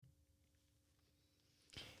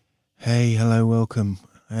Hey, hello, welcome.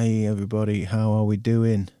 Hey, everybody, how are we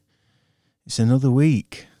doing? It's another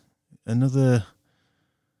week, another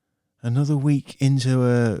week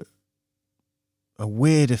into a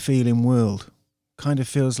weirder feeling world. Kind of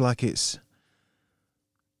feels like it's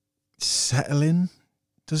settling.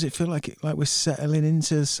 Does it feel like we're settling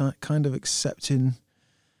into kind of accepting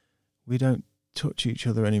we don't touch each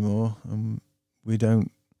other anymore, and we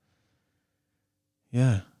don't?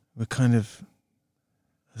 Yeah, we're kind of.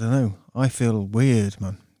 I don't know. I feel weird,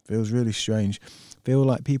 man. Feels really strange. Feel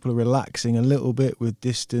like people are relaxing a little bit with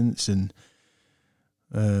distance and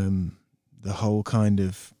the whole kind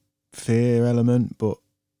of fear element. But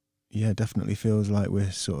yeah, definitely feels like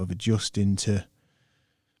we're sort of adjusting to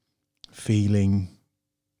feeling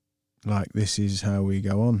like this is how we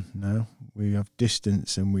go on now. We have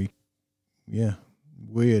distance and weird.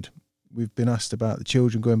 We've been asked about the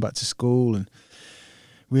children going back to school and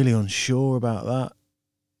really unsure about that.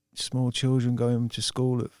 Small children going to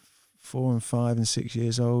school at 4 and 5 and 6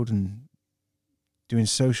 years old and doing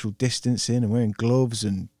social distancing and wearing gloves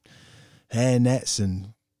and hair nets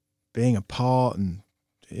and being apart. And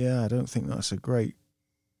yeah, I don't think that's a great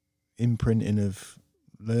imprinting of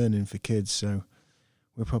learning for kids. So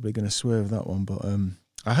we're probably going to swerve that one. But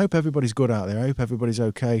I hope everybody's good out there. I hope everybody's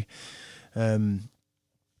okay.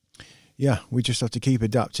 Yeah, we just have to keep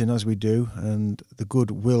adapting as we do, and the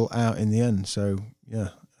good will out in the end. So yeah.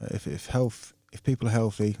 If people are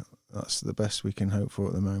healthy, that's the best we can hope for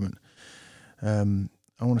at the moment.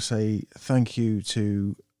 I want to say thank you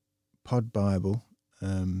to Pod Bible.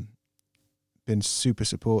 Been super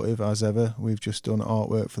supportive as ever. We've just done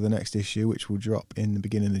artwork for the next issue, which will drop in the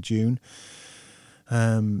beginning of June.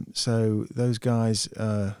 So those guys,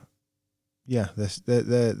 they're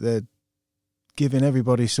giving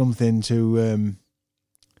everybody something to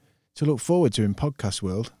look forward to in podcast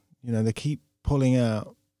world. You know, they keep pulling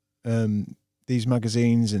out these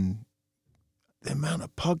magazines, and the amount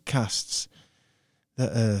of podcasts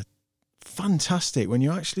that are fantastic when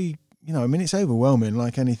you actually, it's overwhelming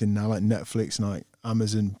like anything now, like Netflix, like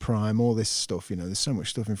Amazon Prime, all this stuff, there's so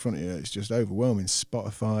much stuff in front of you. It's just overwhelming.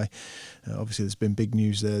 Spotify, obviously there's been big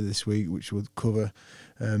news there this week, which we'll cover.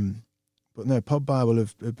 But no, Pod Bible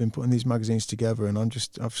have been putting these magazines together, and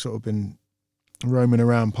I've sort of been roaming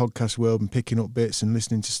around podcast world and picking up bits and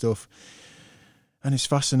listening to stuff. And it's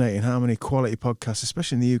fascinating how many quality podcasts,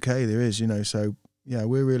 especially in the UK, there is, So, yeah,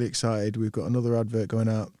 we're really excited. We've got another advert going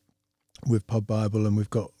out with Pod Bible, and we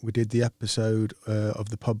did the episode of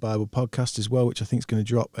the Pod Bible podcast as well, which I think is going to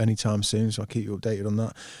drop anytime soon. So I'll keep you updated on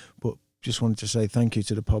that. But just wanted to say thank you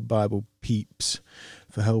to the Pod Bible peeps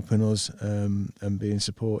for helping us and being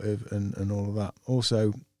supportive and all of that.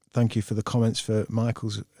 Also, thank you for the comments for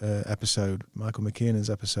Michael's episode, Michael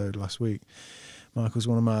McKinnon's episode last week. Michael's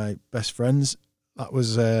one of my best friends. That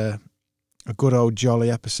was a good old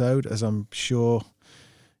jolly episode, as I'm sure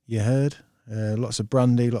you heard. Lots of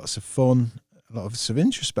brandy, lots of fun, a lot of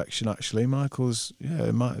introspection, actually. It was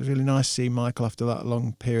really nice to see Michael after that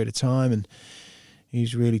long period of time, and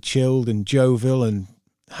he's really chilled and jovial and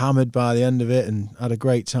hammered by the end of it and had a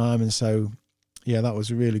great time. And so, yeah, that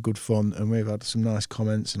was really good fun, and we've had some nice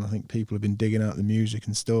comments, and I think people have been digging out the music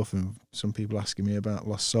and stuff, and some people asking me about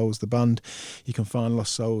Lost Souls, the band. You can find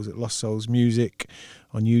Lost Souls at Lost Souls Music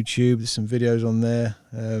on YouTube. There's some videos on there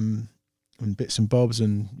and bits and bobs,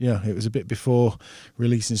 and yeah, it was a bit before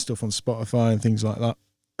releasing stuff on Spotify and things like that,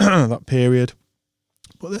 that period.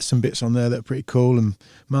 But there's some bits on there that are pretty cool, and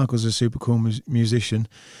Michael's a super cool musician.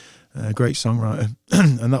 Great songwriter,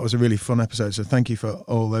 and that was a really fun episode. So thank you for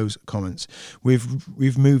all those comments.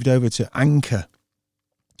 We've moved over to Anchor.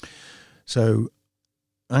 So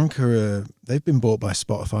Anchor, they've been bought by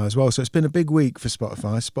Spotify as well. So it's been a big week for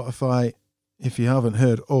Spotify. Spotify, if you haven't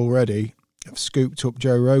heard already, have scooped up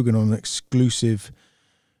Joe Rogan on an exclusive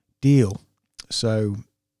deal. So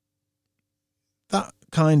that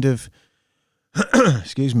kind of,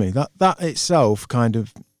 excuse me, that itself kind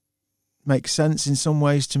of makes sense in some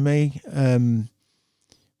ways to me.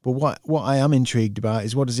 But what I am intrigued about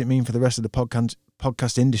is, what does it mean for the rest of the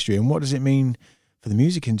podcast industry, and what does it mean for the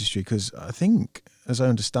music industry? Because I think, as I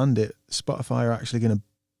understand it, Spotify are actually going to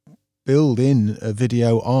build in a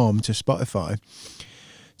video arm to Spotify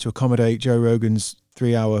to accommodate Joe Rogan's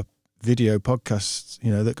 3-hour video podcasts,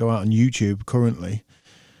 that go out on YouTube currently.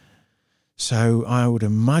 So I would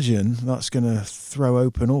imagine that's going to throw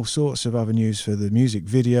open all sorts of avenues for the music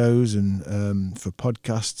videos and for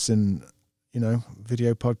podcasts and,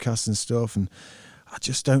 video podcasts and stuff. And I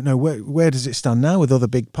just don't know where does it stand now with other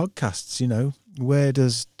big podcasts, Where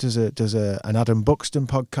does an Adam Buxton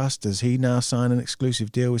podcast, does he now sign an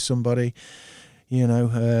exclusive deal with somebody?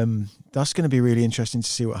 That's going to be really interesting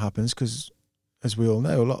to see what happens, because, as we all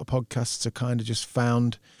know, a lot of podcasts are kind of just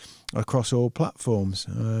found across all platforms.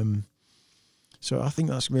 So I think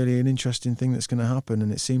that's really an interesting thing that's going to happen,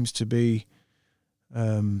 and it seems to be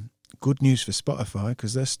good news for Spotify,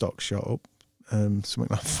 because their stock shot up something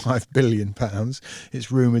like £5 billion. It's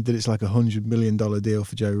rumoured that it's like $100 million deal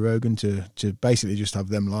for Joe Rogan to basically just have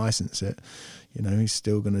them license it. He's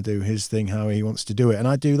still going to do his thing how he wants to do it. And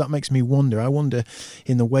that makes me wonder. I wonder,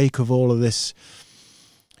 in the wake of all of this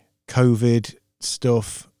COVID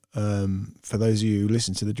stuff, for those of you who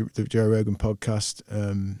listen to the Joe Rogan podcast,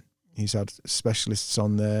 he's had specialists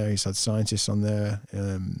on there, he's had scientists on there,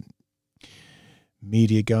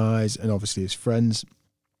 media guys, and obviously his friends,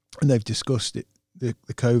 and they've discussed it, the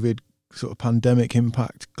COVID sort of pandemic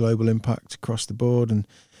impact, global impact across the board, and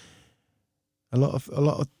a lot of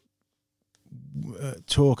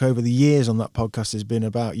talk over the years on that podcast has been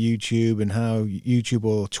about YouTube and how YouTube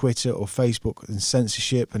or Twitter or Facebook and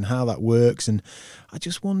censorship and how that works. And I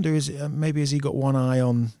just wonder, maybe has he got one eye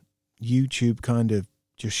on YouTube kind of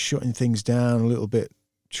just shutting things down a little bit,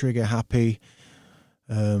 trigger happy?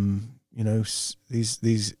 These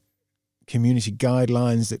community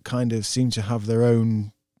guidelines that kind of seem to have their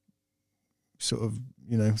own sort of,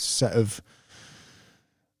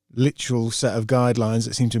 literal set of guidelines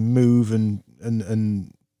that seem to move and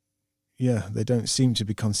they don't seem to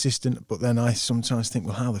be consistent. But then I sometimes think,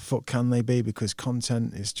 well, how the fuck can they be? Because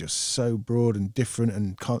content is just so broad and different,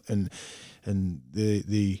 and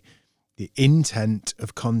the intent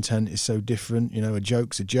of content is so different. A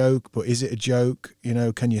joke's a joke, but is it a joke?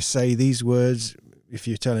 Can you say these words? If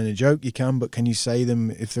you're telling a joke, you can, but can you say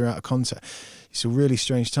them if they're out of context? It's a really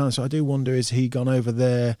strange time. So I do wonder, has he gone over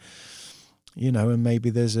there, and maybe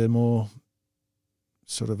there's a more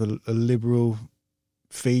sort of a liberal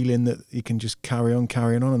feeling that you can just carry on,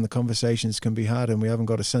 and the conversations can be had, and we haven't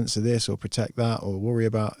got to censor this or protect that or worry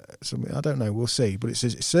about something. I don't know. We'll see. But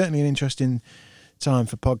it's certainly an interesting time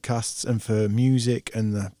for podcasts and for music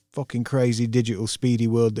and the fucking crazy digital speedy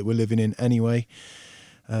world that we're living in anyway.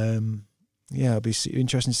 It'll be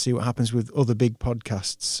interesting to see what happens with other big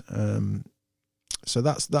podcasts. So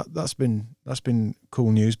that's been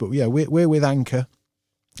cool news. But yeah, we're with Anchor,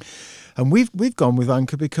 and we've gone with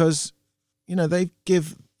Anchor because they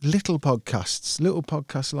give little podcasts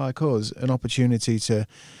like us an opportunity to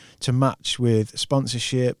match with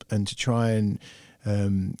sponsorship and to try and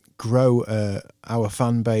grow our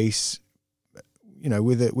fan base.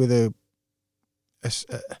 With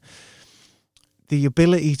the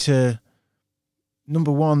ability to,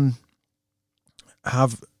 number one,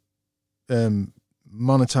 have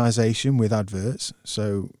monetization with adverts.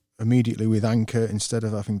 So immediately with Anchor, instead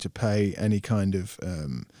of having to pay any kind of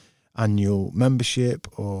annual membership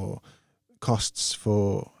or costs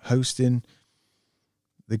for hosting,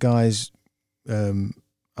 the guys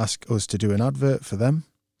ask us to do an advert for them,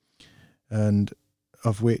 and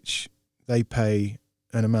of which they pay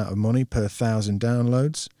an amount of money per 1,000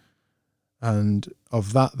 downloads, and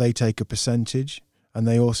of that they take a percentage, and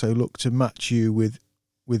they also look to match you with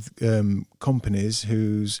companies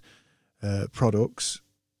whose products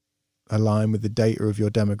align with the data of your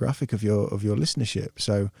demographic, of your listenership.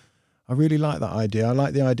 So I really like that idea. I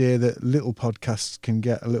like the idea that little podcasts can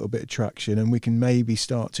get a little bit of traction, and we can maybe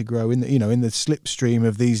start to grow in the slipstream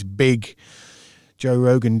of these big Joe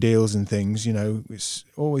Rogan deals and things. It's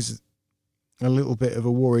always a little bit of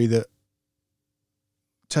a worry that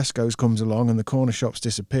Tesco's comes along and the corner shops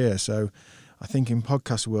disappear. So I think in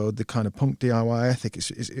podcast world, the kind of punk DIY ethic,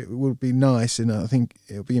 it would be nice, and I think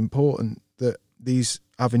it would be important that these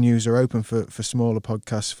avenues are open for smaller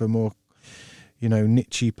podcasts, for more,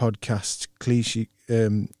 niche podcasts, cliche,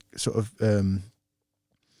 a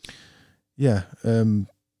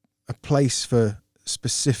place for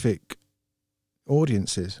specific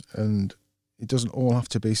audiences, and it doesn't all have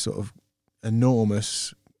to be sort of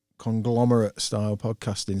enormous conglomerate style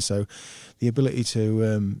podcasting. So the ability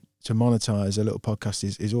to monetize a little podcast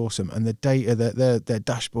is awesome, and the data, their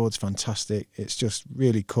dashboard's fantastic. It's just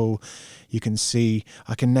really cool. I could see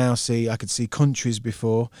countries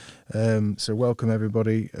before, so welcome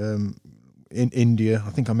everybody. In India, I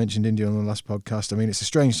think I mentioned India on the last podcast. I mean, it's a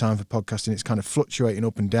strange time for podcasting. It's kind of fluctuating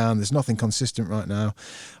up and down. There's nothing consistent right now.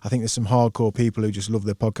 I think there's some hardcore people who just love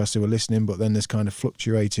their podcast who are listening, but then there's kind of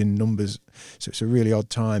fluctuating numbers. So it's a really odd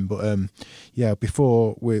time. But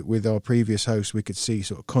before with our previous host, we could see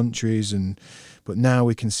sort of countries, but now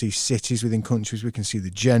we can see cities within countries. We can see the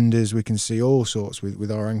genders. We can see all sorts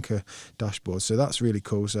with our Anchor dashboard. So that's really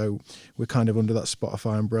cool. So we're kind of under that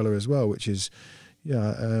Spotify umbrella as well, which is,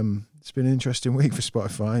 it's been an interesting week for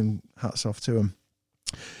Spotify, and hats off to them.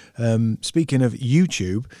 Speaking of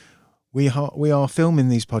YouTube, we are filming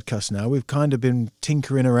these podcasts now. We've kind of been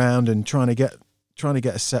tinkering around and trying to get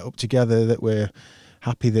a setup together that we're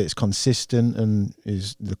happy that it's consistent and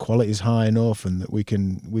the quality is high enough and that we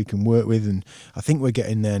can work with. And I think we're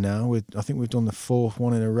getting there now. I think we've done the 4th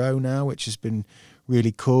one in a row now, which has been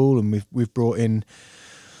really cool. And we've brought in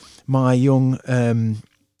my young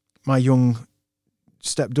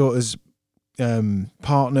stepdaughter's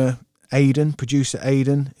partner, Aidan, producer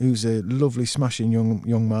Aidan, who's a lovely, smashing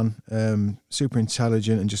young man, super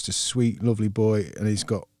intelligent and just a sweet, lovely boy. And he's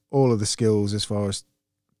got all of the skills as far as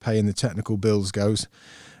paying the technical bills goes.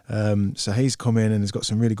 So he's come in and has got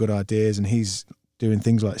some really good ideas, and he's doing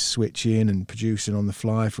things like switching and producing on the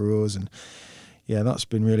fly for us. And yeah, that's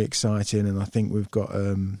been really exciting. And I think we've got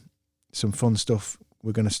some fun stuff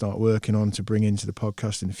we're going to start working on to bring into the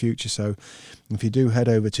podcast in the future. So if you do head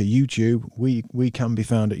over to YouTube, we can be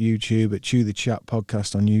found at YouTube at Chew the Chat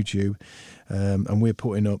Podcast on YouTube. And we're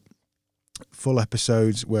putting up full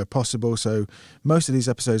episodes where possible. So most of these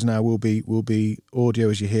episodes now will be audio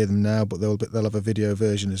as you hear them now, but they'll have a video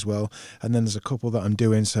version as well. And then there's a couple that I'm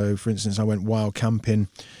doing. So for instance, I went wild camping.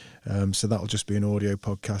 So that'll just be an audio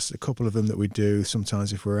podcast. A couple of them that we do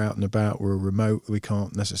sometimes if we're out and about, we're remote, we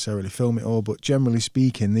can't necessarily film it all, but generally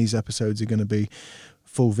speaking, these episodes are going to be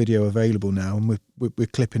full video available now, and we're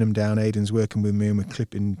clipping them down. Aidan's working with me, and we're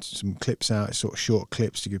clipping some clips out, sort of short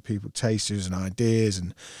clips to give people tasters and ideas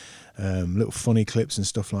and little funny clips and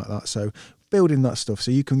stuff like that. So building that stuff,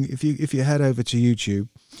 so you can, if you head over to YouTube,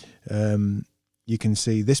 you can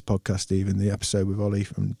see this podcast, even the episode with Ollie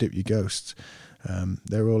from Dip Your Ghosts.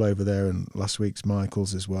 They're all over there, and last week's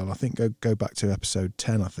Michael's as well. I think go back to episode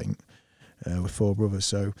 10, I think, with 4 brothers.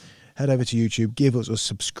 So head over to YouTube, give us a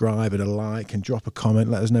subscribe and a like, and drop a comment.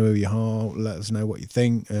 Let us know who you are. Let us know what you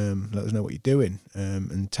think. Let us know what you're doing,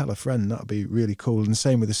 and tell a friend. That'd be really cool. And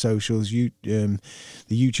same with the socials. The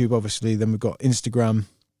YouTube, obviously. Then we've got Instagram,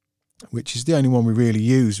 which is the only one we really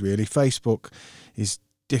use. Really, Facebook is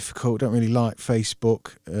difficult. Don't really like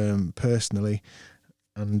Facebook personally,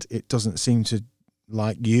 and it doesn't seem to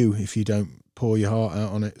like you if you don't pour your heart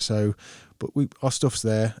out on it. So, but our stuff's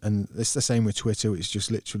there, and it's the same with Twitter. It's just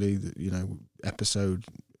literally, episode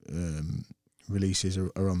releases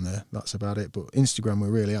are on there. That's about it. But Instagram, we're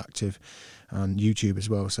really active, and YouTube as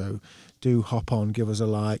well. So do hop on, give us a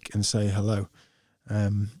like, and say hello.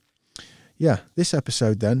 This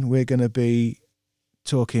episode then, we're going to be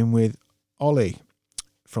talking with Ollie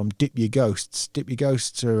from Dip Your Ghosts. Dip Your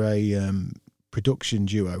Ghosts are a production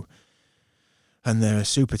duo, and they're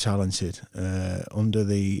super talented under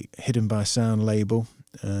the Hidden by Sound label,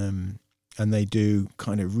 and they do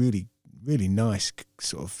kind of really, really nice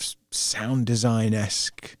sort of sound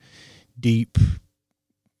design-esque, deep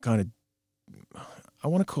kind of, I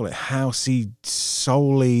want to call it housey,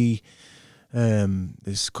 soul-y,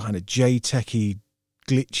 there's kind of J-techy,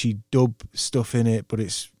 glitchy dub stuff in it, but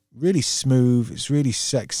it's really smooth, it's really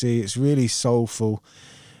sexy, it's really soulful.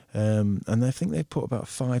 And I think they've put about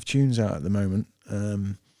 5 tunes out at the moment.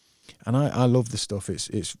 And I love the stuff.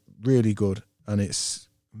 It's really good, and it's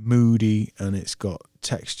moody, and it's got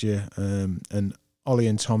texture. And Ollie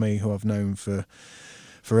and Tommy, who I've known for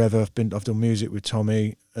forever, I've done music with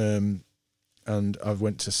Tommy, and I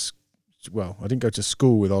didn't go to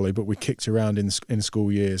school with Ollie, but we kicked around in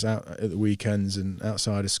school years, out at the weekends and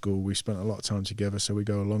outside of school. We spent a lot of time together, so we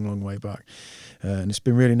go a long, long way back. And it's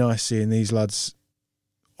been really nice seeing these lads.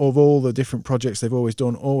 Of all the different projects they've always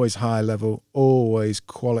done, always high level, always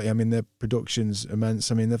quality. I mean, their production's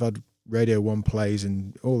immense. I mean, they've had Radio 1 plays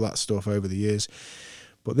and all that stuff over the years.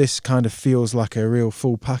 But this kind of feels like a real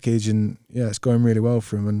full package, and yeah, it's going really well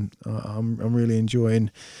for them. And I'm really enjoying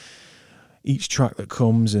each track that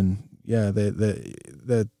comes, and yeah,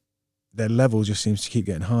 their level just seems to keep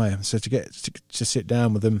getting higher. So to sit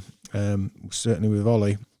down with them, certainly with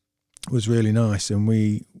Ollie, was really nice, and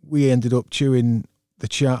we ended up chewing the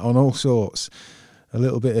chat on all sorts. A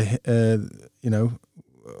little bit of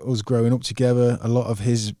us growing up together, a lot of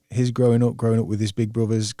his growing up with his big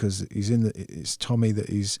brothers, because it's Tommy that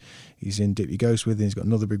he's in Dip Your Ghost with, and he's got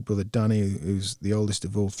another big brother, Danny, who's the oldest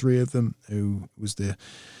of all 3 of them, who was the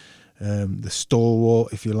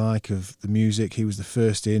stalwart, if you like, of the music. He was the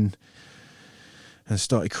first in and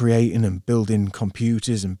started creating and building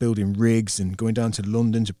computers and building rigs and going down to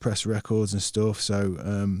London to press records and stuff.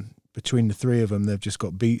 So between the 3 of them, they've just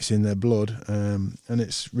got beats in their blood, and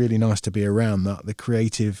it's really nice to be around that. The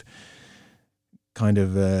creative kind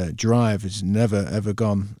of drive has never ever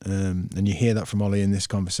gone, and you hear that from Ollie in this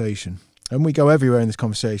conversation. And we go everywhere in this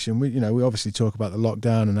conversation. We obviously talk about the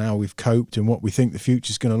lockdown and how we've coped and what we think the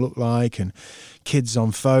future's going to look like, and kids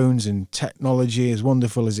on phones and technology, as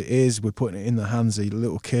wonderful as it is, we're putting it in the hands of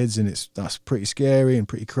little kids, and that's pretty scary and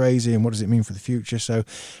pretty crazy. And what does it mean for the future? So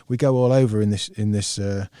we go all over in this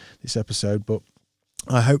episode, but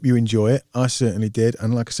I hope you enjoy it. I certainly did.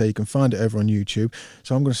 And like I say, you can find it over on YouTube.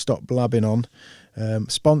 So I'm going to stop blabbing on.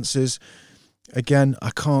 Sponsors. Again,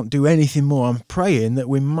 I can't do anything more. I'm praying that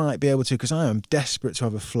we might be able to, because I am desperate to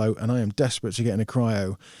have a float and I am desperate to get in a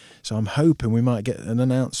cryo. So I'm hoping we might get an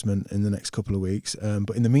announcement in the next couple of weeks.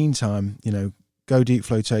 But in the meantime, Go Deep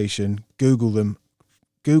Flotation, Google them,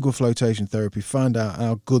 Google flotation therapy, find out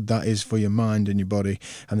how good that is for your mind and your body.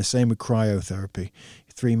 And the same with cryotherapy.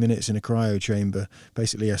 3 minutes in a cryo chamber,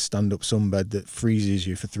 basically a stand-up sunbed that freezes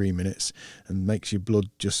you for 3 minutes and makes your blood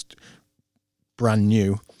just brand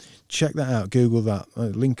new. Check that out. Google that.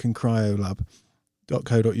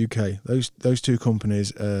 LincolnCryoLab.co.uk. Those two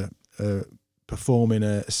companies are performing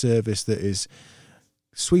a service that is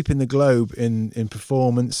sweeping the globe in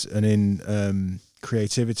performance and in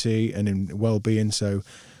creativity and in well-being. So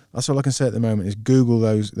that's all I can say at the moment is Google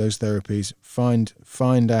those therapies.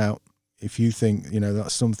 Find out if you think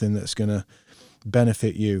that's something that's going to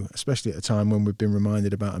benefit you, especially at a time when we've been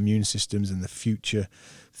reminded about immune systems and the future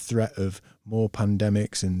threat of more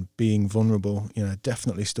pandemics and being vulnerable.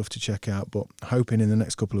 Definitely stuff to check out, but hoping in the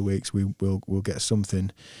next couple of weeks we'll get something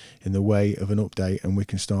in the way of an update, and we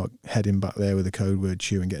can start heading back there with the code word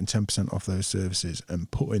CHEW and getting 10% off those services and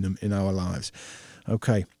putting them in our lives.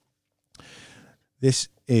 Okay, this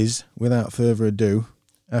is, without further ado,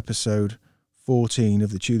 episode 14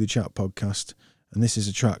 of the Chew the Chat podcast, and this is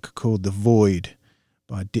a track called The Void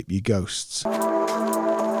by Dip Your Ghosts.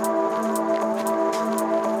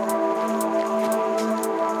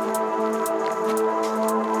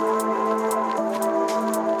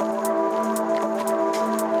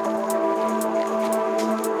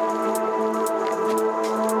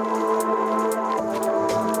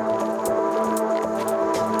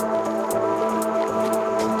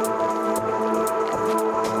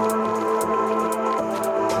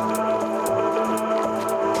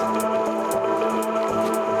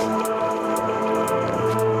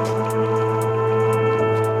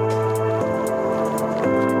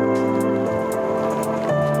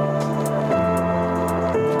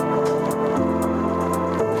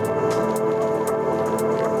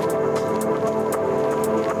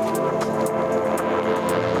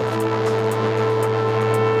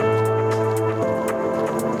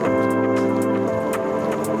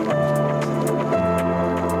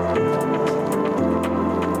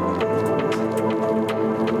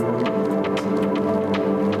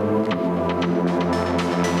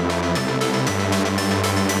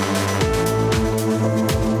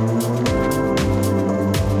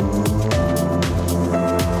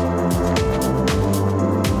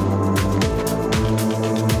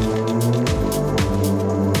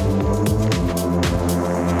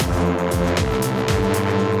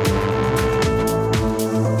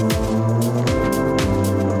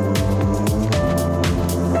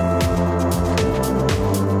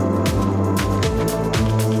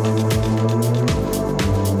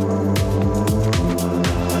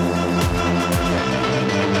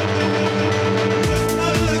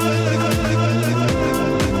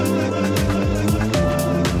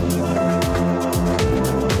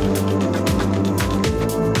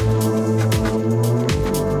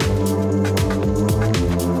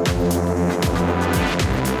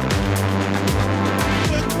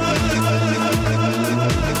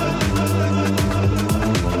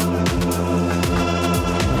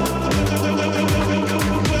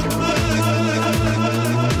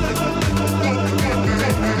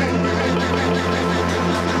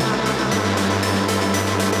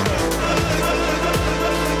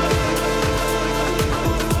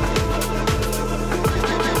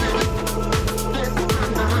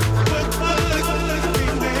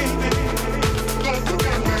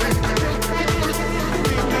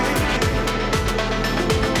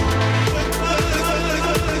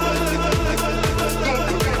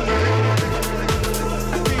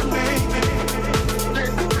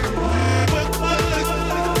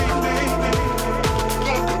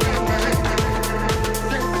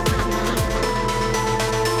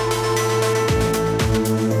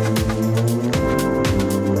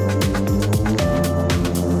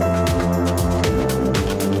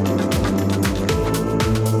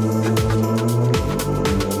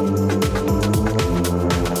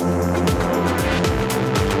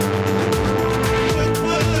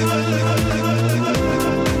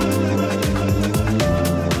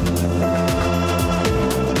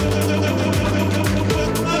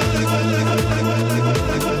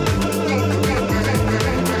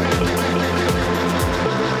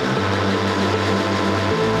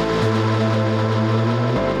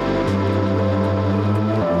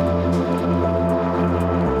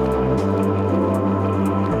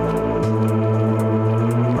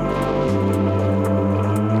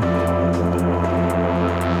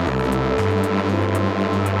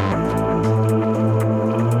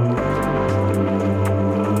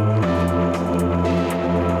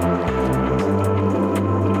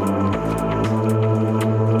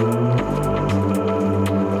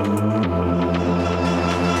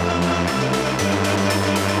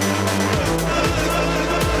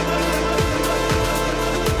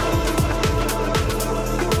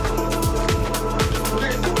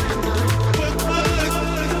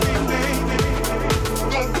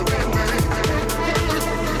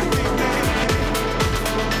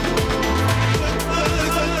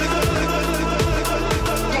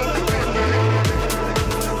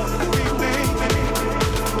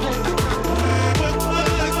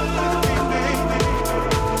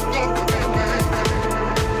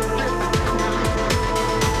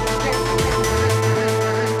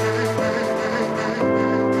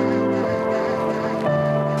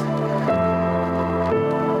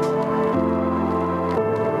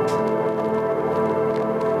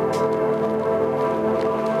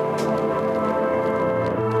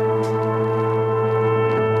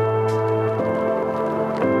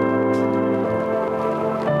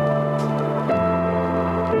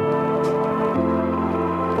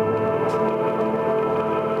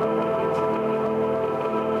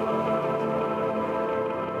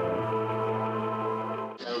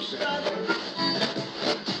 Welcome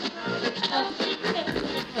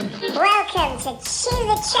to Chew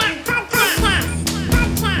the Chat podcast.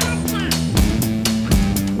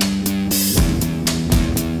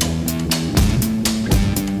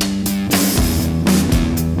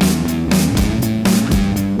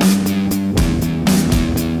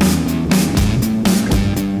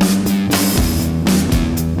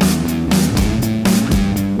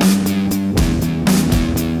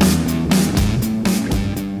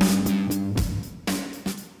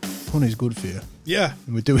 Honey's good for you. Yeah.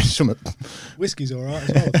 And we're doing something. Whiskey's all right as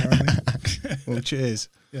well, apparently. Well, cheers.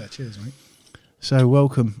 Yeah, cheers, mate. So,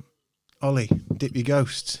 welcome, Ollie. Dip your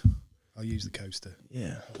ghosts. I'll use the coaster.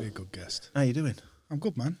 Yeah. I'll be a good guest. How you doing? I'm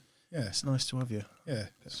good, man. Yeah. It's nice to have you. Yeah.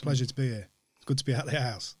 It's a pleasure to be here. It's good to be out of the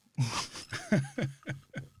house.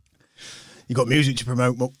 You got music to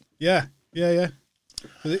promote, Muck? Yeah.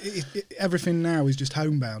 But everything now is just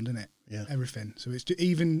homebound, isn't it? Yeah. Everything. So it's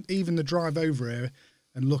even the drive over here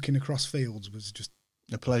and looking across fields was just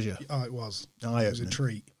A pleasure. oh, it was. Eye It was a opening.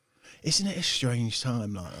 treat. Isn't it a strange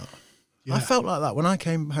time like that? Yeah. I felt like that when I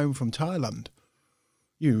came home from Thailand.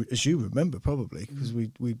 As you remember, probably, because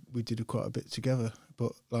we did quite a bit together.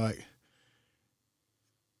 But, like,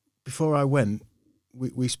 before I went,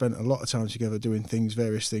 we spent a lot of time together doing things,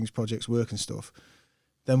 various things, projects, work and stuff.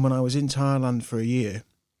 Then when I was in Thailand for a year,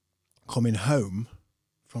 coming home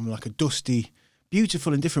from, like, a dusty,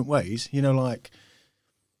 beautiful in different ways, you know, like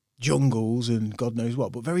jungles and God knows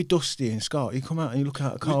what, but very dusty and scarred. You come out and you look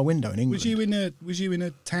out a car window in England. Was you in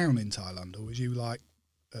a town in Thailand, or was you like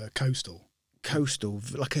coastal? Coastal,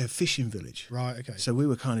 like a fishing village. Right. Okay. So we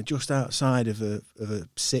were kind of just outside of a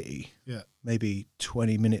city, Yeah. maybe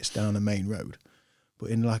 20 minutes down a main road,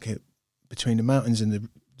 but in like between the mountains and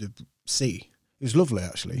the sea. It was lovely,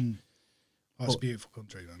 actually. Oh, it's a beautiful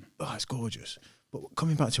country, then. Oh, it's gorgeous. But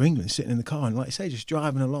coming back to England, sitting in the car and, like you say, just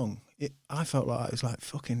driving along, I felt like it was like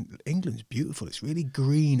fucking England's beautiful. It's really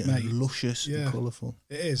green and Mate, luscious and colourful.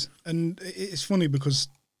 It is. And it's funny because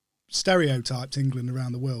stereotyped England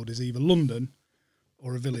around the world is either London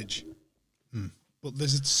or a village. But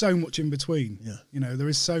there's so much in between. Yeah. You know, there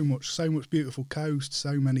is so much beautiful coast,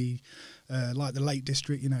 so many, like the Lake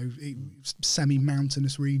District, you know,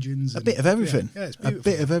 semi-mountainous regions. A bit of everything. Yeah, it's beautiful. A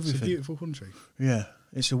bit of everything. It's a beautiful country. Yeah,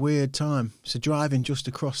 it's a weird time. So driving just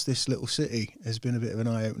across this little city has been a bit of an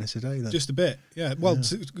eye-opener today, then. Just a bit, yeah. Well,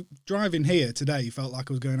 driving here today felt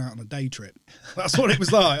like I was going out on a day trip. That's what it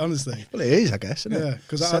was like, honestly. Well, it is, I guess, isn't it? Yeah,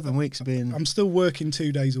 because 7 weeks of being... I'm still working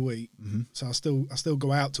 2 days a week, Mm-hmm. so I still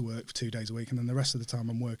go out to work for 2 days a week, and then the rest of the time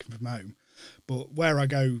I'm working from home. But where I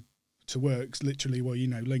go to work's literally, well, you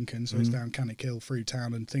know, Lincoln, so it's down Cannock Hill through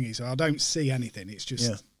town and thingy. So I don't see anything. It's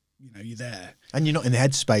just, you know, you're there. And you're not in the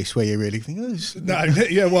headspace where you really think, oh, this... No,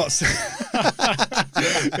 yeah, what's... yeah,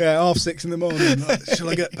 6:30 in the morning. Like, shall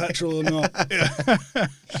I get petrol or not? Yeah.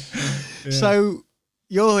 So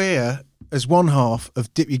you're here as one half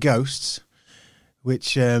of Dip Your Ghosts,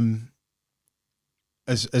 which, as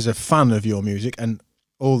a fan of your music and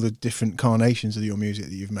all the different carnations of your music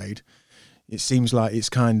that you've made, it seems like it's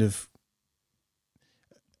kind of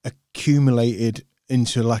accumulated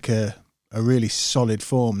into like a really solid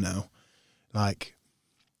form now. Like,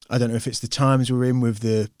 I don't know if it's the times we're in with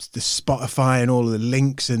the Spotify and all of the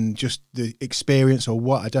links and just the experience or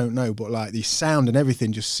what, I don't know. But like the sound and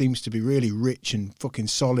everything just seems to be really rich and fucking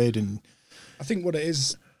solid. And I think what it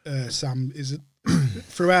is, Sam, is that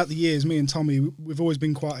throughout the years, me and Tommy, we've always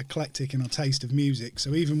been quite eclectic in our taste of music.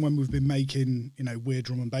 So even when we've been making, you know, weird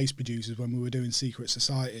drum and bass producers, when we were doing Secret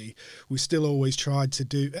Society, we still always tried to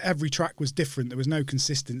do, every track was different. There was no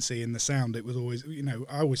consistency in the sound. It was always, you know,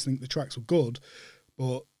 I always think the tracks were good,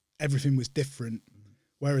 but everything was different.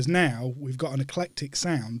 Whereas now we've got an eclectic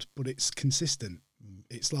sound, but it's consistent.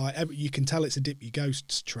 It's like, you can tell it's a Dip Your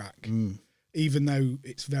Ghosts track, even though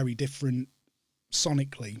it's very different.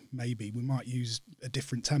 Sonically, maybe we might use a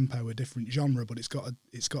different tempo, a different genre, but it's got a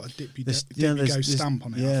Dip Your Ghost stamp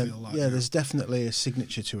on it. Yeah, I feel like there's definitely a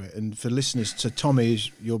signature to it. And for listeners, so Tommy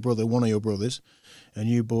is your brother, one of your brothers, and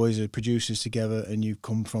you boys are producers together, and you've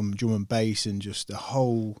come from drum and bass and just the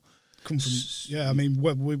whole. I mean,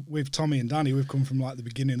 with Tommy and Danny, we've come from like the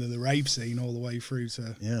beginning of the rave scene all the way through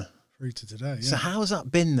to today. Yeah. So how's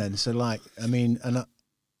that been then? So like, I mean, and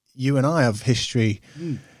you and I have history.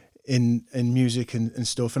 In music and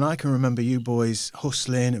stuff, and I can remember you boys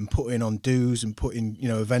hustling and putting on dues and putting, you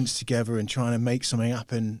know, events together and trying to make something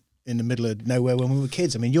happen in the middle of nowhere when we were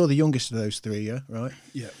kids. I mean, you're the youngest of those three, yeah, right?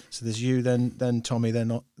 Yeah. So there's you, then Tommy,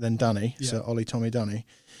 then Danny. Yeah. So Ollie, Tommy, Danny,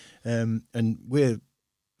 and we're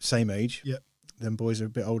same age. Yeah. Them boys are a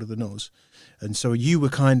bit older than us, and so you were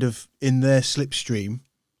kind of in their slipstream,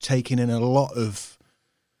 taking in a lot of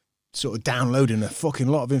sort of downloading a fucking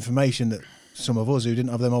lot of information that some of us who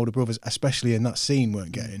didn't have them older brothers, especially in that scene,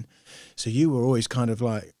 weren't getting. So you were always kind of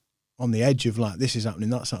like on the edge of like, this is happening,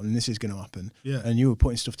 that's happening, this is going to happen. Yeah. And you were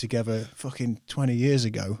putting stuff together fucking 20 years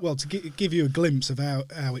ago. Well, to give you a glimpse of how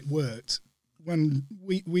it worked, when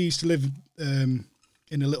we used to live in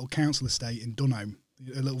a little council estate in Dunholm,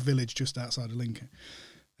 a little village just outside of Lincoln.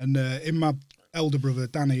 And in my elder brother,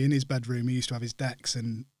 Danny, in his bedroom, he used to have his decks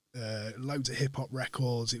and loads of hip-hop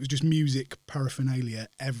records. It was just music paraphernalia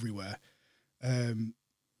everywhere.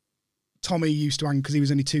 Tommy used to hang, because he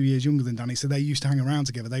was only 2 years younger than Danny, so they used to hang around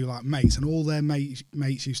together. They were like mates, and all their mates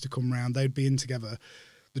used to come round. They'd be in together.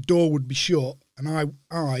 The door would be shut, and I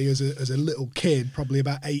as a little kid, probably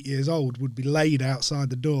about 8 years old, would be laid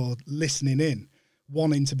outside the door listening in,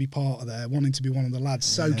 wanting to be part of there, wanting to be one of the lads,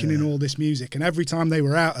 soaking in all this music. And every time they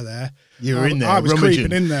were out of there, You were in there, I was rummaging.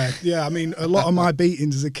 creeping in there. Yeah, I mean, a lot of my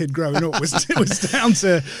beatings as a kid growing up was down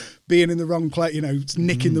to being in the wrong place,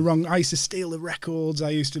 nicking the wrong. I used to steal the records.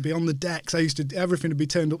 I used to be on the decks. Everything would be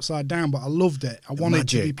turned upside down, but I loved it. I wanted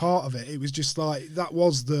to be part of it. It was just like that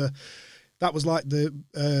was like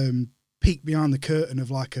the peek behind the curtain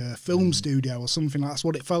of like a film studio or something. That's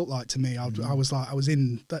what it felt like to me. I was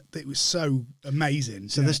in that. It was so amazing.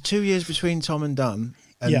 So there's 2 years between Tom and Dan,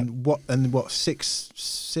 and what six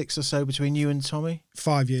or so between you and Tommy?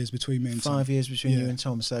 5 years between me and Tom. 5 years between you and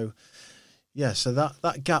Tom. So yeah, so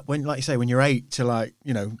that gap, when, like you say, when you're 8 to like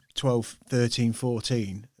 12, 13,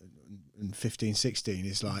 14 and 15, 16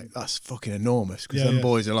 is like, that's fucking enormous, because them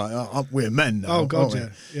boys are like, oh, we're men now. Oh God,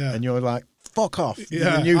 aren't we? yeah. And you're like, fuck off.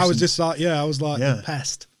 Yeah, I was just like, a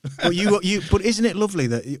pest. But but isn't it lovely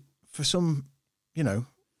that for some,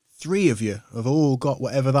 3 of you have all got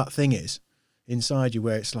whatever that thing is inside you,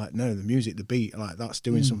 where it's like, no, the music, the beat, like that's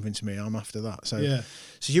doing something to me. I'm after that. So,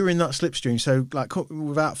 so you're in that slipstream. So like,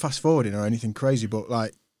 without fast forwarding or anything crazy, but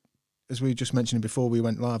like, as we were just mentioning before we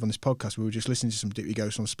went live on this podcast, we were just listening to some Dippy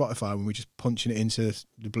Ghosts on Spotify when we were just punching it into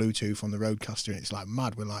the Bluetooth on the Roadcaster, and it's like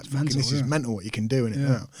mad. We're like, fucking, this is mental what you can do in it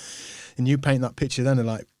now. And you paint that picture then of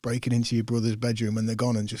like breaking into your brother's bedroom when they're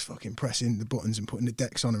gone and just fucking pressing the buttons and putting the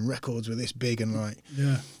decks on, and records were this big, and like,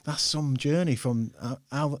 that's some journey from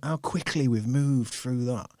how quickly we've moved through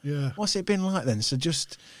that. Yeah. What's it been like then? So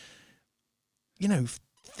just,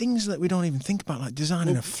 things that we don't even think about, like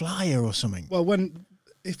designing a flyer or something. Well,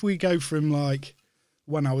 if we go from like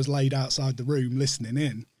when I was laid outside the room listening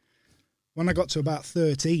in, when I got to about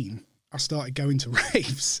 13, I started going to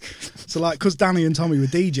raves. So like, because Danny and Tommy were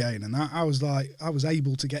DJing and that, I was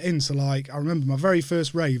able to get in. So like, I remember my very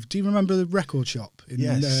first rave. Do you remember the record shop?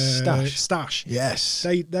 Stash. Yes.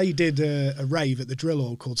 They did a rave at the Drill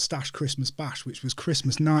Hall called Stash Christmas Bash, which was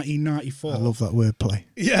Christmas 1994. I love that wordplay.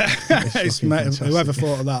 Yeah. Whoever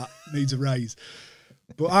thought of that needs a raise.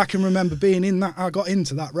 But I can remember being in that. I got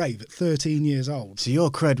into that rave at 13 years old. So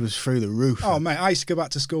your cred was through the roof. Oh, mate, I used to go back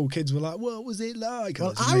to school. Kids were like, what was it like?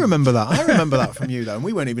 Well, I remember that. I remember that from you, though. And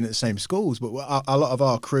we weren't even at the same schools, but a lot of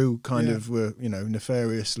our crew kind of were,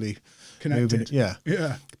 nefariously connected. moving.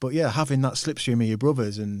 Yeah. But yeah, having that slipstream of your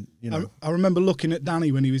brothers and, I remember looking at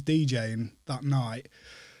Danny when he was DJing that night,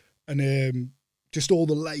 and just all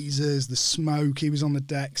the lasers, the smoke. He was on the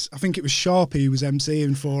decks. I think it was Sharpie who was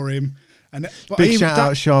emceeing for him. And big shout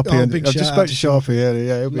out Sharpie. I just spoke to Sharpie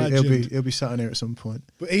earlier. Yeah, he'll be sat in here at some point.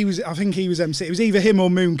 But I think he was MC. It was either him or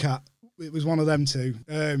Mooncat. It was one of them two.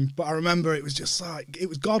 But I remember it was just like, it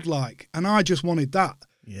was godlike, and I just wanted that.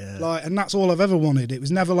 Yeah. Like, and that's all I've ever wanted. It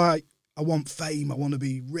was never like, I want fame, I want to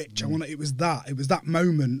be rich. It was that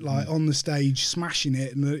moment, like on the stage, smashing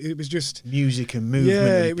it, and it was just music and movement.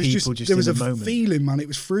 Yeah, and it was people just there was a moment. Feeling, man. It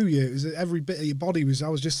was through you. It was every bit of your body was. I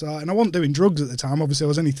was just like, and I wasn't doing drugs at the time. Obviously, I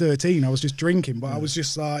was only 13. I was just drinking, but I was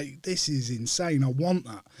just like, this is insane. I want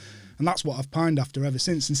that, and that's what I've pined after ever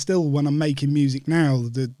since. And still, when I'm making music now,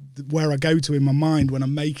 the where I go to in my mind when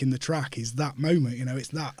I'm making the track is that moment. It's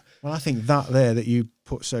that. Well, I think that you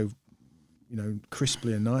put so,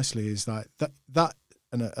 crisply and nicely is like that.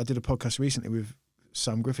 And I did a podcast recently with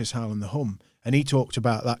Sam Griffiths, Howl and the Hum, and he talked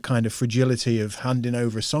about that kind of fragility of handing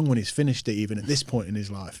over a song when he's finished it, even at this point in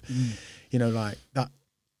his life. Like that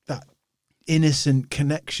innocent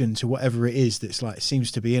connection to whatever it is that's like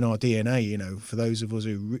seems to be in our DNA. For those of us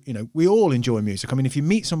who we all enjoy music. I mean, if you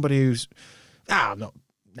meet somebody who's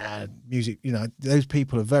music, those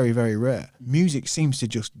people are very, very rare. Music seems to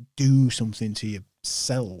just do something to your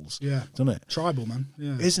cells, doesn't it? Tribal, man,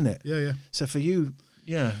 isn't it? Yeah. So for you,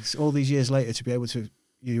 all these years later to be able to,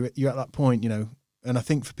 you're at that point, and I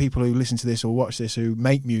think for people who listen to this or watch this who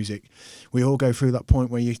make music, we all go through that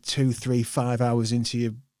point where you're 2, 3, 5 hours into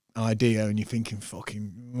your idea and you're thinking,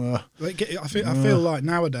 fucking. I feel like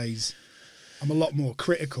nowadays, I'm a lot more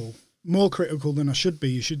critical than I should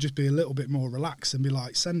be. You should just be a little bit more relaxed and be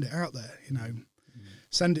like, send it out there, you know.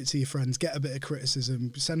 Send it to your friends, get a bit of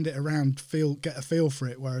criticism, send it around, get a feel for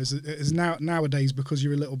it. Whereas nowadays, because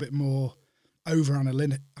you're a little bit more over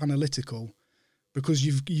analytical, because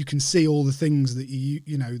you can see all the things that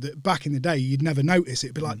you know that back in the day you'd never notice.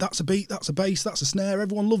 It'd be like, that's a beat, that's a bass, that's a snare,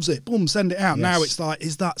 everyone loves it, boom, send it out. Yes. Now it's like,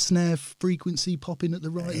 is that snare frequency popping at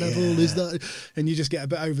the right level? Is that, and you just get a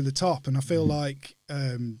bit over the top. And I feel like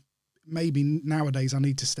maybe nowadays I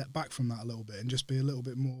need to step back from that a little bit and just be a little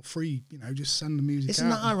bit more free, you know, just send the music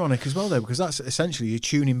Isn't out. that ironic as well, though? Because that's essentially you're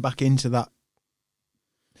tuning back into that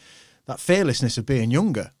fearlessness of being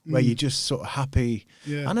younger, where you're just sort of happy.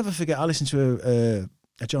 Yeah. I never forget, I listened to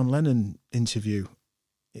a John Lennon interview.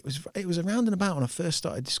 It was around and about when I first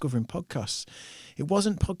started discovering podcasts. It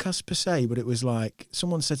wasn't podcasts per se, but it was like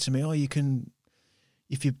someone said to me, oh, you can,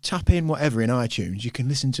 if you tap in whatever in iTunes, you can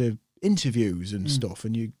listen to interviews and stuff.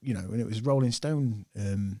 And you know, and it was Rolling Stone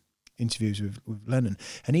interviews with Lennon.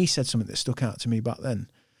 And he said something that stuck out to me back then,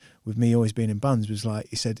 with me always being in bands, was like,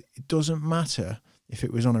 he said, it doesn't matter if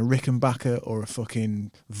it was on a Rickenbacker or a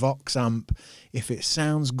fucking Vox amp, if it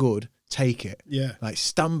sounds good, take it. Yeah. Like,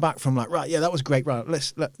 stand back from like, right, yeah, that was great, right,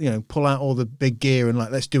 let's pull out all the big gear and like,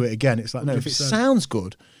 let's do it again. It's like, no, if it 100%. sounds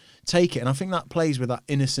good, take it. And I think that plays with that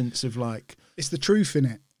innocence of like, It's the truth in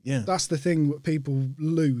it. yeah, That's the thing that people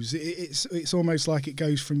lose. It's almost like it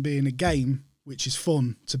goes from being a game, which is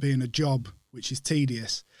fun, to being a job, which is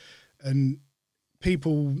tedious. And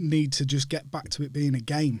people need to just get back to it being a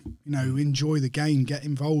game, you know, enjoy the game, get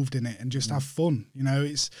involved in it and just have fun. You know,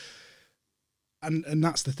 and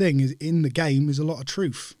that's the thing, is in the game is a lot of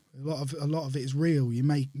truth. A lot of it is real. You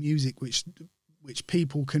make music which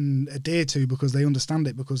people can adhere to because they understand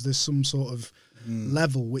it, because there's some sort of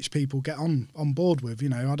level which people get on board with. You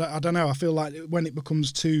know, I don't know. I feel like when it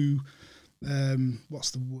becomes too,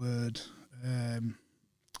 what's the word?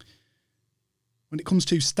 When it comes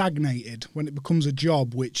too stagnated, when it becomes a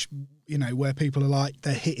job which, you know, where people are like,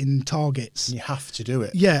 they're hitting targets. you have to do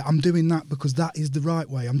it. Yeah, I'm doing that because that is the right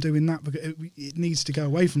way. I'm doing that because it needs to go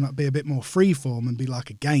away from that, be a bit more freeform and be like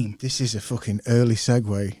a game. This is a fucking early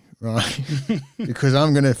segue, right? Because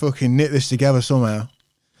I'm going to fucking knit this together somehow,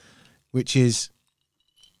 which is,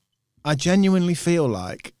 I genuinely feel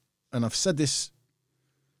like, and I've said this,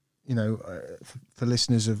 you know, for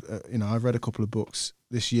listeners of, you know, I've read a couple of books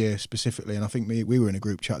this year specifically, and I think we were in a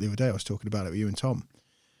group chat the other day, I was talking about it with you and Tom.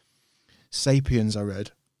 Sapiens I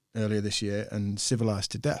read earlier this year, and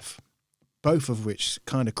Civilized to Death, both of which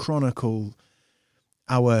kind of chronicle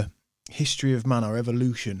our history of man, our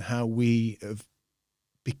evolution, how we have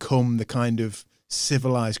become the kind of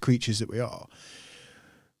civilized creatures that we are.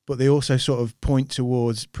 But they also sort of point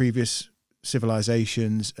towards previous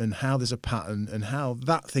civilizations and how there's a pattern, and how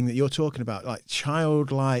that thing that you're talking about, like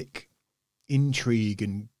childlike intrigue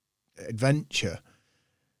and adventure,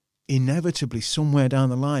 inevitably somewhere down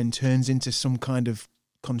the line turns into some kind of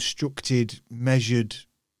constructed, measured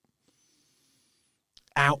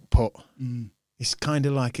output. It's kind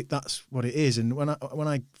of like that's what it is. And when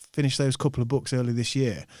I finished those couple of books early this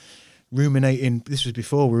year, ruminating, this was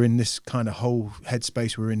before we're in this kind of whole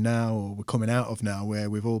headspace we're in now, or we're coming out of now, where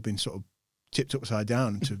we've all been sort of tipped upside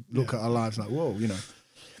down to look at our lives like, whoa, you know.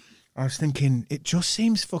 I was thinking, it just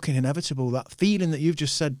seems fucking inevitable, that feeling that you've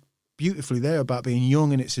just said beautifully there about being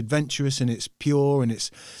young, and it's adventurous and it's pure, and it's,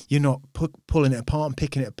 you're not pulling it apart and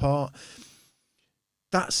picking it apart.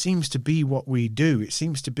 That seems to be what we do. It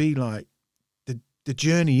seems to be like the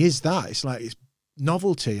journey is that. It's like, it's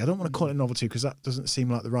novelty. I don't want to call it novelty because that doesn't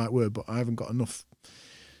seem like the right word, but I haven't got enough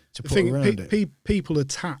to put around it. People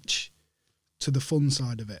attach to the fun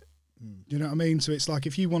side of it. You know what I mean? So it's like,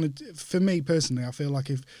 if you want to, for me personally, I feel like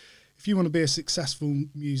if you want to be a successful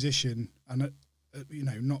musician, and you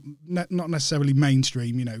know, not necessarily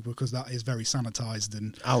mainstream, you know, because that is very sanitized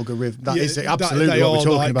and algorithm. That is absolutely what we're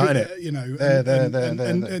talking like, about, isn't it? You know,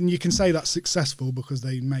 there. And you can say that's successful because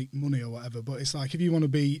they make money or whatever. But it's like, if you want to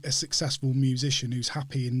be a successful musician who's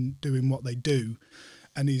happy in doing what they do,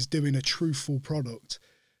 and is doing a truthful product,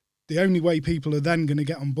 the only way people are then going to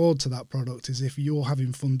get on board to that product is if you're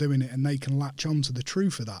having fun doing it and they can latch on to the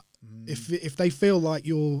truth of that. If they feel like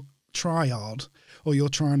you're try hard, or you're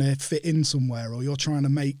trying to fit in somewhere, or you're trying to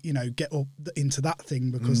make, you know, get up into that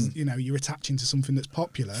thing because, you know, you're attaching to something that's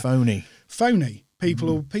popular. Phony.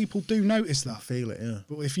 People do notice that. Feel it, yeah.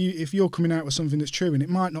 But if you're coming out with something that's true, and it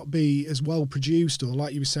might not be as well produced, or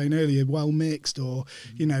like you were saying earlier, well mixed, or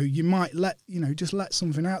you know, you might just let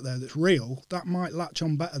something out there that's real, that might latch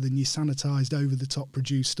on better than your sanitized, over the top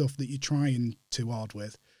produced stuff that you're trying too hard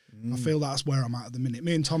with. I feel that's where I'm at the minute.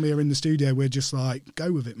 Me and Tommy are in the studio. We're just like,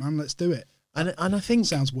 go with it, man. Let's do it. And I think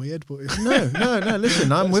Sounds weird, but no.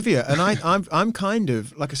 Listen, I'm with you, and I'm kind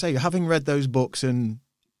of like I say, having read those books and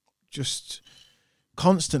just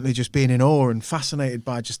constantly just being in awe and fascinated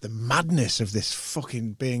by just the madness of this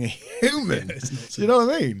fucking being a human. You know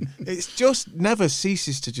what I mean? It's just never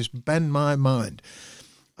ceases to just bend my mind.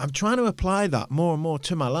 I'm trying to apply that more and more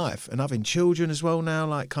to my life, and having children as well now,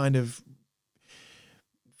 like kind of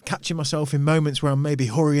catching myself in moments where I'm maybe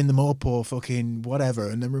hurrying them up or fucking whatever,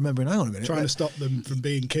 and then remembering, hang on a minute, trying to stop them from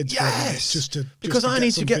being kids. Yes, because I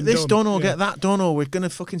need to get this done or get that done, or we're gonna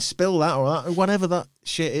fucking spill that or that, or whatever that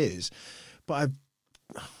shit is. But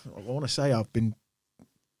I want to say I've been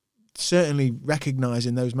certainly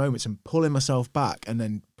recognising those moments and pulling myself back and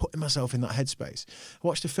then putting myself in that headspace. I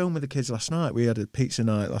watched a film with the kids last night. We had a pizza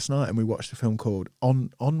night last night and we watched a film called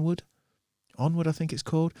Onward, I think it's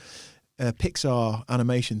called. A Pixar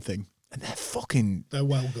animation thing. And they're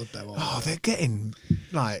well good though. They're getting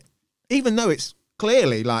like, even though it's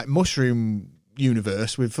clearly like mushroom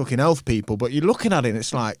universe with fucking elf people, but you're looking at it and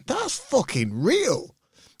it's like, that's fucking real.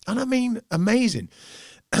 And I mean, amazing.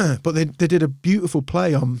 But they did a beautiful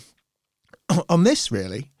play on this,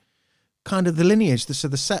 really, kind of the lineage. So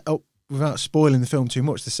the setup, without spoiling the film too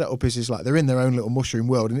much, the setup is like they're in their own little mushroom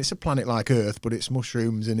world, and it's a planet like Earth, but it's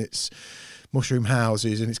mushrooms and it's mushroom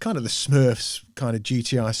houses, and it's kind of the Smurfs, kind of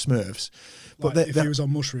GTI Smurfs. But like if he was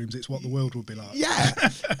on mushrooms, it's what the world would be like. Yeah,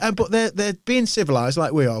 but they're being civilized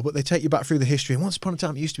like we are, but they take you back through the history. And once upon a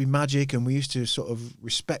time, it used to be magic, and we used to sort of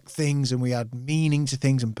respect things, and we had meaning to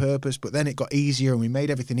things and purpose. But then it got easier, and we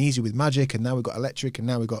made everything easy with magic. And now we've got electric, and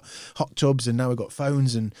now we've got hot tubs, and now we've got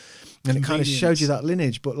phones, and it kind of showed you that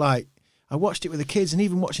lineage. But like, I watched it with the kids, and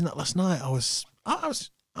even watching that last night,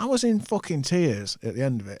 I was in fucking tears at the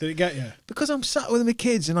end of it. Did it get you? Because I'm sat with my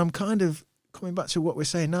kids, and I'm kind of coming back to what we're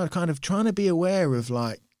saying now, kind of trying to be aware of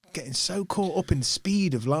like getting so caught up in the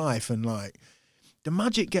speed of life, and like the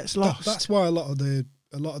magic gets lost. That's why a lot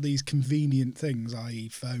of these convenient things, i.e.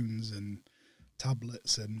 phones and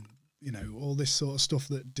tablets and, you know, all this sort of stuff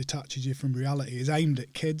that detaches you from reality, is aimed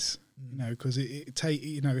at kids. You know, because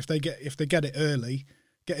if they get it early,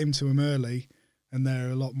 get into them early, and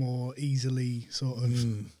they're a lot more easily sort of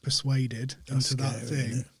persuaded into that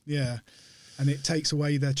thing. Yeah. And it takes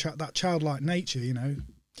away their that childlike nature, you know.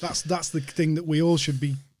 That's the thing that we all should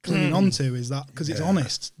be clinging on to, is that, because it's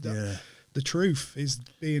honest. The truth is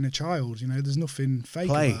being a child, you know. There's nothing fake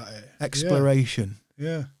about it. Exploration.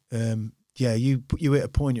 Yeah. You hit a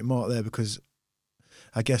poignant mark there, because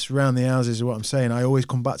I guess around the houses is what I'm saying. I always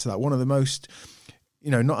come back to that. One of the most,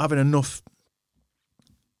 you know, not having enough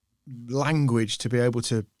language to be able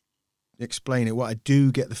to explain it. What I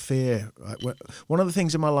do get the fear, like, one of the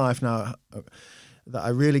things in my life now that I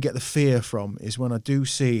really get the fear from is when I do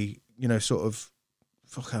see, you know, sort of,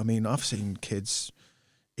 I've seen kids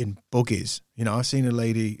in buggies, you know, I've seen a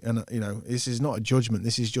lady, and, you know, this is not a judgment,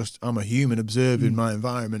 this is just, I'm a human observing my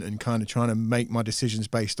environment and kind of trying to make my decisions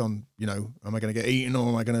based on, you know, am I going to get eaten or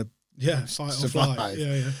am I going to fight survive? or flight.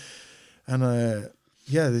 Yeah. And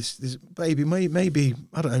this baby, maybe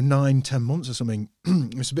I don't know, 9-10 months or something.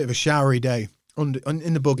 It's a bit of a showery day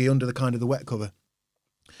in the buggy under the kind of the wet cover.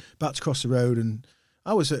 About to cross the road, and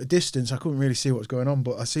I was at a distance. I couldn't really see what was going on,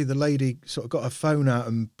 but I see the lady sort of got her phone out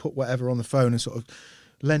and put whatever on the phone and sort of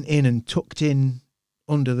leant in and tucked in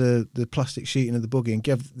under the plastic sheeting of the buggy and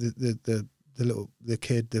gave the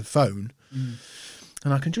kid the phone.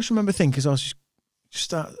 And I can just remember thinking, because I was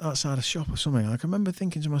just outside a shop or something, I can remember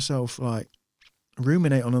thinking to myself, like,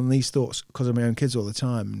 ruminate on these thoughts because of my own kids all the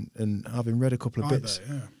time, and having read a couple of bits,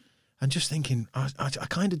 and just thinking, I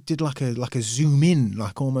kind of did like a zoom in,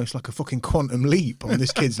 like almost like a fucking quantum leap on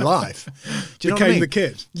this kid's life. Do you know what I mean? The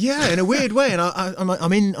kid, in a weird way. And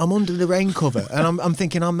I'm under the rain cover, and I'm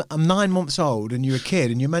thinking I'm 9 months old, and you're a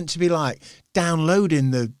kid, and you're meant to be like downloading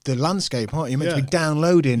the landscape, aren't you? You're meant to be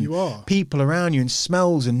downloading people around you and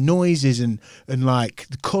smells and noises and like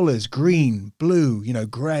the colours, green, blue, you know,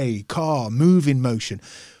 grey, car, moving motion.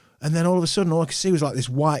 And then all of a sudden all I could see was like this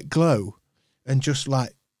white glow and just like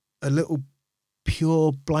a little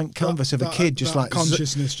pure blank canvas of a kid, just like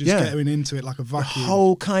consciousness, just getting into it like a vacuum. A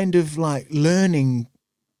whole kind of like learning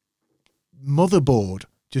motherboard,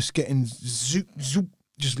 just getting zoop,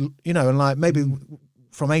 just, you know, and like maybe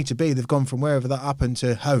from A to B, they've gone from wherever that happened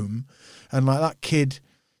to home, and like that kid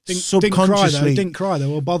subconsciously didn't cry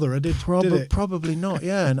though, or bother. I did. Probably not.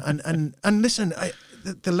 Yeah, and listen,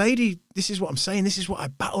 the lady. This is what I'm saying. This is what I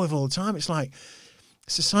battle with all the time. It's like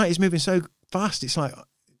society's moving so fast. It's like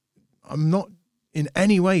I'm not in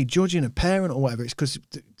any way judging a parent or whatever. It's because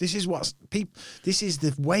this is what's This is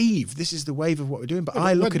the wave. This is the wave of what we're doing. But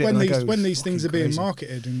I look at it and I go, when these things are being crazy.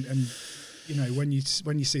 marketed and you know, when you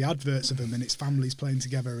see adverts of them and it's families playing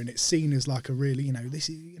together and it's seen as like a really, you know, this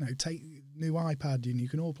is, you know, take new iPad and you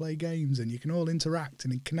can all play games and you can all interact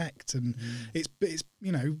and connect, and it's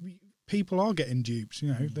you know, people are getting duped. You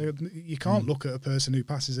know, you can't look at a person who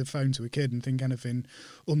passes a phone to a kid and think anything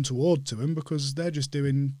untoward to them, because they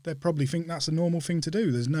probably think that's a normal thing to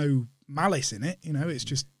do. There's no malice in it, you know. It's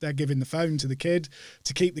just they're giving the phone to the kid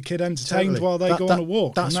to keep the kid entertained while they go on a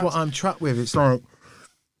walk. That's what I'm trapped with. It's like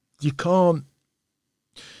you can't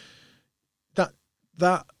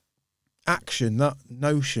that action, that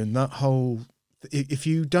notion, that whole. If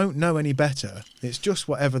you don't know any better, it's just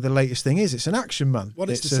whatever the latest thing is. It's an action, man. What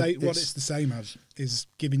it's the same as is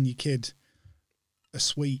giving your kid a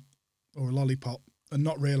sweet or a lollipop and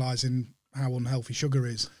not realising how unhealthy sugar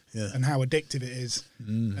is and how addictive it is.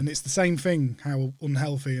 And it's the same thing, how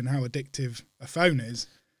unhealthy and how addictive a phone is.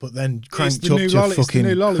 But then cranked up to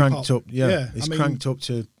fucking cranked up. Yeah, it's cranked up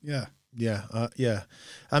to. Yeah.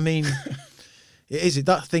 I mean. It is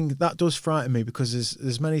that thing that does frighten me, because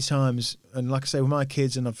there's many times, and like I say with my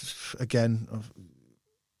kids, and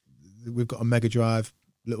we've got a Mega Drive,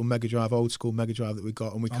 little Mega Drive, old school Mega Drive that we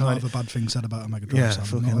got, and we kind of have a bad thing said about a Mega Drive. Yeah,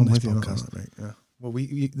 fucking on this podcast. Mate, yeah. Well,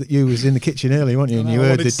 you was in the kitchen early, weren't you? And you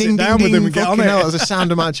heard the ding, ding, ding. And get on it. That was the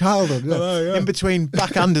sound of my childhood. Yeah. In between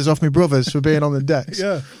backhanders off my brothers for being on the decks.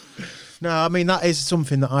 Yeah. No, I mean, that is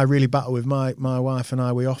something that I really battle with. My wife and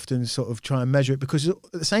I, we often sort of try and measure it, because at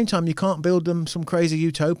the same time, you can't build them some crazy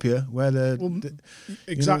utopia where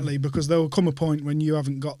exactly, because there will come a point when you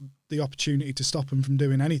haven't got the opportunity to stop them from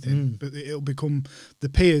doing anything, but it'll become, the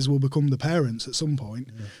peers will become the parents at some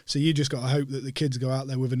point. Yeah. So you just got to hope that the kids go out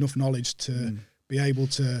there with enough knowledge to be able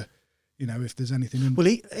to, you know, if there's anything in.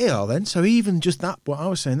 Well, then, so even just that, what I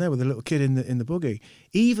was saying there with the little kid in the buggy,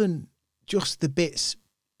 even just the bits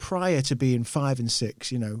prior to being 5 and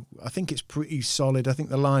 6, you know, I think it's pretty solid. I think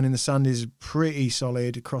the line in the sand is pretty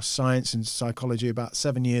solid across science and psychology. About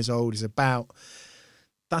 7 years old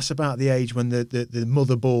that's about the age when the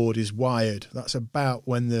motherboard is wired. That's about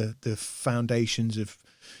when the foundations of,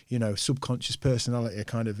 you know, subconscious personality are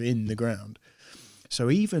kind of in the ground. So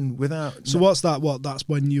even without... So what's that? That's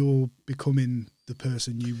when you're becoming the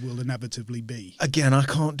person you will inevitably be. Again, I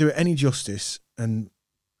can't do it any justice, and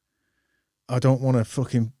I don't want to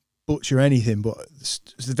fucking butcher anything, but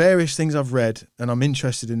the various things I've read, and I'm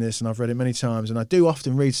interested in this, and I've read it many times, and I do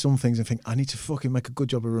often read some things and think, I need to fucking make a good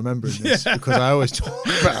job of remembering this, because I always talk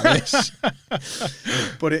about this.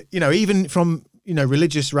 But, it, you know, even from, you know,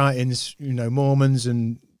 religious writings, you know, Mormons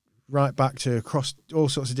and right back to across all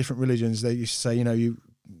sorts of different religions, they used to say, you know, you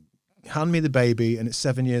hand me the baby and at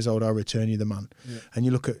 7 years old, I'll return you the man. Yeah. And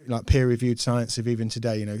you look at like peer-reviewed science of even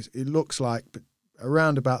today, you know, it looks like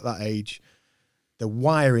around about that age, the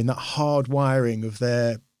wiring, that hard wiring of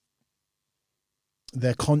their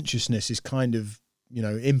consciousness is kind of, you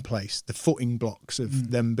know, in place. The footing blocks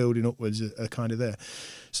of them building upwards are kind of there.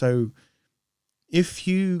 So if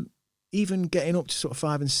you, even getting up to sort of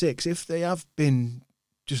 5 and 6, if they have been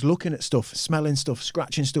just looking at stuff, smelling stuff,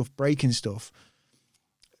 scratching stuff, breaking stuff,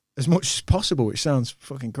 as much as possible, which sounds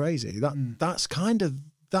fucking crazy, that's kind of,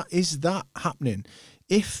 that is that happening.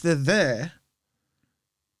 If they're there,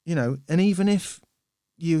 you know, and even if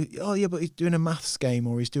but he's doing a maths game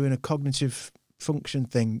or he's doing a cognitive function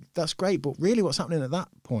thing, that's great. But really what's happening at that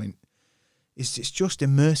point is it's just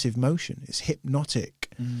immersive motion. It's hypnotic.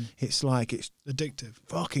 It's like, it's addictive.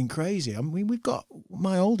 Fucking crazy. I mean, we've got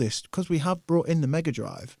my oldest, because we have brought in the Mega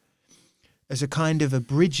Drive as a kind of a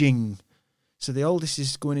bridging. So the oldest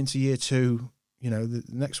is going into year 2, you know, the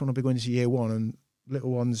next one will be going into year 1, and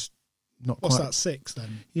little one's not What's quite. What's that, 6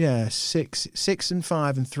 then? Yeah, 6 and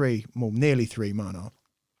 5 and 3, well, nearly 3, mine are.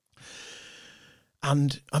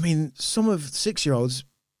 And I mean, some of 6-year-olds,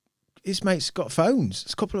 his mates got phones.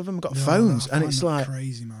 A couple of them got phones, and it's like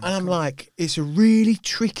crazy, man. And I'm like, it's a really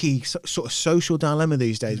tricky sort of social dilemma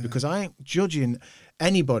these days, because I ain't judging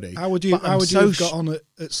anybody. How would you have got on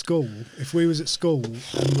at school if we was at school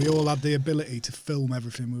and we all had the ability to film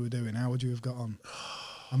everything we were doing? How would you have got on?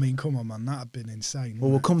 I mean, come on, man, that'd been insane.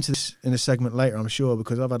 Well, we'll come to this in a segment later, I'm sure,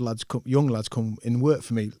 because I've had young lads come in work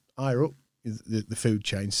for me higher up the food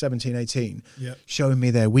chain, 17, 18, showing me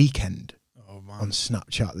their weekend on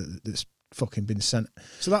Snapchat that's fucking been sent.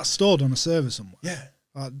 So that's stored on a server somewhere.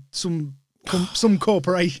 Yeah. Some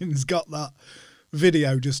corporations got that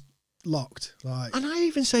video just locked. Like, and I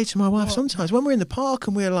even say to my wife sometimes when we're in the park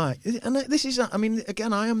and we're like, and this is, I mean,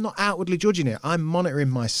 again, I am not outwardly judging it. I'm monitoring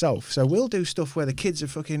myself. So we'll do stuff where the kids are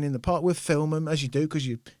fucking in the park. We'll film them, as you do, because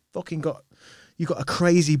you fucking got a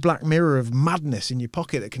crazy Black Mirror of madness in your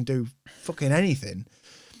pocket that can do fucking anything.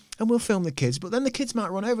 and we'll film the kids, but then the kids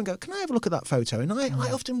might run over and go, can I have a look at that photo? And I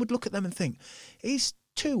often would look at them and think, he's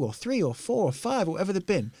 2 or 3 or 4 or 5 or whatever they've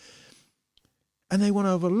been. And they want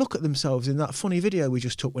to have a look at themselves in that funny video we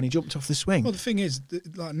just took when he jumped off the swing. Well, the thing is,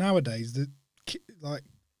 like nowadays, like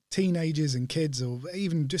teenagers and kids, or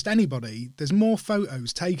even just anybody, there's more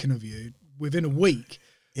photos taken of you within a week.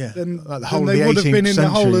 Yeah, than, like than they would have been in the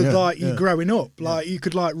whole of like you yeah. growing up. Like you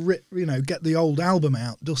could like get the old album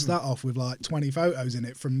out, dust that off with like 20 photos in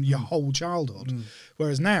it from your whole childhood.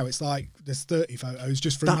 Whereas now it's like there's 30 photos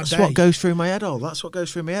just from That's my day. what goes through my head. That's what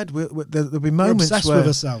goes through my head. There'll be moments We're obsessed where with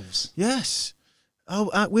ourselves. yes.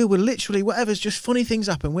 Oh, we were literally, whatever's just funny things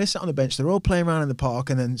happen. We're sat on the bench, they're all playing around in the park,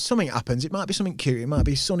 and then something happens. It might be something cute. It might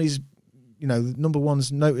be Sonny's, number one's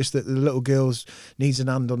noticed that the little girl's needs an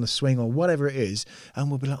hand on the swing or whatever it is. And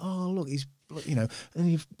we'll be like, oh, look, he's,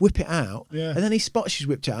 and you whip it out. Yeah. And then he spots she's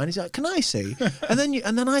whipped it out and he's like, can I see? and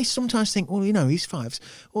then I sometimes think, well, he's 5.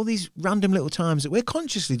 All these random little times that we're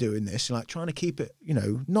consciously doing this, like trying to keep it,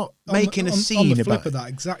 not making a scene on the about flip it. of that,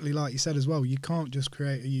 exactly like you said as well, you can't just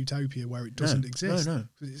create a utopia where it doesn't exist. No.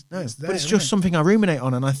 It's No, there, but it's isn't just it? something I ruminate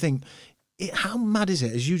on, and I think, how mad is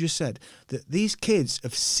it, as you just said, that these kids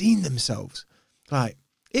have seen themselves? Like,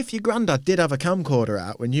 if your granddad did have a camcorder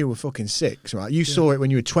out when you were fucking 6, right? You saw it when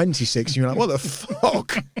you were 26, and you're like, what the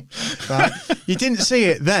fuck? Right? You didn't see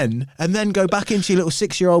it then, and then go back into your little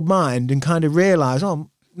 6-year-old mind and kind of realise,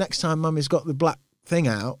 next time Mummy's got the black thing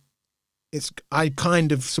out, I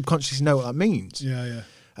kind of subconsciously know what that means. Yeah.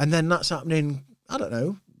 And then that's happening, I don't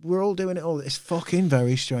know, we're all doing it all. It's fucking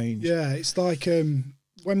very strange. Yeah, it's like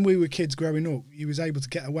when we were kids growing up, you was able to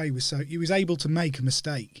get away with you was able to make a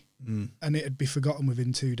mistake and it'd be forgotten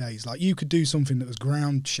within 2 days. Like you could do something that was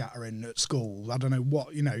ground shattering at school. I don't know what,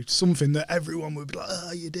 something that everyone would be like,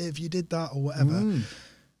 oh, you did that or whatever.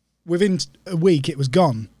 Within a week, it was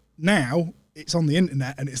gone. Now it's on the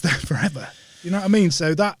internet and it's there forever. You know what I mean?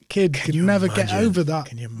 So that kid can never get over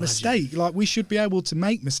that mistake. Like we should be able to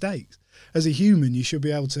make mistakes. As a human, you should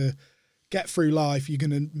be able to get through life. You're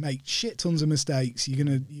going to make shit tons of mistakes. You're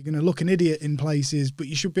going to look an idiot in places, but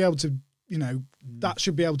you should be able to, that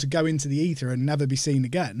should be able to go into the ether and never be seen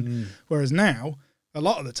again. Whereas now, a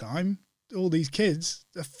lot of the time, all these kids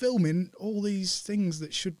are filming all these things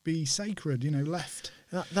that should be sacred, left.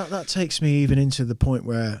 That takes me even into the point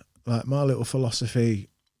where, like, my little philosophy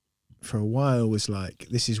for a while was like,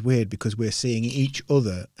 this is weird because we're seeing each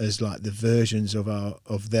other as like the versions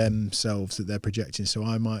of themselves that they're projecting. So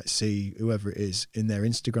I might see whoever it is in their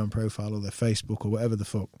Instagram profile or their Facebook or whatever the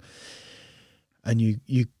fuck. And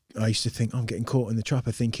I used to think, I'm getting caught in the trap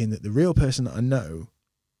of thinking that the real person that I know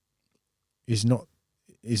is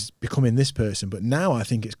becoming this person. But now I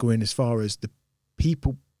think it's going as far as the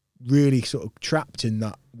people really sort of trapped in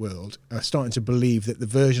that world are starting to believe that the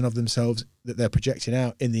version of themselves that they're projecting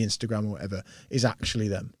out in the Instagram or whatever is actually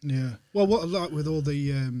them. Yeah. Well, what like with all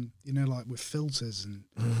the like with filters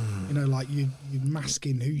and like you're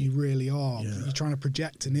masking who you really are. Yeah. You're trying to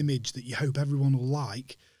project an image that you hope everyone will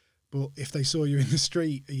like, but if they saw you in the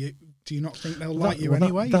street, do you not think they'll like you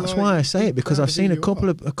anyway? That's like, why I say it, because I've seen a couple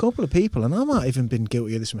of of people, and I might even been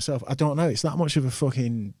guilty of this myself. I don't know. It's that much of a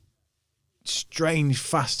fucking strange,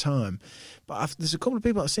 fast time. But there's a couple of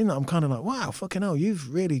people I've seen that I'm kind of like, wow, fucking hell,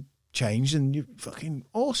 you've really changed and you're fucking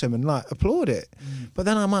awesome, and like applaud it. But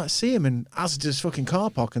then I might see them in Asda's fucking car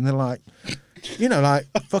park and they're like, like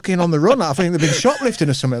fucking on the run. I think they've been shoplifting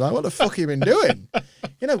or something. Like, what the fuck have you been doing?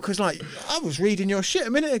 Because like I was reading your shit a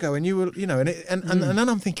minute ago and you were, and then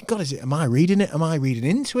I'm thinking, God, am I reading it? Am I reading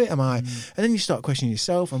into it? And then you start questioning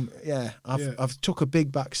yourself. I've took a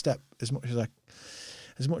big back step as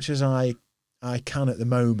much as I can at the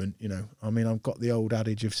moment, I mean, I've got the old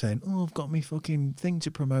adage of saying, "Oh, I've got me fucking thing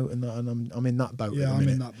to promote," and that, and I'm in that boat. Yeah, I'm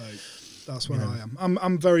in that boat. That's where I am.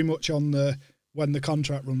 I'm very much on the when the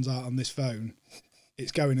contract runs out on this phone,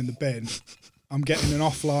 it's going in the bin. I'm getting an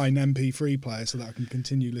offline MP3 player so that I can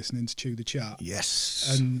continue listening to Chew the Chat.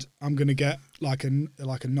 Yes. And I'm going to get like a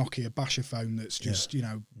Nokia basher phone that's just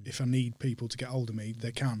if I need people to get hold of me,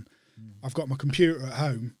 they can. I've got my computer at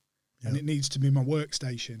home. And it needs to be my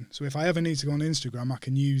workstation. So if I ever need to go on Instagram, I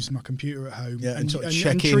can use my computer at home and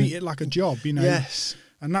treat it like a job, Yes.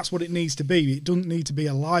 And that's what it needs to be. It doesn't need to be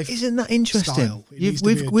a life. Isn't that interesting? Style.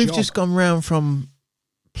 We've just gone round from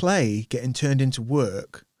play getting turned into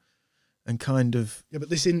work, and kind of but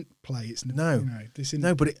this isn't play. It's no, this isn't.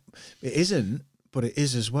 No, but it isn't. But it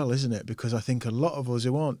is as well, isn't it? Because I think a lot of us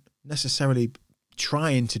who aren't necessarily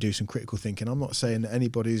trying to do some critical thinking. I'm not saying that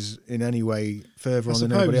anybody's in any way further on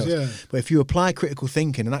than anybody else. Yeah. But if you apply critical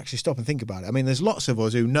thinking and actually stop and think about it, I mean, there's lots of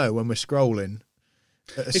us who know when we're scrolling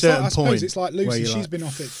at a certain point. It's like Lucy. She's been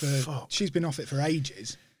off it for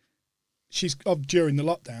ages, she's during the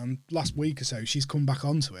lockdown last week or so, she's come back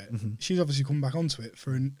onto it. Mm-hmm. She's obviously come back onto it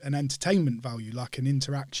for an entertainment value, like an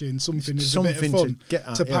interaction, something as a bit of fun to get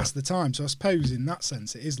at, to pass the time. So I suppose in that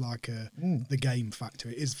sense, it is like Mm. the game factor.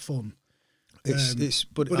 It is fun. But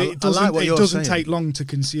it I like what you're doesn't saying. take long to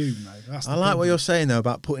consume, though. That's I like what you're saying though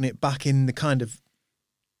about putting it back in the kind of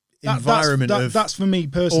That- environment that's for me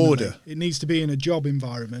personally. order. It needs to be in a job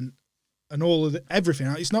environment, and all of everything.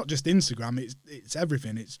 It's not just Instagram. It's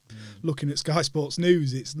everything. It's looking at Sky Sports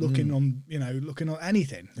News. It's looking on looking at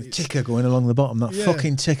anything. The It's- ticker going along the bottom, that Yeah.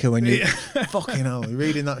 fucking ticker when you Yeah. fucking hell, you're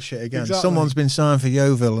reading that shit again. Exactly. Someone's been signed for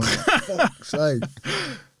Yeovil. And fuck's sake.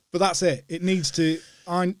 But that's it. It needs to.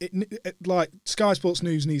 Like Sky Sports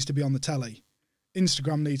News needs to be on the telly.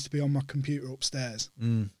 Instagram needs to be on my computer upstairs.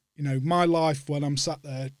 Mm. You know, my life when I'm sat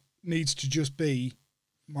there needs to just be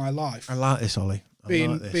my life. I like this, Ollie. I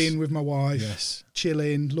like this. Being with my wife, Yes.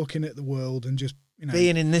 chilling, looking at the world, and just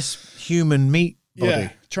Being in this human meat body.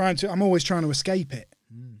 Yeah, I'm always trying to escape it,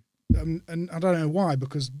 and I don't know why,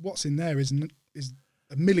 because what's in there is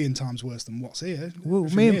a million times worse than what's here. Well,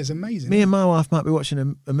 Everything here is amazing. Me and my wife might be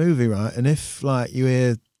watching a movie, right? And if like you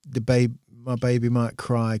hear my baby might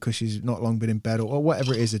cry because she's not long been in bed or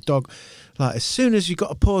whatever it is, a dog, like as soon as you got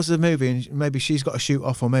to pause the movie and maybe she's got to shoot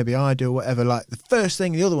off or maybe I do or whatever, like the first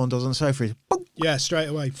thing the other one does on the sofa is boom, Yeah, straight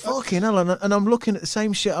away. fucking hell, and I'm looking at the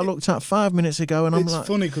same shit I looked at 5 minutes ago, and I'm It's like,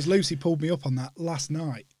 funny because Lucy pulled me up on that last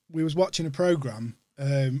night. We was watching a program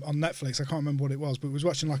on Netflix. I can't remember what it was, but we was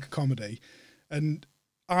watching like a comedy, and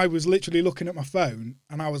I was literally looking at my phone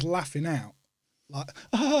and I was laughing out.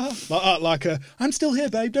 Like I'm still here,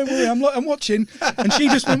 babe. Don't worry, I'm watching. And she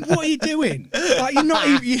just went, "What are you doing? Like you're not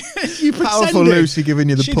even, you pretending." powerful Lucy giving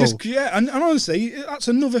you the She pull. just and honestly, that's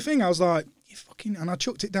another thing. I was like, "You fucking," and I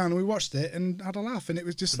chucked it down and we watched it and had a laugh. And it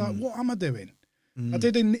was just like, "What am I doing?" I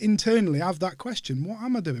did internally have that question. What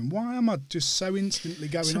am I doing? Why am I just so instantly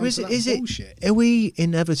going on to that bullshit? Are we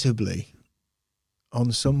inevitably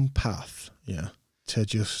on some path, to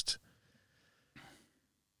just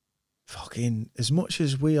fucking, as much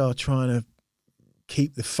as we are trying to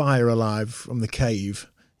keep the fire alive from the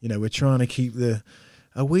cave, we're trying to keep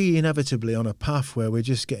are we inevitably on a path where we're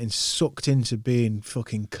just getting sucked into being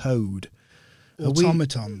fucking code?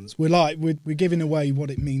 Automatons. We're giving away what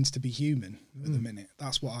it means to be human at the minute.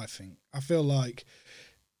 That's what I think. I feel like,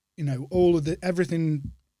 all of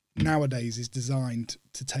everything nowadays is designed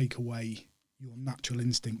to take away your natural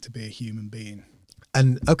instinct to be a human being.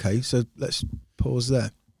 And okay, so let's pause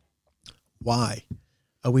there. Why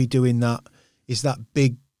are we doing that? Is that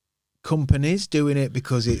big companies doing it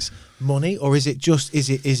because it's money, or is it just is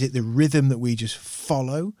it the rhythm that we just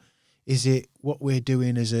follow? Is it what we're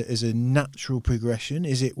doing as a natural progression?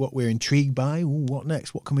 Is it what we're intrigued by? Ooh, what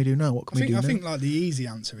next? What can we do now? What can we do now? I think like the easy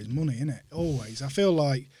answer is money, isn't it? Always. I feel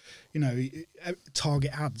like,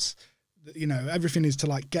 target ads. Everything is to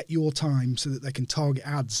like get your time so that they can target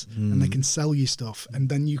ads and they can sell you stuff, and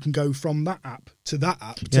then you can go from that app to that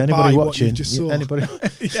app to buy what you just saw. Anybody?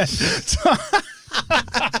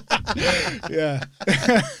 Yeah.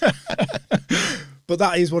 But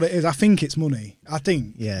that is what it is. I think it's money. I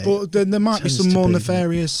think. Yeah. But then there might be Tends some to more be.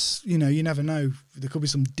 nefarious, you never know. There could be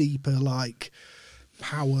some deeper like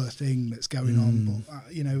power thing that's going on, but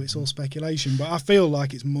it's all speculation. But I feel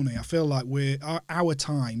like it's money. I feel like our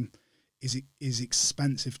time is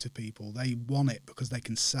expensive to people. They want it because they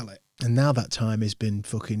can sell it. And now that time has been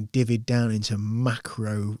fucking divvied down into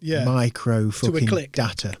micro a fucking click.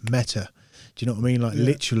 data, meta. Do you know what I mean? Like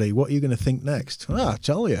literally, what are you going to think next? I'll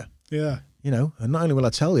tell you. Yeah. And not only will I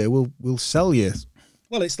tell you, we'll sell you.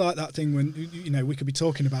 Well, it's like that thing when we could be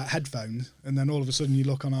talking about headphones, and then all of a sudden you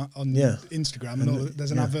look on Instagram and there's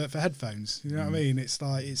an advert for headphones. You know what I mean? It's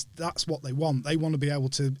like that's what they want. They want to be able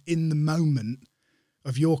to, in the moment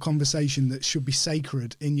of your conversation that should be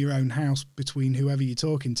sacred in your own house between whoever you're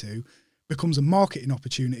talking to, becomes a marketing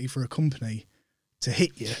opportunity for a company to hit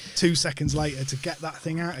you 2 seconds later to get that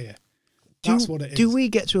thing out of you. That's what it is. Do we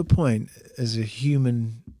get to a point as a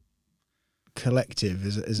human collective,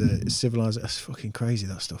 as a civilized, that's fucking crazy,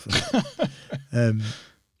 that stuff, isn't it?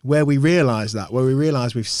 Where we realise where we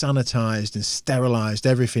realise we've sanitised and sterilised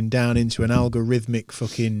everything down into an algorithmic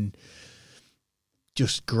fucking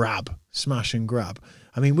just smash and grab.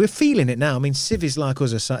 I mean, we're feeling it now. I mean, civvies like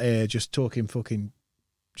us are sat here just talking fucking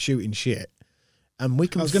shooting shit. And we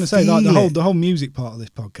can. I was going to say, like the whole music part of this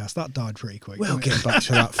podcast that died pretty quick. We'll get back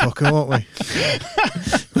to that fucker, won't we?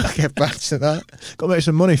 We'll get back to that. Got to make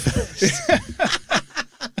some money first.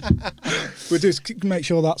 We'll just make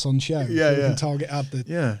sure that's on show. Yeah, so we can target ad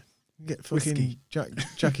the Get fucking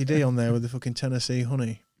Jackie D on there with the fucking Tennessee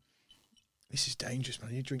honey. This is dangerous,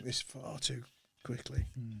 man. You drink this far too quickly.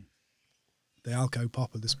 the Alco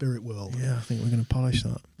Pop of the spirit world. Yeah, I think we're going to polish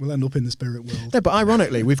that. We'll end up in the spirit world. No, but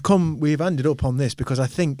ironically, we've ended up on this because I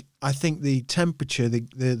think the temperature,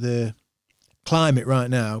 the climate right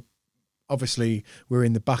now, obviously we're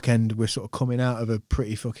in the back end. We're sort of coming out of a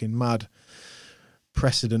pretty fucking mad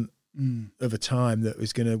precedent of a time that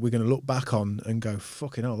we're going to look back on and go,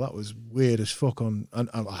 fucking hell, that was weird as fuck. And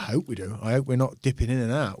I hope we do. I hope we're not dipping in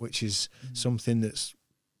and out, which is something that's.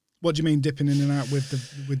 What do you mean dipping in and out with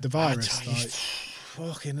the virus?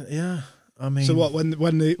 Fucking yeah. I mean, so what?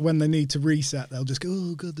 When they need to reset, they'll just go,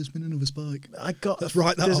 "Oh God, there's been another spike." Let's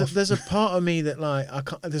write that off. There's a part of me that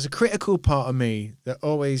there's a critical part of me that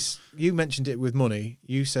always. You mentioned it with money.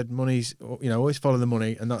 You said money's, always follow the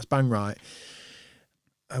money, and that's bang right.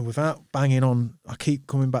 And without banging on, I keep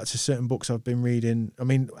coming back to certain books I've been reading. I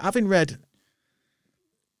mean, having read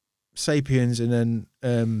 *Sapiens* and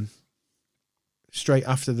then straight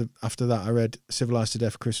after that, I read *Civilized to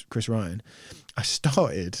Death*, Chris Ryan. I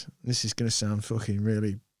started. This is going to sound fucking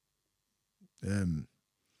really. I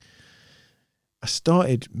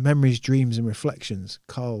started *Memories, Dreams, and Reflections*,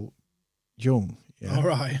 Carl Jung. Yeah, all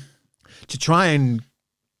right. To try and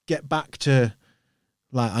get back to,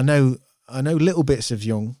 I know little bits of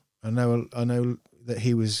Jung. I know that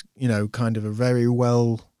he was, kind of a very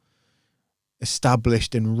well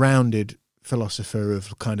established and rounded philosopher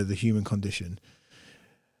of kind of the human condition.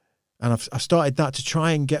 And I've started that to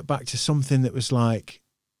try and get back to something that was like,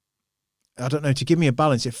 I don't know, to give me a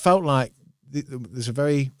balance. It felt like there's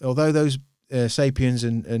although those *Sapiens*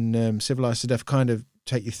 and *Civilized to Death* kind of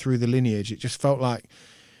take you through the lineage, it just felt like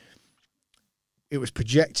it was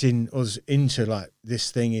projecting us into like, this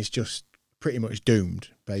thing is just pretty much doomed,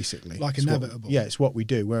 basically. Like inevitable. It's what we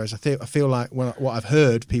do. Whereas I feel like what I've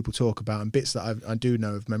heard people talk about and bits that I do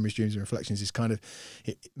know of *Memories, Dreams and Reflections* is kind of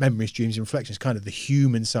 *Memories, Dreams and Reflections*, kind of the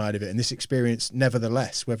human side of it. And this experience,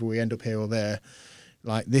 nevertheless, whether we end up here or there,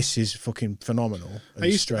 like, this is fucking phenomenal. I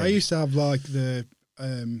used to have like the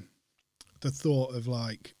thought of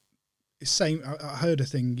like, same. I heard a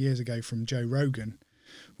thing years ago from Joe Rogan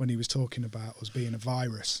when he was talking about us being a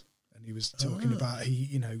virus. And he was talking about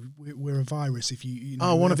we're a virus if you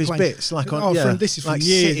one of his bits like this is from like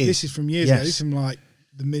years cities. This is from years ago. This is from like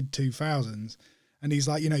the mid 2000s, and he's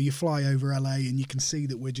like, you fly over LA and you can see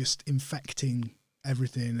that we're just infecting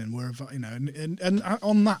everything, and we're and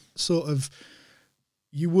on that sort of,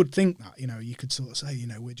 you would think that you could sort of say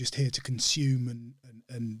we're just here to consume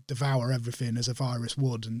and devour everything as a virus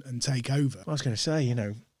would and take over. I was going to say,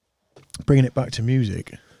 bringing it back to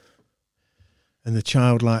music. And the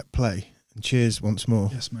childlike play. And cheers once more.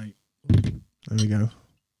 Yes, mate. There we go.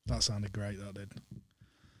 That sounded great, that did.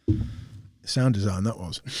 Sound design, that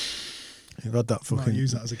was. You've had that fucking... Might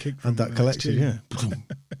use that as a kick. Had that collection, yeah.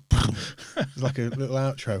 It's like a little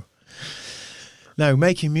outro. No,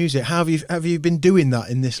 making music. How have you been doing that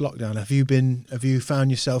in this lockdown? Have you found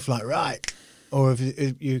yourself like, right? Or have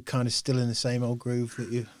you kind of still in the same old groove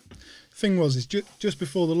that you... Thing was, just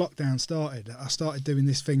before the lockdown started, I started doing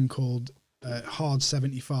this thing called... Hard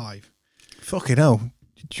 75. Fucking hell!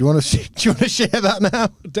 Do you want to share that now?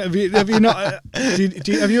 Have you not?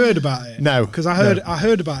 Have you heard about it? No, because I heard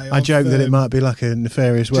about it. I joke that it might be like a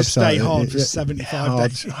nefarious just website. Stay hard for 75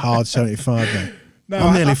 days. Hard 75 mate. No,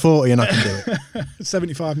 I'm nearly 40 and I can do it.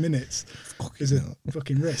 75 minutes is a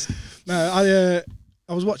fucking risk. No,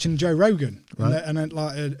 I was watching Joe Rogan, right. and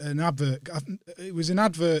like an advert. It was an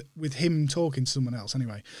advert with him talking to someone else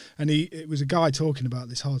anyway, and it was a guy talking about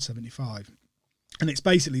this Hard 75, and it's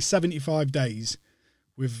basically 75 days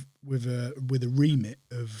with a remit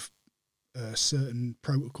of a certain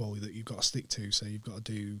protocol that you've got to stick to. So you've got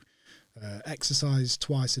to do exercise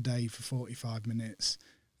twice a day for 45 minutes.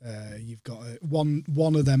 You've got one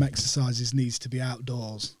of them exercises needs to be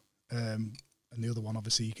outdoors, and the other one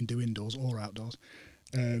obviously you can do indoors or outdoors.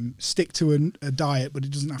 Stick to a diet, but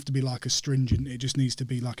it doesn't have to be like a stringent. It just needs to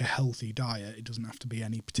be like a healthy diet. It doesn't have to be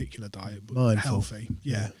any particular diet, but mindful. Healthy.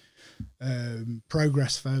 Yeah.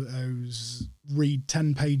 Progress photos. Read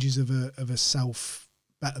 10 pages of a self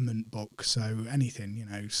betterment book. So anything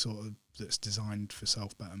sort of that's designed for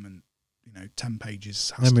self betterment. 10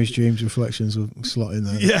 pages. Memories, Dreams, Reflections will slot in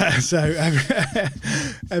there. Yeah. So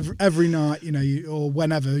every night, or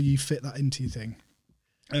whenever you fit that into your thing.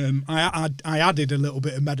 I added a little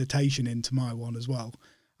bit of meditation into my one as well,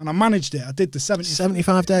 and I managed it. I did the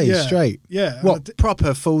 75 days straight. Yeah, what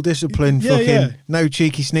proper full discipline? Yeah, fucking no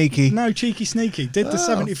cheeky sneaky. No cheeky sneaky. Did the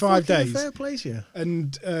 75 days. Fair play to you.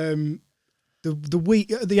 And the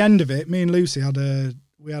week at the end of it, me and Lucy had a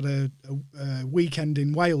weekend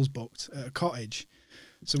in Wales booked at a cottage.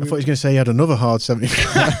 So I thought you were going to say you had another hard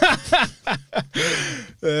 75.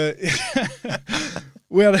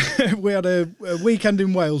 we had a weekend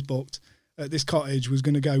in Wales booked at this cottage. Was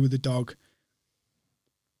going to go with the dog.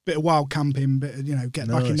 Bit of wild camping, bit of, get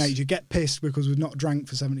back in nature, get pissed because we've not drank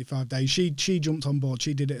for 75 days. She jumped on board.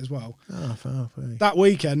 She did it as well. Oh, fair play. That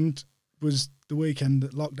weekend was the weekend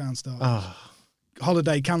that lockdown started. Oh.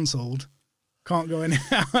 Holiday cancelled. Can't go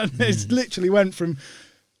anywhere. It literally went from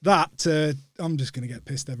that to I'm just going to get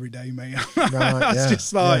pissed every day, mate. That's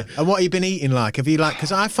just like. Yeah. And what have you been eating like? Have you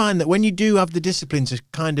because I find that when you do have the discipline to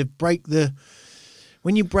kind of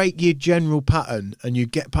when you break your general pattern and you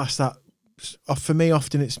get past that, for me,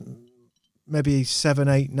 often it's maybe 7,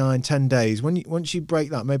 8, 9, 10 days. Once you break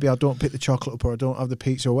that, maybe I don't pick the chocolate up or I don't have the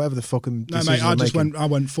pizza or whatever the fucking decision I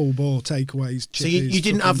went full bore takeaways. So you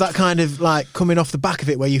didn't have that kind of like coming off the back of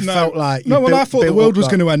it where you felt like I thought the world was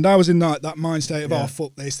going to end. I was in that mind state of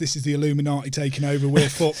fuck this is the Illuminati taking over, we're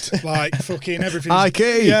fucked, like fucking everything.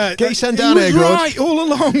 Okay, get your sent down here, right all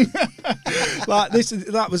along. Like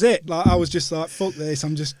that was it. Like I was just like fuck this,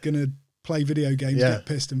 I'm just gonna play video games, get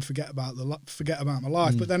pissed and forget about my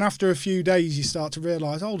life. But then after a few days you start to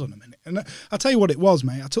realise, hold on a minute. And I'll tell you what it was,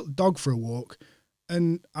 mate. I took the dog for a walk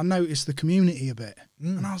and I noticed the community a bit.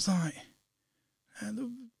 And I was like,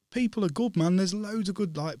 the people are good, man. There's loads of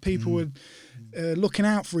good people were looking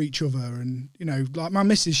out for each other. And, like my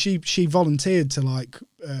missus, she volunteered to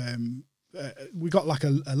we got like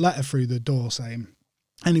a letter through the door saying,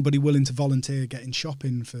 anybody willing to volunteer getting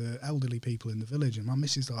shopping for elderly people in the village. And my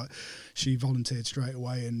missus, she volunteered straight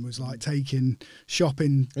away and was taking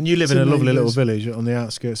shopping. And you live in a lovely little village on the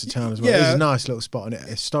outskirts of town as well. Yeah. It's a nice little spot and a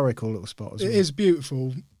historical little spot as well. It is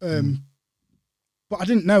beautiful. But I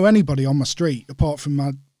didn't know anybody on my street apart from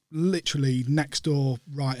my literally next door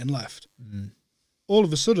right and left. All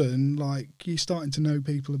of a sudden, you're starting to know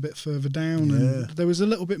people a bit further down and there was a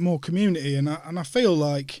little bit more community. And I feel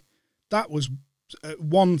like that was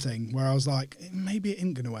one thing where I was like, maybe it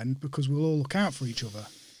ain't going to end because we'll all look out for each other.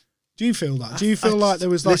 Do you feel that? Do you feel like there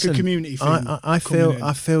was a community thing? I feel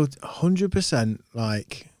 100%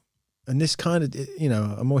 and this kind of,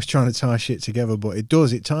 I'm always trying to tie shit together, but it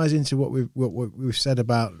ties into what we've said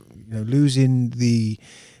about, losing the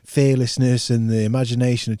fearlessness and the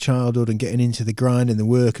imagination of childhood and getting into the grind and the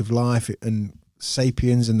work of life and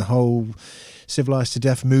Sapiens and the whole civilized to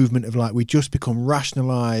death movement of we just become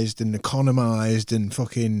rationalized and economized and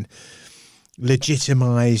fucking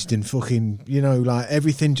legitimized and fucking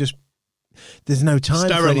everything just there's no time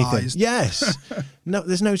for anything. Yes. No,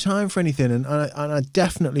 there's no time for anything. And I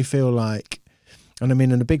definitely feel and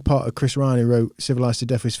a big part of Chris Ryan, who wrote Civilized to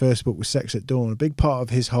Death, his first book was Sex at Dawn. A big part of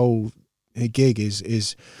his whole gig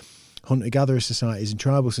is hunter-gatherer societies and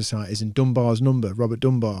tribal societies, and Dunbar's number, Robert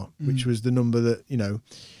Dunbar, which was the number that,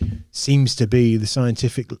 seems to be the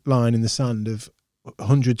scientific line in the sand of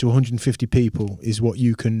 100 to 150 people is what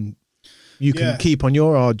you can keep on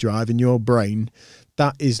your hard drive in your brain.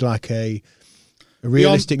 That is a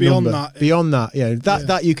realistic number. Beyond that,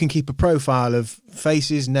 that you can keep a profile of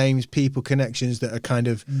faces, names, people, connections that are kind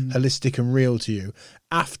of holistic and real to you.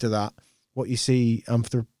 After that, what you see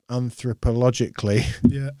anthropologically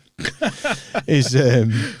is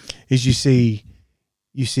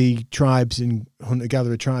you see tribes and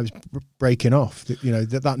hunter-gatherer tribes breaking off.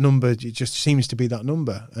 That number, it just seems to be that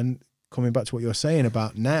number. And coming back to what you're saying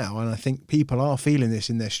about now, and I think people are feeling this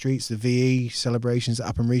in their streets, the VE celebrations that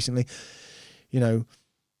happened recently,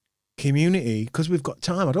 community, because we've got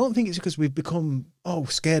time. I don't think it's because we've become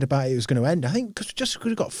scared about it was going to end. I think because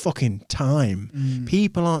we've got fucking time.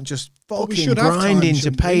 People aren't just fucking grinding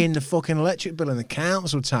to paying the fucking electric bill and the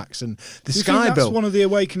council tax and the Sky bill. That's one of the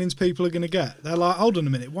awakenings people are going to get. They're like, hold on a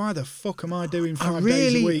minute, why the fuck am I doing 5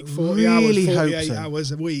 days a week, 40 hours, 48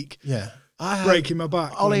 hours a week? Yeah. Breaking my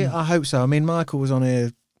back. Ollie, I hope so. I mean, Michael was on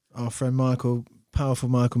here, our friend Michael, powerful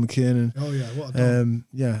Michael McKiernan. Oh yeah, what a dog.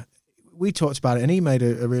 Yeah. We talked about it and he made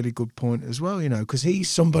a really good point as well, because he's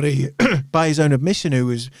somebody by his own admission who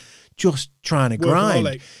was just trying to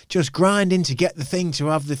grind, just grinding to get the thing, to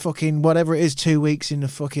have the fucking whatever it is, 2 weeks in the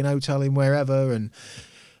fucking hotel in wherever,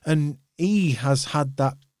 and he has had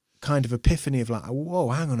that kind of epiphany of whoa,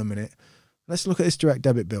 hang on a minute, let's look at this direct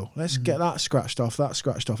debit bill, let's get that scratched off,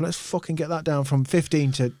 let's fucking get that down from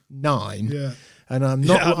 15 to 9. Yeah. And I'm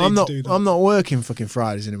not working fucking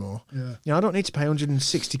Fridays anymore. Yeah. I don't need to pay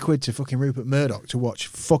 160 quid to fucking Rupert Murdoch to watch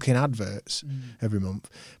fucking adverts every month.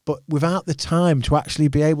 But without the time to actually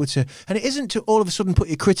be able to, and it isn't to all of a sudden put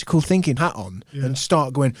your critical thinking hat on and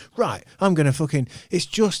start going, right, I'm going to fucking, it's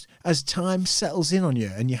just as time settles in on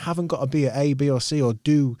you and you haven't got to be at A, B or C or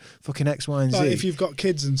do fucking X, Y and Z. If you've got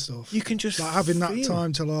kids and stuff. You can just having that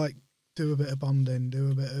time to do a bit of bonding,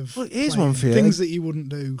 do a bit of here's one for you. Things that you wouldn't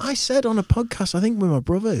do. I said on a podcast, I think with my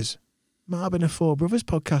brothers, might have been a Four Brothers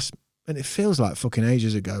podcast, and it feels like fucking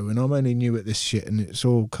ages ago, and I'm only new at this shit, and it's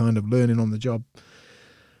all kind of learning on the job.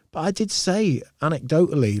 But I did say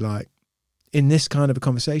anecdotally, like in this kind of a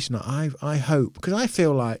conversation, I hope, because I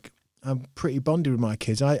feel like I'm pretty bonded with my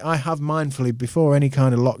kids. I have mindfully, before any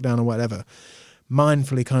kind of lockdown or whatever,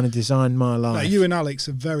 mindfully kind of designed my life. Like you and Alex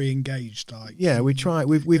are very engaged. Like yeah, we've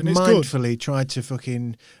mindfully tried to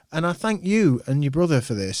fucking, and I thank you and your brother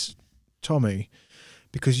for this, Tommy,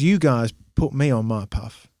 because you guys put me on my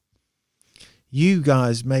path. You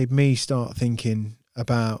guys made me start thinking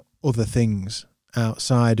about other things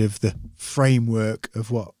outside of the framework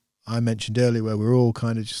of what I mentioned earlier, where we're all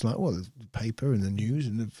kind of just like, well, the paper and the news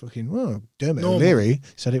and the fucking, well, Dermot O'Leary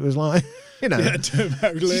said it was like, you know. Yeah, Dermot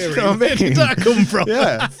O'Leary. You know what I mean? Where did that come from?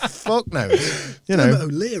 Yeah, fuck knows. You know. Dermot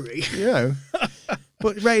O'Leary. You know.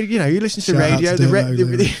 But, you know, you listen to Shout radio, out to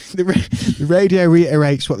the radio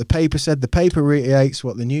reiterates what the paper said, the paper reiterates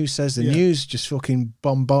what the news says, the news just fucking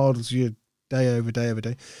bombards you day over day over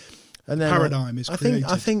day. And then Paradigm is created.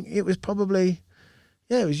 I think it was probably,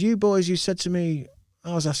 it was you boys, you said to me,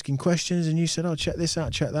 I was asking questions and you said, oh, check this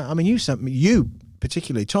out, check that. I mean, you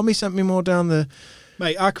particularly, Tommy sent me more down the...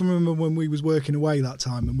 Mate, I can remember when we was working away that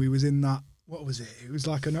time and we was in that, what was it? It was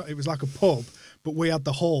like a pub, but we had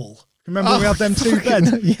the hall. Remember we had them two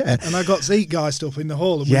beds? Yeah. And I got Zeke Geist up in the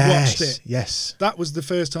hall and we watched it. Yes. That was the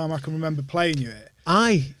first time I can remember playing you it.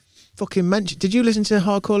 I fucking mentioned... Did you listen to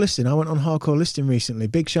Hardcore Listing? I went on Hardcore Listing recently.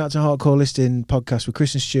 Big shout out to Hardcore Listing podcast with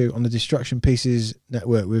Chris and Stu on the Distraction Pieces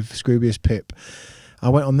network with Scroobius Pip. I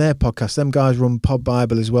went on their podcast. Them guys run Pod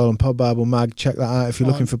Bible as well, and Pod Bible Mag. Check that out if you're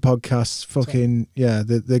looking for podcasts. Fucking, yeah,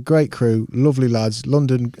 they're great crew, lovely lads,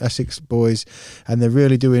 London, Essex boys, and they're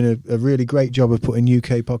really doing a really great job of putting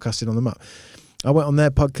UK podcasting on the map. I went on their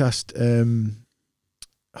podcast,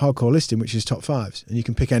 Hardcore Listing, which is top fives, and you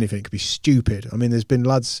can pick anything. It could be stupid. I mean, there's been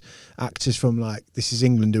actors from like This Is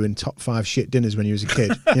England doing top 5 shit dinners when you was a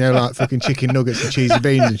kid. You know, like fucking chicken nuggets and cheesy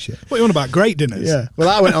beans and shit. What are you on about? Great dinners? Yeah. Well,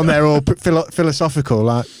 I went on there all philosophical,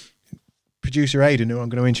 like producer Aidan, who I'm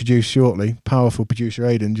going to introduce shortly. Powerful producer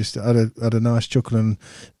Aidan, just had a nice chuckle and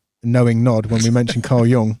knowing nod when we mentioned Carl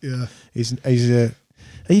Young. Yeah. He's are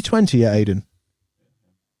you 20 yet, Aidan?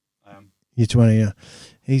 I am. You're 20, yeah.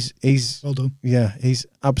 He's Well done. Yeah, he's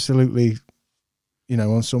absolutely, you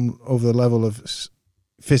know, on some other level of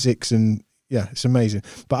physics, and yeah, it's amazing.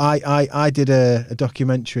 But I did a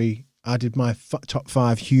documentary. I did my top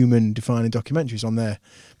 5 human defining documentaries on their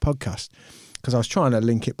podcast because I was trying to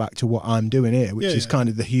link it back to what I'm doing here, which is kind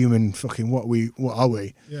of the human fucking what are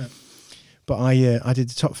we? Yeah. But I did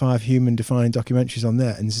the top 5 human defining documentaries on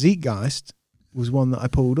there, and Zeitgeist was one that I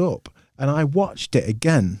pulled up, and I watched it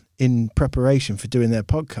again in preparation for doing their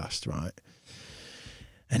podcast, right?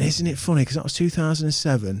 And isn't it funny, because that was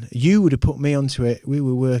 2007. You would have put me onto it. We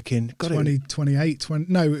were working...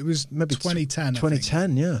 No, it was maybe 2010.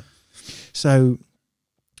 2010, yeah. So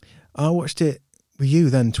I watched it with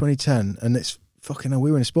you then, 2010, and it's fucking...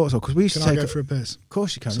 We were in a sports hall, because we used to take... Can I go for a piss? Of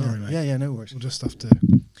course you can. Sorry, yeah. mate. Yeah, no worries. We'll just have to...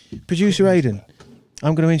 Producer Aidan,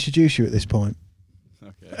 I'm going to introduce you at this point.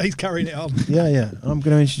 Okay. He's carrying it on. Yeah. I'm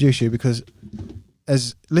going to introduce you because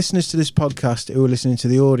as listeners to this podcast who are listening to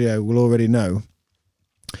the audio will already know,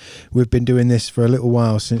 we've been doing this for a little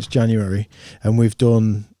while, since January, and we've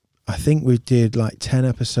done, I think we did like 10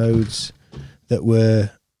 episodes that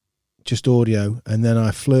were just audio, and then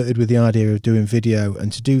I flirted with the idea of doing video,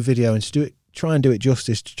 and to do video and to do it, try and do it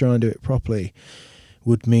justice, to try and do it properly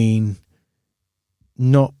would mean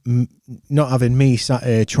not having me sat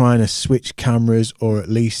here trying to switch cameras, or at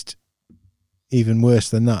least even worse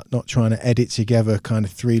than that, not trying to edit together kind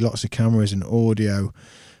of 3 lots of cameras and audio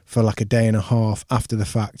for like a day and a half after the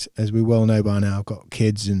fact. As we well know by now, I've got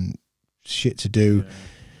kids and shit to do,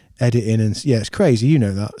 editing, and it's crazy, you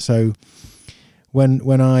know that. So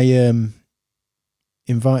when I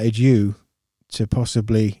invited you to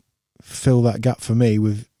possibly fill that gap for me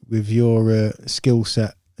with your skill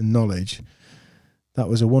set and knowledge, that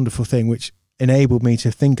was a wonderful thing, which enabled me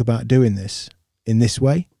to think about doing this in this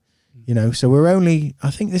way, you know. So we're only,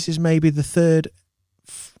 I think this is maybe the 3rd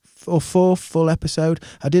or 4th full episode.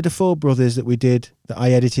 I did a Four Brothers that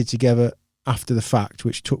I edited together after the fact,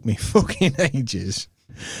 which took me fucking ages,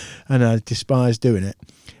 and I despise doing it.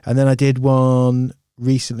 And then I did one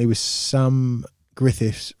recently with Sam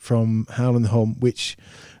Griffiths from Howl and the Hum, which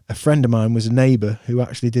a friend of mine was a neighbour who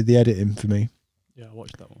actually did the editing for me. Yeah, I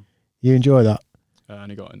watched that one. You enjoy that? I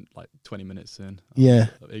only got in, like 20 minutes in. Yeah.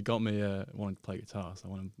 It got me wanting to play guitar, so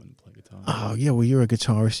I went and played guitar. Oh, yeah, well, you're a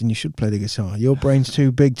guitarist and you should play the guitar. Your brain's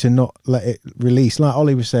too big to not let it release. Like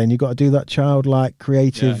Ollie was saying, you've got to do that childlike,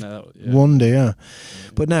 creative wonder, yeah.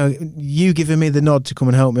 But now, you giving me the nod to come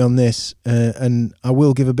and help me on this, and I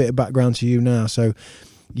will give a bit of background to you now. So,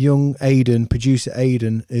 young Aidan, producer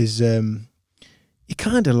Aidan, is you're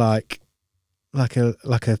kind of like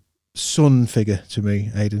a son figure to me,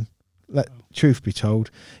 Aidan. Truth be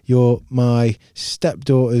told, you're my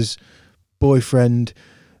stepdaughter's boyfriend,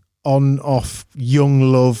 on off young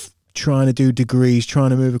love, trying to do degrees, trying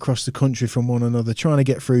to move across the country from one another, trying to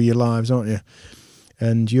get through your lives, aren't you?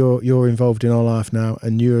 And you're involved in our life now,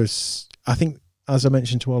 and I think, as I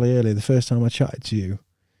mentioned to Ollie earlier, the first time I chatted to you,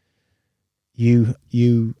 you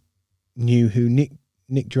knew who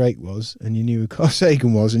Nick Drake was, and you knew who Carl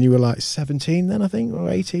Sagan was, and you were like 17 then, I think, or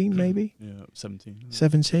 18 maybe. Yeah, 17.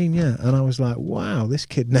 17, yeah. And I was like, wow, this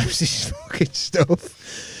kid knows his fucking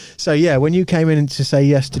stuff. So yeah, when you came in to say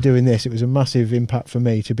yes to doing this, it was a massive impact for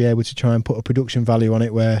me to be able to try and put a production value on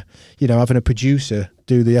it, where, you know, having a producer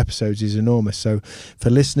do the episodes is enormous. So for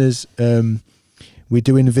listeners, we're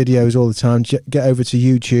doing videos all the time. Get over to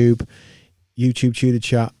YouTube Tudor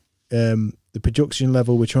Chat. The production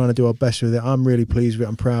level, we're trying to do our best with it. I'm really pleased with it.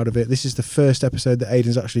 I'm proud of it. This is the first episode that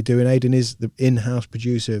Aidan's actually doing. Aidan is the in-house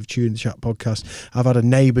producer of Tudor Chat podcast. I've had a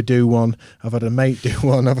neighbour do one. I've had a mate do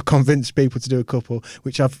one. I've convinced people to do a couple,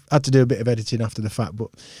 which I've had to do a bit of editing after the fact. But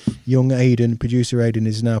young Aidan, producer Aidan,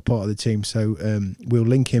 is now part of the team. So we'll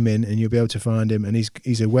link him in and you'll be able to find him. And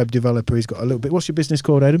he's a web developer. He's got a little bit... What's your business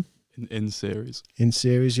called, Aidan? In series. In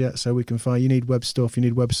series, yeah. So we can find, you need web stuff, you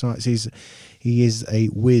need websites. He is a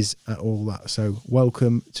whiz at all that. So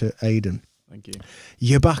welcome to Aidan. Thank you.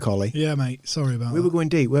 You're back, Ollie. Yeah, mate. Sorry about that. We were going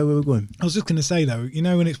deep. Where were we going? I was just going to say, though, you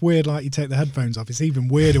know when it's weird, like you take the headphones off, it's even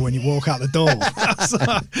weirder when you walk out the door.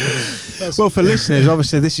 That's well, for listeners,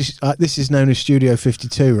 obviously this is known as Studio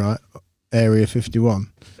 52, right? Area 51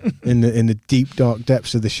 in the deep dark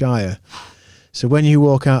depths of the Shire. So when you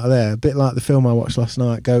walk out of there, a bit like the film I watched last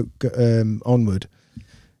night, go Onward,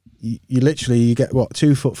 you literally get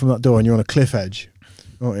 2 foot from that door and you're on a cliff edge,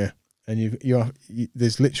 aren't you? And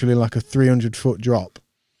there's literally like a 300-foot drop,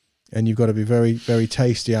 and you've got to be very, very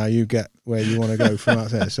tasty how you get where you want to go from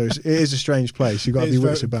out there. So it is a strange place. You've got to be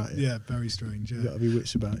wits about it. Yeah, very strange. Yeah. You've got to be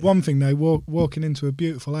wits about it. One thing though, walking into a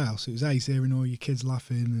beautiful house, it was ace hearing all your kids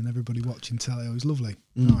laughing and everybody watching telly. It was lovely.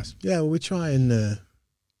 Nice. Yeah, well, we try and...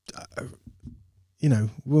 you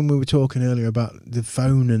know, when we were talking earlier about the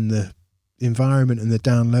phone and the environment and the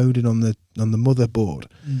downloading on the motherboard,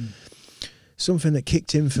 something that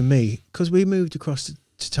kicked in for me, because we moved across to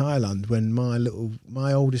Thailand when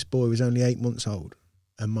my oldest boy was only 8 months old,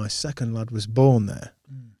 and my second lad was born there.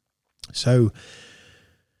 So,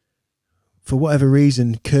 for whatever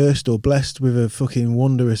reason, cursed or blessed with a fucking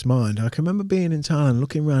wondrous mind, I can remember being in Thailand,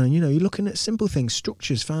 looking around, and, you know, you're looking at simple things,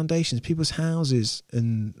 structures, foundations, people's houses,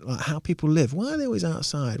 and like how people live. Why are they always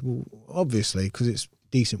outside? Well, obviously, because it's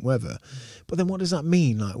decent weather. But then what does that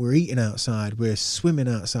mean? Like, we're eating outside, we're swimming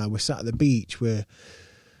outside, we're sat at the beach, we're...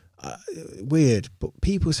 weird. But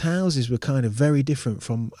people's houses were kind of very different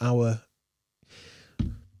from our...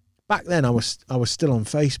 Back then, I was still on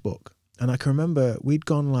Facebook. And I can remember we'd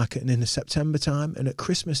gone like in the September time, and at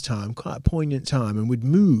Christmas time, quite a poignant time, and we'd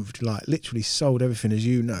moved, like literally sold everything, as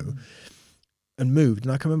you know, and moved.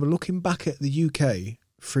 And I can remember looking back at the UK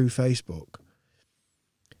through Facebook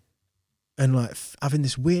and like having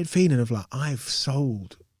this weird feeling of like, I've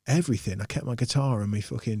sold everything. I kept my guitar and my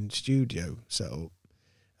fucking studio set up,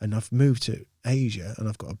 and I've moved to Asia, and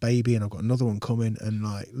I've got a baby, and I've got another one coming, and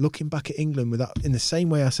like looking back at England with that, in the same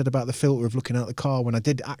way I said about the filter of looking out the car when I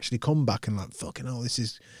did actually come back and like, fucking hell, this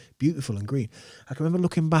is beautiful and green. I can remember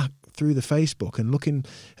looking back through the Facebook and looking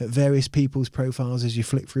at various people's profiles as you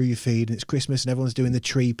flick through your feed, and it's Christmas and everyone's doing the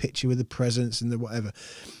tree picture with the presents and the whatever.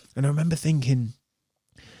 And I remember thinking,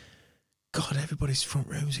 God, everybody's front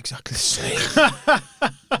room's exactly the same.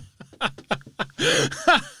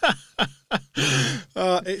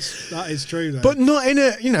 That is true though. But not in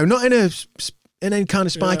any kind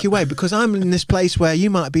of spiky way, because I'm in this place where you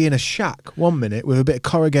might be in a shack 1 minute with a bit of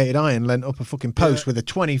corrugated iron lent up a fucking post with a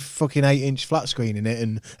 8-inch flat screen in it,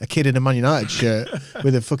 and a kid in a Man United shirt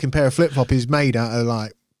with a fucking pair of flip-flops made out of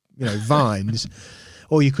like, you know, vines.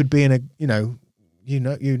 Or you could be in a,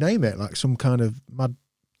 you name it, like some kind of mad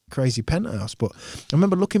crazy penthouse. But I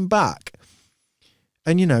remember looking back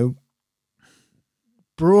and, you know,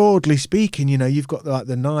 broadly speaking, you know, you've got like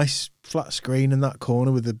the nice flat screen in that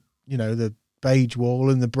corner with the, you know, the beige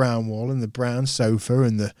wall and the brown sofa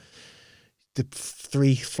and the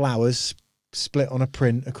 3 flowers split on a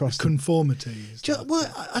print across the conformity.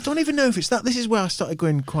 Well, I don't even know if it's that. This is where I started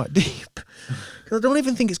going quite deep. 'Cause I don't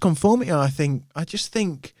even think it's conformity. I just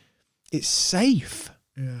think it's safe.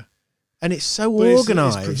 Yeah. And it's so But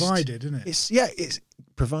organised. It's provided, isn't it? It's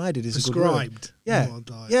provided is prescribed. a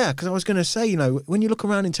good word. Yeah, yeah. Because I was going to say, when you look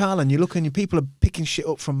around in Thailand, you look and your people are picking shit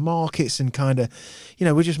up from markets and kind of,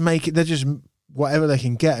 we just make it. They're just whatever they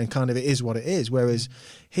can get, and kind of it is what it is. Whereas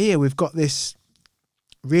here we've got this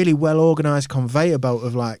really well organised conveyor belt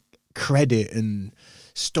of like credit and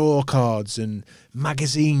store cards and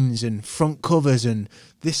magazines and front covers and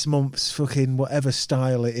this month's fucking whatever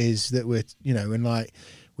style it is that we're, and like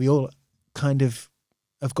we all kind of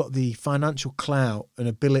have got the financial clout and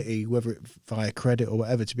ability, whether it via credit or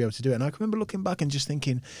whatever, to be able to do it. And I can remember looking back and just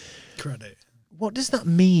thinking, credit, what does that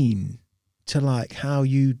mean to like how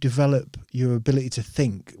you develop your ability to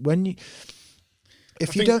think when you,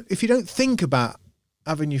 if you don't think about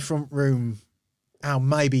having your front room, how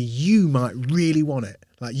maybe you might really want it.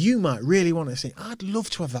 Like you might really want to say, I'd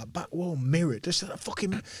love to have that back wall mirror, just that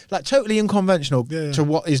fucking like totally unconventional to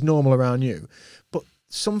what is normal around you, but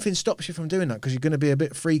something stops you from doing that because you're going to be a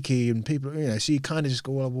bit freaky and people, so you kind of just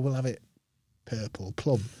go, well, we'll have it purple,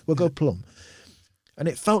 plum. We'll go plum. And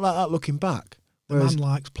it felt like that looking back. Whereas, the man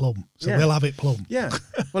likes plum, so we'll have it plum. Yeah.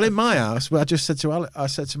 Well, in my house, I just said to Alex, I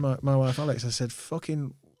said to my wife Alex, I said,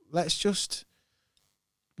 fucking, let's just,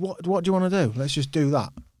 what do you want to do? Let's just do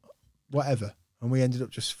that. Whatever. And we ended up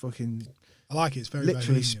just fucking, I like it. It's very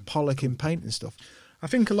literally policking paint and stuff. I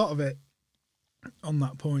think a lot of it on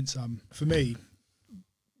that point, Sam, for me,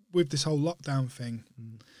 with this whole lockdown thing,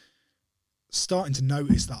 starting to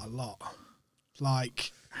notice that a lot,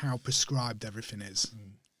 like how prescribed everything is.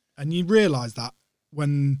 And you realise that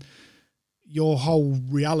when your whole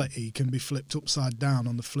reality can be flipped upside down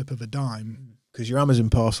on the flip of a dime. Because your Amazon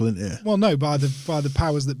parcel, isn't it? Well, no, by the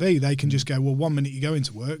powers that be, they can just go, well, 1 minute you go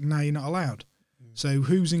into work, now you're not allowed. So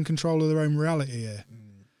who's in control of their own reality here?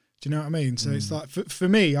 Do you know what I mean? So it's like, for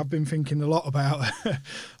me, I've been thinking a lot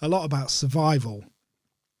about survival.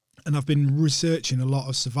 And I've been researching a lot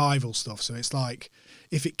of survival stuff. So it's like,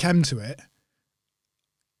 if it came to it,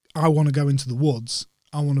 I want to go into the woods.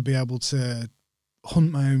 I want to be able to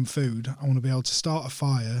hunt my own food. I want to be able to start a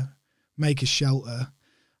fire, make a shelter.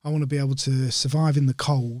 I want to be able to survive in the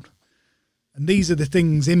cold. And these are the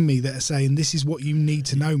things in me that are saying, this is what you need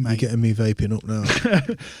to know, mate. You're getting me vaping up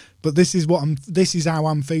now. But this is how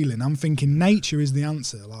I'm feeling. I'm thinking nature is the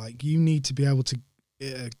answer. Like, you need to be able to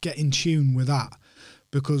get in tune with that,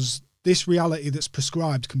 because this reality that's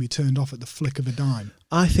prescribed can be turned off at the flick of a dime.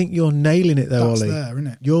 I think you're nailing it though, That's Ollie. there, isn't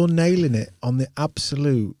it? You're nailing it on the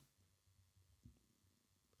absolute,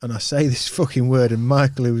 and I say this fucking word, and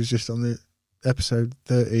Michael, who was just on the episode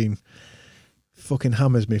 13, fucking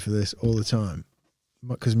hammers me for this all the time,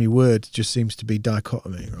 because my word just seems to be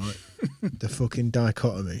dichotomy, right? The fucking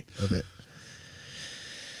dichotomy of it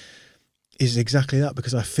is exactly that,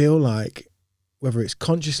 because I feel like whether it's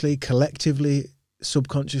consciously, collectively,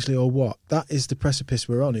 subconsciously or what, that is the precipice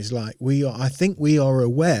we're on. Is like I think we are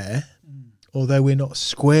aware, although we're not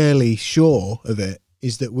squarely sure of it,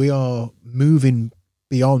 is that we are moving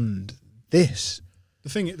beyond this. The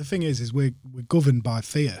thing is we're governed by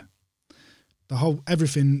fear.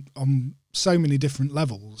 Everything on so many different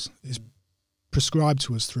levels is prescribed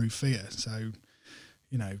to us through fear. So,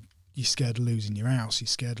 you're scared of losing your house, you're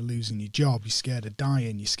scared of losing your job, you're scared of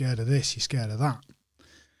dying, you're scared of this, you're scared of that.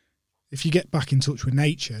 If you get back in touch with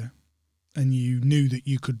nature and you knew that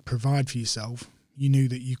you could provide for yourself, you knew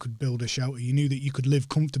that you could build a shelter, you knew that you could live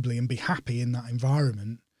comfortably and be happy in that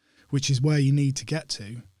environment, which is where you need to get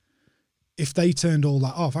to. If they turned all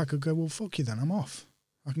that off, I could go, well, fuck you then, I'm off.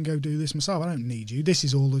 I can go do this myself. I don't need you. This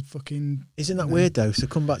is all the fucking... Isn't that weird though? So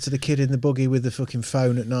come back to the kid in the buggy with the fucking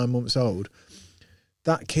phone at 9 months old.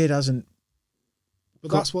 That kid hasn't... But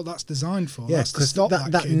that's what that's designed for. Yeah, because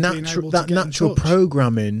that natural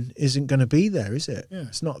programming isn't going to be there, is it? Yeah.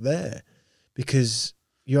 It's not there because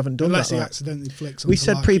you haven't done unless that. Unless he accidentally flicks on we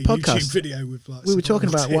said pre-podcast. YouTube video with like we were talking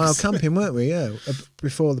about wild camping, weren't we? Yeah,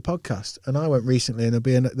 before the podcast. And I went recently, and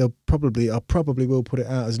I probably will put it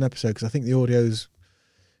out as an episode because I think the audio's,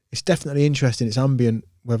 it's definitely interesting. It's ambient,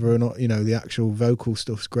 whether or not the actual vocal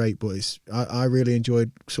stuff's great, but I really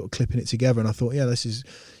enjoyed sort of clipping it together, and I thought, yeah, this is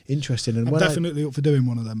interesting. And I'm definitely up for doing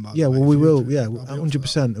one of them. Yeah, well, we will. Yeah,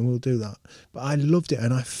 100%, and we'll do that. But I loved it,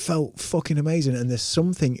 and I felt fucking amazing. And there's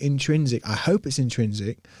something intrinsic. I hope it's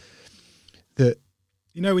intrinsic. That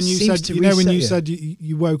when you said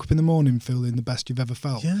you woke up in the morning feeling the best you've ever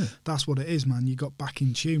felt. Yeah, that's what it is, man. You got back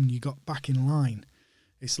in tune. You got back in line.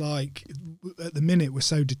 It's like at the minute we're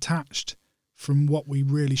so detached from what we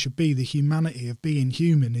really should be. The humanity of being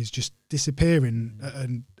human is just disappearing at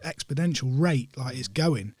an exponential rate, like it's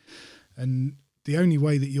going. And the only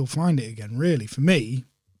way that you'll find it again, really, for me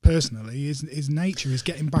personally, is nature, is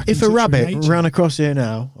getting back. If in a touch with rabbit nature. ran across here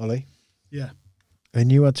now, Ollie, Yeah,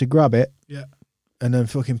 and you had to grab it, yeah. and then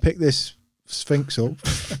fucking pick this sphinx up,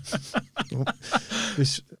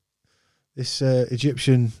 this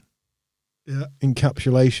Egyptian Yeah.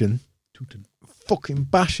 encapsulation, fucking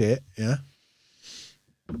bash it, yeah.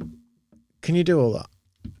 Can you do all that?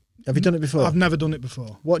 Have you done it before? I've never done it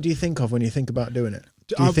before. What do you think of when you think about doing it?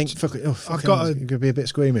 Do you think I've got it could be a bit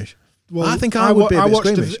squeamish? Well, I think I would be a bit watched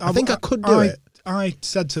squeamish. I think I could do it. I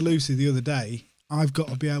said to Lucy the other day, I've got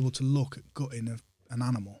to be able to look at gutting an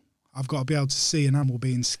animal. I've got to be able to see an animal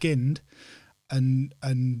being skinned and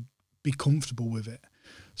be comfortable with it.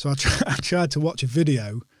 So I tried to watch a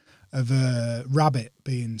video of a rabbit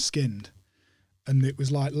being skinned, and it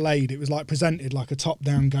was like presented like a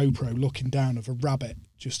top-down GoPro looking down of a rabbit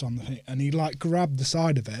just on the thing, and he like grabbed the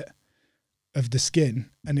side of it, of the skin,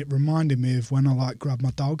 and it reminded me of when I like grabbed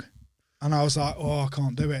my dog, and I was like, oh, I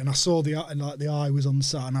can't do it. And I saw the eye was on the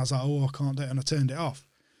side, and I was like, oh, I can't do it, and I turned it off.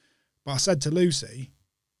 But I said to Lucy,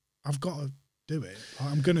 I've got to do it.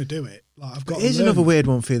 Like, I'm going to do it. Like, I've got. Here's another weird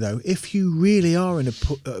one for you though. If you really are in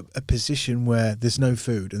a position where there's no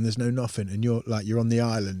food and there's no nothing, and you're on the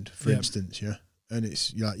island, for instance, yeah, and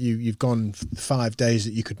it's like you've gone 5 days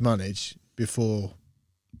that you could manage before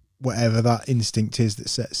whatever that instinct is that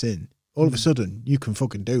sets in. All of a sudden, you can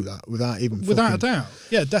fucking do that without a doubt.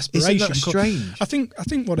 Yeah, desperation. Isn't that strange? I think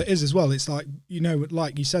what it is as well. It's like, you know,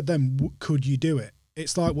 like you said then, could you do it?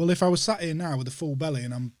 It's like, well, if I was sat here now with a full belly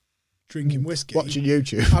and I'm drinking whiskey, watching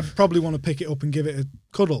YouTube, I'd probably want to pick it up and give it a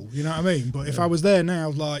cuddle. You know what I mean? But if I was there now,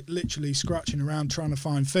 like literally scratching around trying to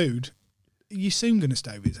find food, you're soon going to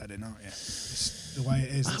stay with his head in, aren't you? It's the way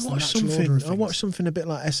it is. It's I watched something a bit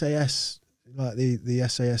like SAS. Like the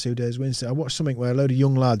SAS Who Dares Wednesday. I watched something where a load of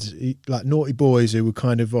young lads, like naughty boys who were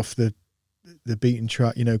kind of off the beaten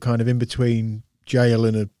track, you know, kind of in between jail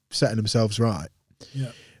and setting themselves right.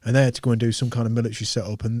 Yeah. And they had to go and do some kind of military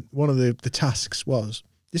setup. And one of the tasks was,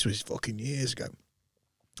 this was fucking years ago,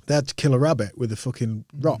 they had to kill a rabbit with a fucking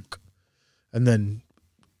rock and then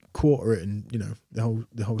quarter it and, you know,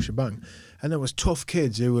 the whole shebang. And there was tough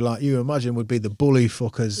kids who were like, you imagine would be the bully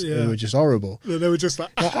fuckers who were just horrible. They were just like,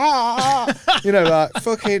 you know, like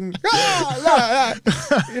fucking,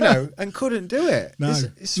 you know, and couldn't do it. No,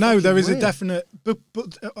 it's there is weird. a definite, but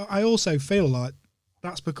I also feel like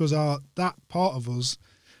that's because that part of us,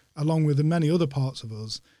 along with the many other parts of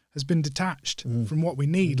us, has been detached from what we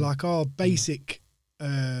need. Like our basic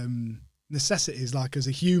necessities, like as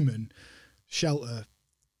a human, shelter,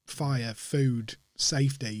 fire, food,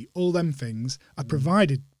 safety, all them things are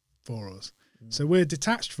provided for us. So we're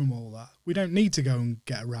detached from all that. We don't need to go and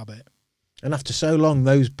get a rabbit. And after so long,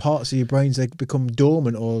 those parts of your brains, they become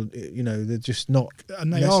dormant, or, you know, they're just not.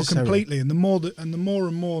 And they necessary. are completely. And the more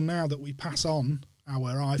and more now that we pass on,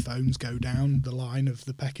 our iPhones go down the line of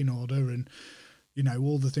the pecking order, and, you know,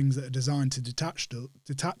 all the things that are designed to detach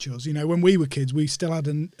us. You know, when we were kids, we still had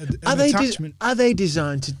an attachment. Are they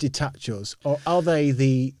designed to detach us, or are they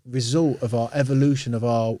the result of our evolution of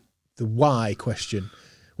the why question?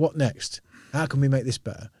 What next? How can we make this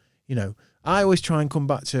better? You know, I always try and come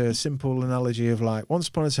back to a simple analogy of like, once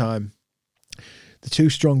upon a time, the two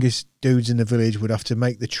strongest dudes in the village would have to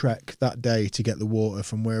make the trek that day to get the water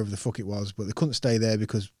from wherever the fuck it was, but they couldn't stay there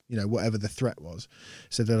because, you know, whatever the threat was.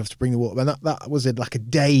 So they'd have to bring the water. And that was like a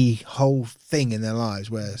day whole thing in their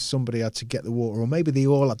lives where somebody had to get the water, or maybe they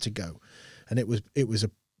all had to go. And it was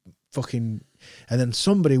a fucking, and then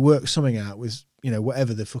somebody worked something out with, you know,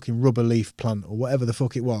 whatever the fucking rubber leaf plant or whatever the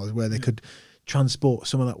fuck it was, where they could transport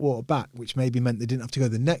some of that water back, which maybe meant they didn't have to go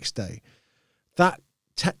the next day. That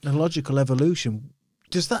technological evolution,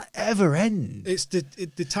 does that ever end? It's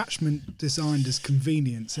detachment designed as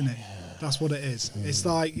convenience, isn't it? That's what it is. It's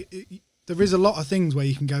like there is a lot of things where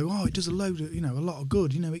you can go, oh, it does a lot of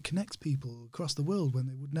good. You know, it connects people across the world when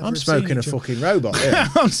they would never. I'm have smoking seen a each other. fucking robot. Yeah.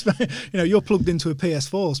 You know, you're plugged into a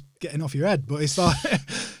PS4 getting off your head, but it's like,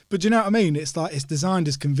 but you know what I mean? It's like it's designed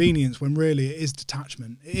as convenience when really it is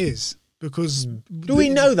detachment. It is, because Do we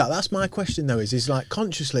know that? That's my question though. Is like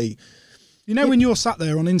consciously. You know, when you're sat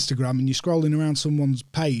there on Instagram and you're scrolling around someone's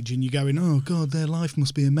page and you're going, oh God, their life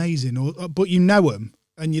must be amazing, but you know them.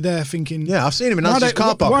 And you're there thinking, yeah, I've seen him in Nancy's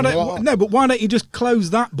car park. No, but why don't you just close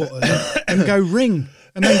that button and go ring,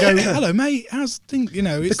 and then go, hello mate, how's things? You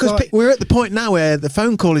know, it's because like, we're at the point now where the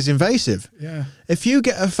phone call is invasive. Yeah. If you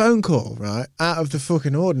get a phone call right out of the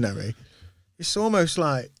fucking ordinary, it's almost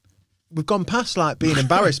like we've gone past like being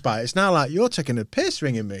embarrassed by it. It's now like you're taking a piss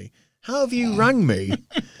ringing me. How have you rang me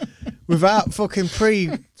without fucking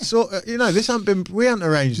this hasn't been, we haven't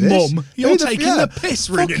arranged this. Mum, you're taking the piss,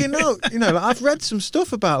 ringing. Fucking no. Like, I've read some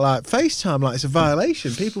stuff about like FaceTime, like it's a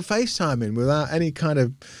violation. People FaceTiming without any kind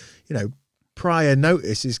of, prior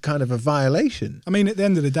notice is kind of a violation. I mean, at the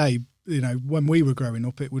end of the day, when we were growing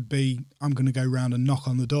up, it would be, I'm going to go round and knock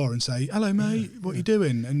on the door and say, hello, mate, what are you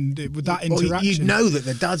doing? And with that interaction... you'd know that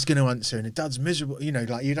the dad's going to answer and the dad's miserable.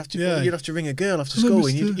 Like you'd have to ring a girl after school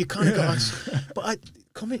and you kind of got... But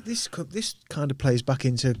this kind of plays back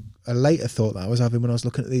into a later thought that I was having when I was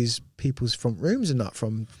looking at these people's front rooms and that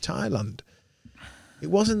from Thailand. It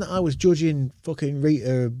wasn't that I was judging fucking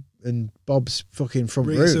Rita and Bob's fucking front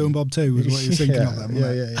room. Rita and Bob too was what you're thinking of them,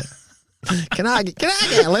 yeah. Can I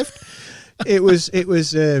get a lift? It was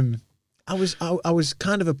I was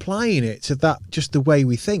kind of applying it to that, just the way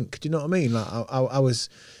we think. Do you know what I mean? Like I was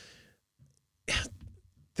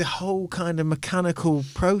the whole kind of mechanical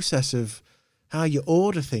process of how you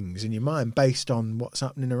order things in your mind based on what's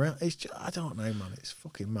happening around. It's just, I don't know, man. It's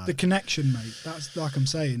fucking mad. The connection, mate. That's like I'm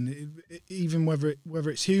saying. Even whether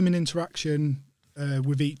it's human interaction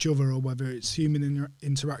with each other or whether it's human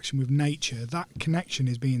interaction with nature, that connection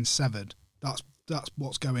is being severed. That's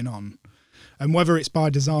what's going on. And whether it's by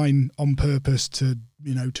design on purpose to,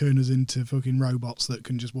 turn us into fucking robots that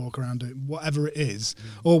can just walk around doing whatever it is,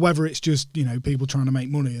 or whether it's just, people trying to make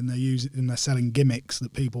money and they're selling gimmicks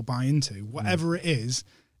that people buy into, whatever it is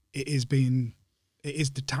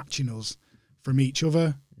detaching us from each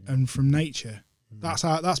other and from nature.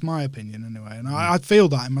 That's my opinion anyway. And I feel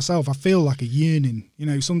that in myself. I feel like a yearning,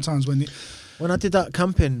 sometimes when I did that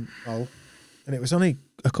camping, and it was only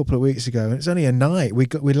a couple of weeks ago, and it's only a night.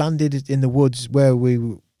 We landed in the woods where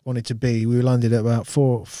we wanted to be. We landed at about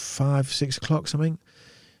 4, 5, 6 o'clock, something.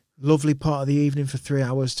 Lovely part of the evening for 3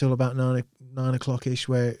 hours till about 9 o'clock ish,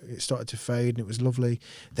 where it started to fade, and it was lovely.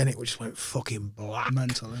 Then it just went fucking black,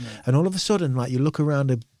 mental, isn't it? And all of a sudden, like, you look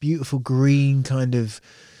around a beautiful green kind of,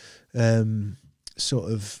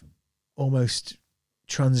 sort of almost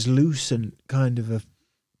translucent kind of a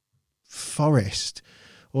forest.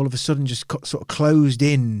 All of a sudden just sort of closed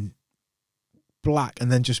in black and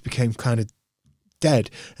then just became kind of dead.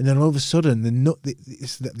 And then all of a sudden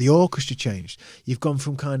the orchestra changed. You've gone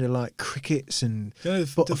from kind of like crickets and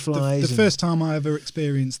butterflies. The first time I ever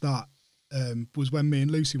experienced that was when me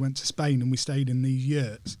and Lucy went to Spain and we stayed in these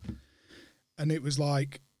yurts. And it was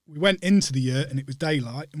like, we went into the yurt and it was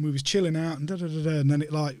daylight and we was chilling out and and then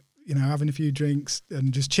it like, having a few drinks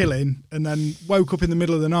and just chilling, and then woke up in the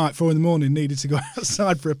middle of the night, 4 a.m, needed to go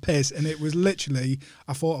outside for a piss, and it was literally,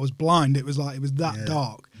 I thought I was blind. It was like, it was that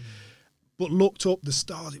dark. But looked up the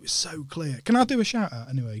stars, it was so clear. Can I do a shout out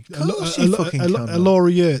anyway? Alora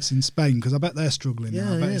Yurts in Spain, because I bet they're struggling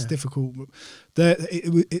now. I bet it's difficult.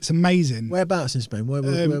 It's amazing. Whereabouts in Spain? Where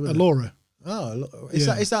Alora. Oh, is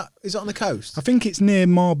that on the coast? I think it's near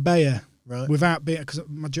Marbella. Right. Without being, because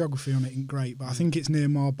my geography on it isn't great, but I think it's near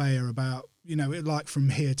Marbella, about, like from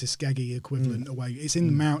here to Skeggy equivalent away. It's in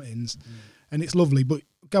the mountains and it's lovely, but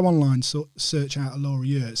go online, search out Alora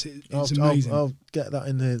Yurts. It's amazing. I'll get that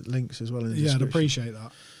in the links as well. In the description. I'd appreciate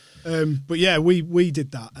that. But yeah, we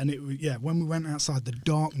did that, and when we went outside, the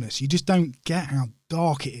darkness, you just don't get how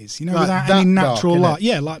dark it is, like without any natural light.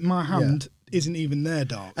 Yeah, like my hand isn't even there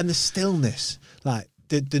dark. And the stillness, like,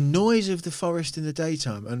 the noise of the forest in the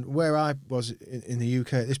daytime, and where I was in the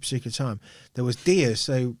UK at this particular time, there was deer.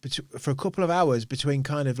 So for a couple of hours between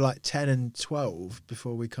kind of like 10 and 12,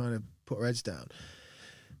 before we kind of put our heads down,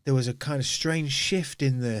 there was a kind of strange shift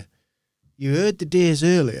in you heard the deers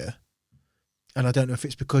earlier, and I don't know if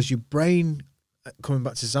it's because your brain, coming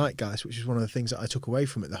back to Zeitgeist, which is one of the things that I took away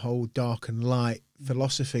from it, the whole dark and light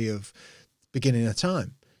philosophy of beginning of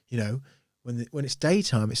time. When it's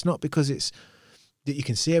daytime, it's not because it's that you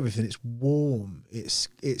can see everything. It's warm. It's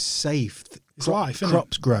safe. It's life.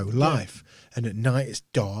 Crops grow, life. And at night it's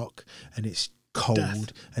dark and it's cold.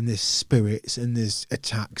 Death. And there's spirits and there's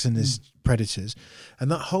attacks and there's predators.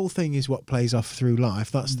 And that whole thing is what plays off through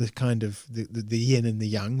life. That's the kind of the yin and the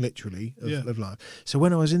yang, literally, of life. So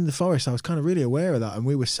when I was in the forest, I was kind of really aware of that. And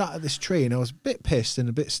we were sat at this tree and I was a bit pissed and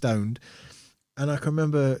a bit stoned. And I can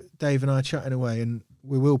remember Dave and I chatting away, and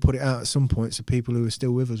we will put it out at some point so people who are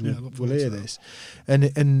still with us will hear this.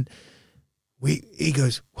 And he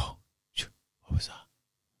goes, "Whoa, what was that?"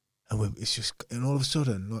 And all of a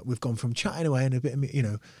sudden, like, we've gone from chatting away and a bit,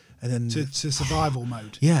 and then to survival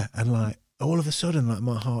mode. Yeah, and like all of a sudden, like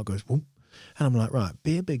my heart goes, "Whoop," and I'm like, right,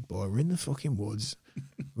 be a big boy. We're in the fucking woods.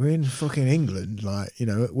 We're in fucking England. Like,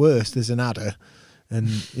 at worst there's an adder, and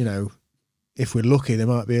if we're lucky, there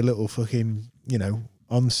might be a little fucking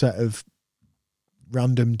onset of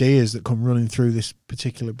random deers that come running through this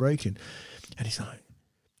particular break-in. And he's like,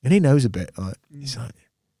 and he knows a bit. Like he's like,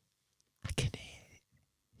 I can hear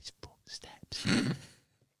his footsteps.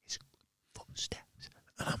 His footsteps.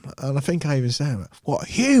 And I'm like, and I think I even say, what,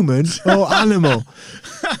 human or animal?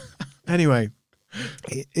 Anyway,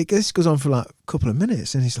 it just goes on for like a couple of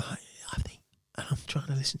minutes, and he's like, I think, and I'm trying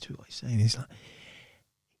to listen to what he's saying. He's like,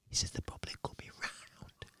 he says they're probably coming round.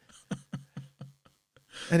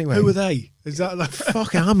 Anyway, Who are they? Is that like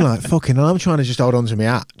fucking? I'm like fucking. And I'm trying to just hold on to my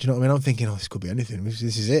hat. Do you know what I mean? I'm thinking, oh, this could be anything. This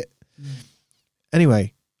is it.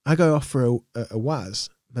 Anyway, I go off for a waz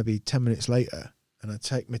maybe 10 minutes later, and I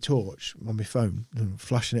take my torch on my phone and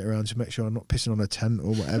flashing it around to make sure I'm not pissing on a tent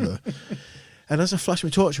or whatever. And as I flash my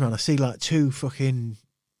torch around, I see like two fucking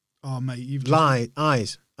mate, you've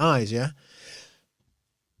eyes, yeah.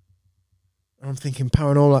 And I'm thinking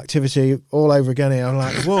paranormal activity all over again here. I'm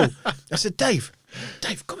like, whoa. I said, Dave,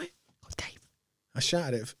 come here. Oh, Dave. I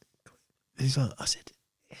shouted it. He's like, I said,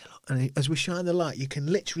 yeah, look. And as we shine the light, you can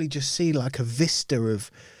literally just see like a vista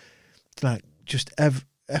of like just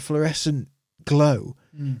efflorescent glow.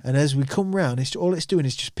 And as we come round, all it's doing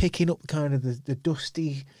is just picking up kind of the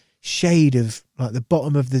dusty shade of like the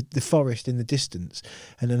bottom of the forest in the distance.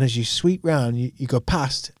 And then as you sweep round, you go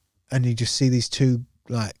past and you just see these two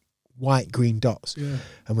like white green dots. Yeah.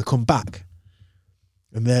 And we come back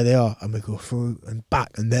and there they are, and we go through and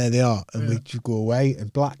back and there they are, and we just go away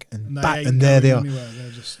and black and back and there they are.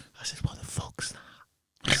 Just... I said, what the fuck's that?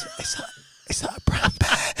 Is that a brown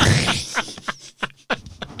bear?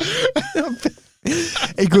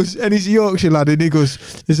 He goes, and he's a Yorkshire lad, and he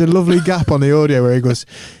goes, there's a lovely gap on the audio where he goes,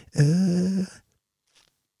 I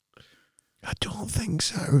don't think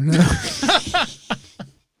so, no.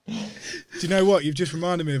 Do you know what? You've just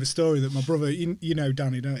reminded me of a story that my brother, you know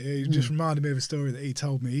Danny, don't you? You've just reminded me of a story that he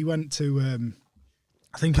told me. He went to,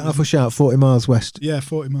 I think... Powerful shout, 40 miles west. Yeah,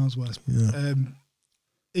 40 miles west. Yeah.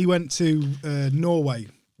 He went to Norway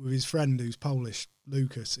with his friend who's Polish,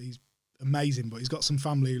 Lucas. He's amazing, but he's got some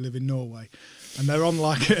family who live in Norway. And they're on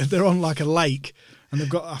like a lake. And they've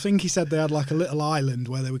got, I think he said they had like a little island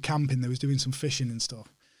where they were camping. They was doing some fishing and stuff.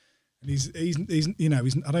 And he's you know,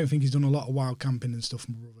 I don't think he's done a lot of wild camping and stuff,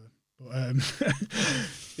 my brother. But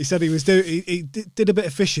he said he did a bit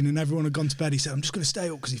of fishing and everyone had gone to bed. He said, I'm just going to stay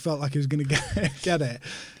up because he felt like he was going to get it.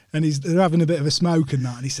 And they're having a bit of a smoke and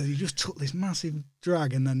that. And he said he just took this massive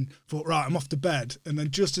drag and then thought, right, I'm off to bed. And then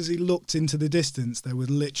just as he looked into the distance, there was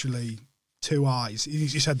literally two eyes. He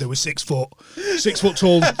said they were 6 foot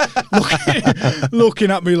tall, looking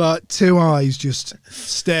at me like two eyes, just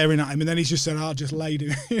staring at him. And then he just said, I just laid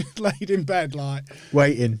in bed like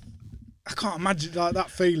waiting. I can't imagine like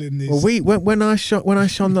that feeling. Well, when I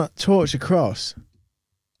shone that torch across,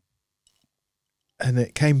 and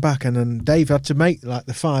it came back, and then Dave had to make like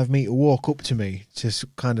the 5 meter walk up to me to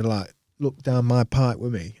kind of like look down my pipe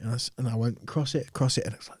with me, and I went across it,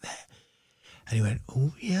 and I was like there, and he went,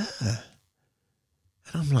 oh yeah, and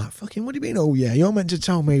I'm like, fucking, what do you mean, oh yeah? You're meant to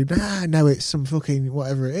tell me, nah, no, it's some fucking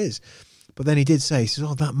whatever it is. But then he did say, he says,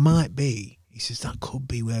 oh, that might be. He says that could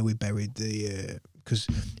be where we buried the. Because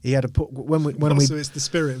he had a put so it's the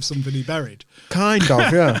spirit of something he buried. Kind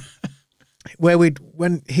of, yeah.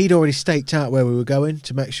 when he'd already staked out where we were going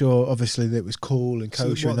to make sure, obviously, that it was cool and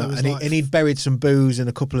kosher and that, and he'd buried some booze and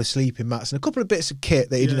a couple of sleeping mats and a couple of bits of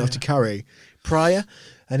kit that he didn't have to carry prior,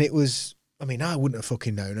 and it was. I mean, I wouldn't have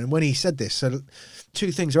fucking known. And when he said this, so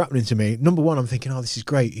 2 things are happening to me. Number one, I'm thinking, oh, this is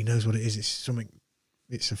great. He knows what it is. It's something.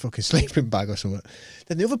 It's a fucking sleeping bag or something.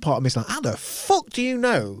 Then the other part of me is like, how the fuck do you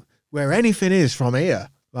know where anything is from here,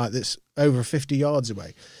 like that's over 50 yards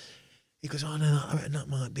away? He goes, oh no, I reckon that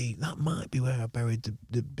might be where I buried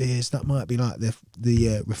the beers. That might be like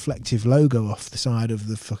the reflective logo off the side of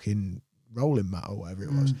the fucking rolling mat or whatever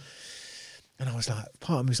it was. And I was like,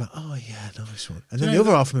 part of me was like, oh yeah, nice one. And then the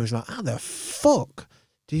other half of me was like, how the fuck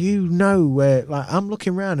do you know where? Like, I'm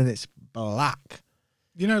looking around and it's black.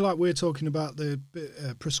 You know, like we're talking about the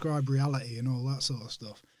prescribed reality and all that sort of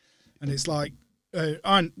stuff, and it's like,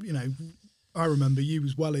 I remember you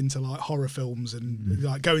was well into like horror films and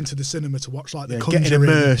like going to the cinema to watch like The Conjuring, getting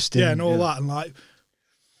immersed, and all that, and like,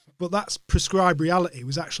 but that's prescribed reality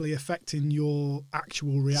was actually affecting your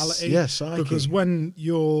actual reality. Yes, because when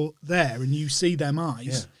you're there and you see them eyes.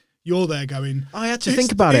 Yeah. You're there going, I had to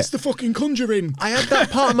think about it. It's the fucking Conjuring. I had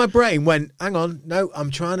that part of my brain went, hang on, no,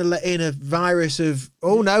 I'm trying to let in a virus of,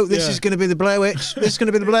 oh no, this is going to be the Blair Witch. This is going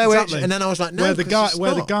to be the Blair Witch. And then I was like, no,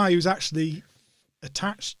 where the guy who's actually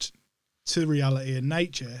attached to reality and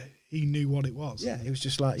nature, he knew what it was. Yeah, he was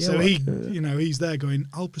just like, so he's there going,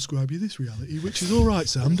 I'll prescribe you this reality, which is all right,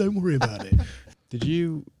 Sam. Don't worry about it. Did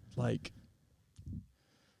you like?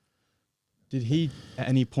 Did he at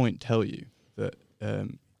any point tell you that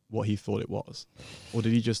what he thought it was, or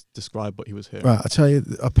did he just describe what he was hearing? Right, I'll tell you,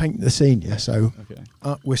 I'll paint the scene, yeah. So Okay.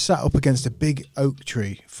 we're sat up against a big oak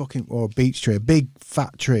tree, or a beech tree, a big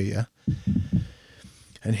fat tree, yeah.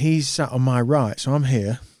 And he's sat on my right, so I'm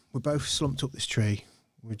here. We're both slumped up this tree.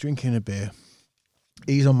 We're drinking a beer.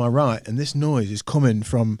 He's on my right, and this noise is coming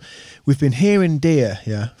from. We've been hearing deer,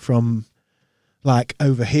 yeah, from like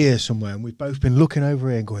over here somewhere, and we've both been looking over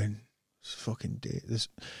here and going, "It's fucking deer."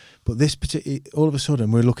 But this particular, all of a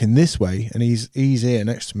sudden, we're looking this way, and he's here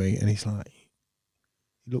next to me, and he's like,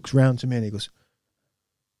 he looks round to me, and he goes,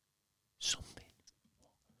 "Something."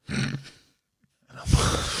 And I'm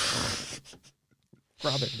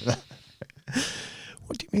grabbing.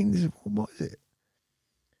 What do you mean? What is it?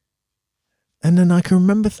 And then I can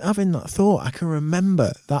remember having that thought. I can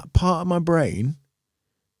remember that part of my brain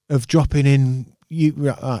of dropping in. Here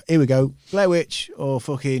we go, Blair Witch or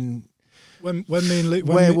fucking. When me and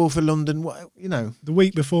Werewolf of London, you know. The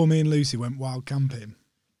week before me and Lucy went wild camping,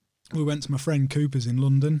 we went to my friend Cooper's in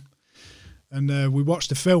London, and we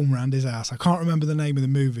watched a film around his house. I can't remember the name of the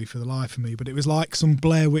movie for the life of me, but it was like some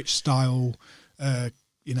Blair Witch style, sort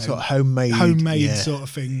of homemade sort of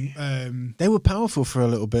thing. They were powerful for a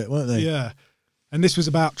little bit, weren't they? Yeah, and this was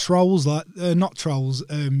about trolls, like not trolls,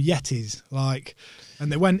 yetis, like,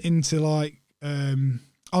 and they went into like, it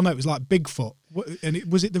was like Bigfoot, and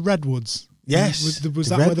was it the Redwoods? Yes. Was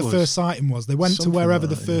that where the first sighting was? They went to wherever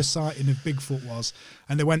the first sighting of Bigfoot was,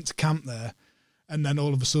 and they went to camp there. And then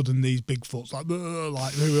all of a sudden, these Bigfoots, like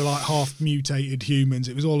who were like half mutated humans.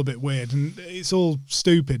 It was all a bit weird, and it's all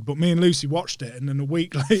stupid. But me and Lucy watched it, and then a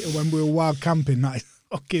week later, when we were wild camping, that is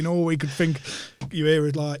fucking all we could think. You hear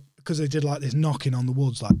it like, because they did like this knocking on the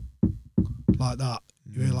woods, like that.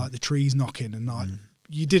 You hear like the trees knocking, and like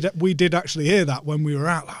we did actually hear that when we were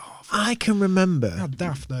out. Like, I can remember. How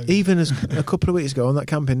daft though. Even as a couple of weeks ago on that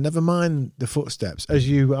camping, never mind the footsteps, as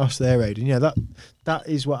you asked there, Aidan. Yeah, that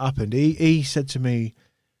is what happened. He said to me,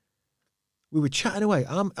 we were chatting away.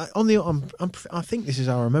 I think this is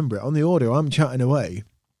how I remember it. On the audio, I'm chatting away,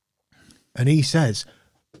 and he says,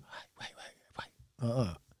 "Wait,"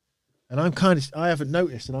 and I haven't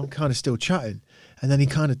noticed, and I'm kind of still chatting, and then he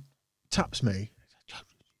kind of taps me.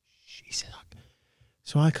 He said,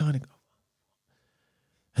 so I kind of.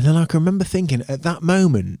 And then I can remember thinking at that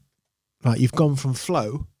moment, like you've gone from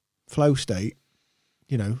flow state,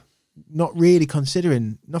 you know, not really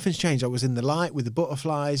considering, nothing's changed. I was in the light with the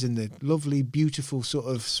butterflies and the lovely, beautiful sort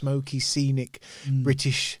of smoky, scenic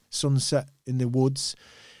British sunset in the woods.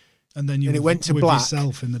 And then it went to black.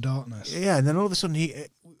 Yourself in the darkness. Yeah, and then all of a sudden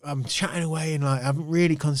I'm chatting away and like I haven't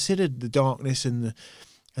really considered the darkness and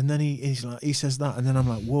then he says that, and then I'm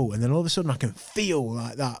like, whoa, and then all of a sudden I can feel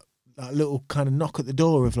like that little kind of knock at the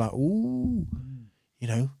door of like, ooh, you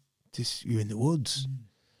know, you're in the woods.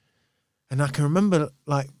 And I can remember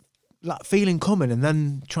like that feeling coming and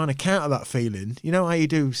then trying to counter that feeling. You know how you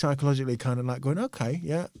do psychologically, kind of like going, okay,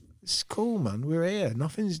 yeah, it's cool, man, we're here.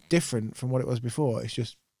 Nothing's different from what it was before. It's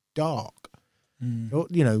just dark.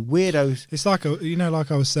 You know, weirdos. It's like,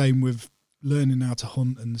 like I was saying with learning how to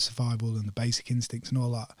hunt and the survival and the basic instincts and all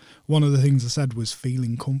that. One of the things I said was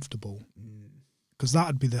feeling comfortable. Because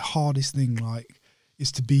that'd be the hardest thing, like,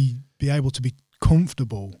 is to be able to be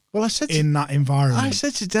comfortable. Well, I said in that environment. I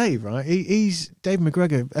said to Dave, right? He's Dave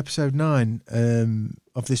McGregor, episode 9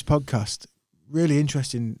 of this podcast. Really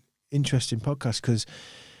interesting podcast because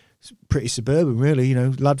it's pretty suburban, really. You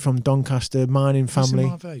know, lad from Doncaster, mining family.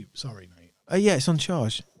 My vape? Sorry, mate. Yeah, it's on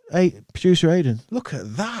charge. Hey, producer Aidan, look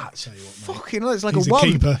at that! Tell you what, fucking, it's like he's a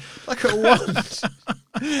wand. Keeper. Like a wand.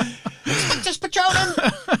 Just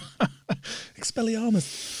Patronum.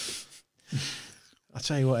 Expelliarmus. I'll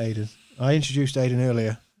tell you what, Aidan. I introduced Aidan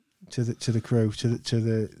earlier to the crew, to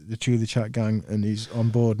the Chew the Chat gang, and he's on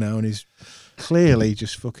board now, and he's clearly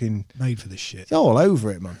just fucking made for this shit. He's all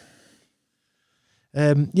over it, man.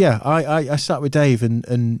 Yeah, I sat with Dave,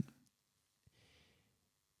 and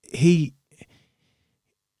he.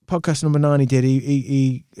 Podcast number 9 he did.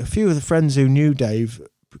 He a few of the friends who knew Dave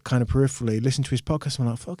kind of peripherally listened to his podcast and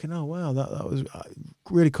were like, fucking oh wow, that was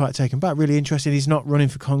really quite taken back, really interested. He's not running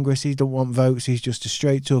for Congress, he don't want votes, he's just a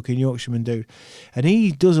straight talking Yorkshireman dude. And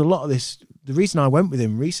he does a lot of this. The reason I went with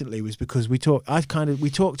him recently was because we talked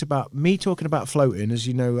about me talking about floating. As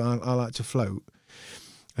you know, I like to float.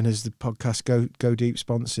 And as the podcast Go Deep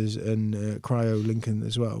sponsors and Cryo Lincoln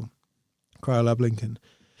as well, Cryolab Lincoln,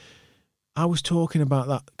 I was talking about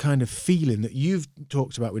that kind of feeling that you've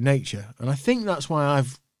talked about with nature. And I think that's why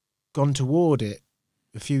I've gone toward it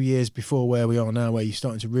a few years before where we are now, where you're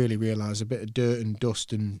starting to really realise a bit of dirt and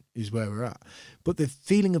dust and is where we're at. But the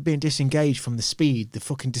feeling of being disengaged from the speed, the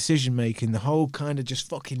fucking decision making, the whole kind of just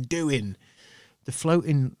fucking doing, the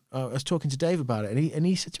floating. I was talking to Dave about it, and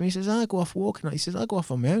he said to me, he says, I go off walking. He says, I go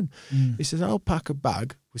off on my own. He says, I'll pack a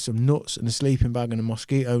bag with some nuts and a sleeping bag and a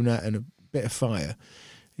mosquito net and a bit of fire.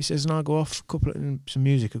 He says, and I'll go off some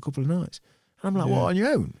music a couple of nights. And I'm like, what, on your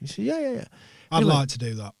own? He said, yeah. I'd like to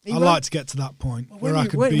do that. I'd like to get to that point where I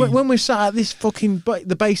could be... When we're sat at this fucking...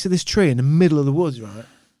 the base of this tree in the middle of the woods, right?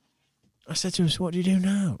 I said to him, so what do you do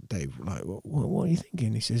now, Dave? Like, what are you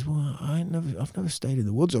thinking? He says, well, I've never stayed in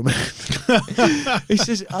the woods on me. He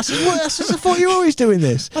says, I thought you were always doing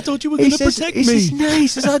this. I thought you were going to protect me. He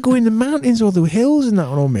says, I go in the mountains or the hills and that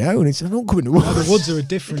on my own. He says, I don't go in the woods. The woods are a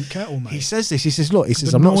different kettle, mate. He says this. He says, look,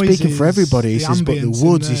 I'm not speaking for everybody. He says, but the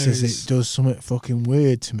woods, he says, it does something fucking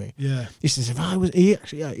weird to me. Yeah. He says, he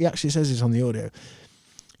actually says this on the audio.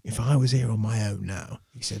 If I was here on my own now,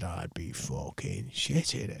 he said, I'd be fucking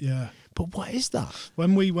shitting it. Yeah. But what is that?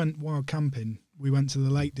 When we went wild camping, we went to the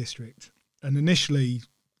Lake District, and initially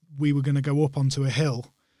we were going to go up onto a hill,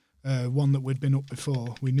 one that we'd been up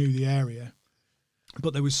before. We knew the area,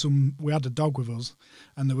 but we had a dog with us,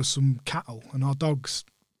 and there was some cattle, and our dogs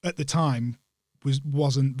at the time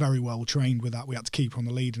wasn't very well trained with that. We had to keep on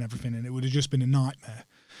the lead and everything, and it would have just been a nightmare.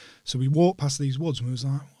 So we walked past these woods and we was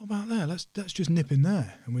like, what about there? Let's just nip in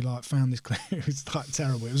there. And we like found this clear. It was like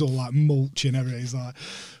terrible. It was all like mulch and everything. It's like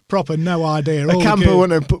proper no idea. A camper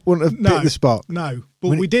wouldn't have picked the spot. No, but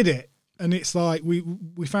we did it. And it's like we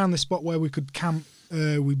found this spot where we could camp.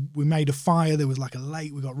 We made a fire. There was like a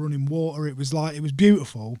lake. We got running water. It was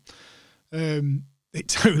beautiful. It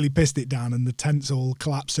totally pissed it down and the tents all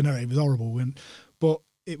collapsed and everything. It was horrible. But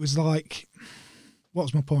it was like, what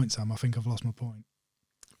was my point, Sam? I think I've lost my point.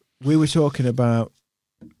 We were talking about,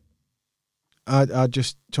 I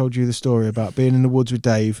just told you the story about being in the woods with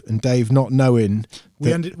Dave and Dave not knowing.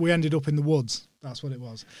 We ended up in the woods. That's what it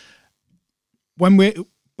was. When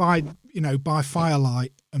by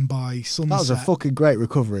firelight and by sunset. That was a fucking great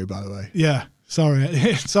recovery, by the way. Yeah. Sorry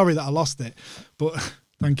that I lost it, but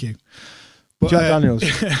thank you. But, Jack Daniels,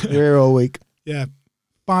 you're here all week. Yeah.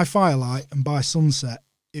 By firelight and by sunset,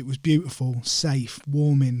 it was beautiful, safe,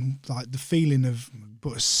 warming, like the feeling of...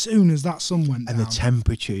 But as soon as that sun went down... And the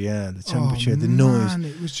temperature, the noise. Man,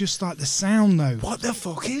 it was just like the sound, though. What the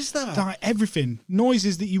fuck is that? Like everything.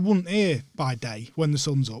 Noises that you wouldn't hear by day when the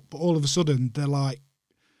sun's up, but all of a sudden, they're like...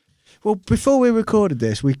 Well, before we recorded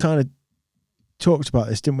this, we kind of talked about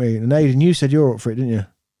this, didn't we? And Aidan, you said you're up for it, didn't you?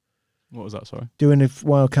 What was that, sorry? Doing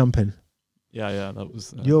wild camping. Yeah, that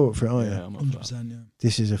was... you're up for it, aren't you? Yeah, I'm up for 100%, yeah.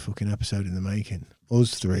 This is a fucking episode in the making.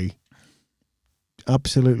 Us three.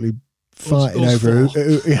 Absolutely... fighting us over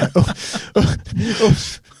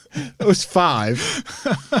us five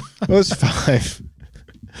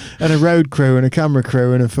and a road crew and a camera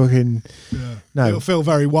crew and a fucking It'll feel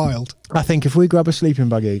very wild. I think if we grab a sleeping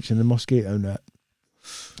bag each and a mosquito net,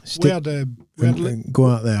 go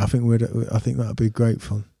out there, I think that'd be great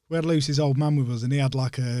fun. We had Lucy's old man with us, and he had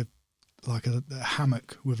like a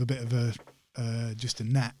hammock with a bit of a just a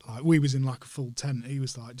net. Like we was in like a full tent. He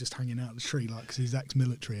was like just hanging out of the tree, like because he's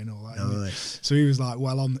ex-military and all that. Nice. So he was like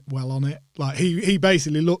well on it. Like he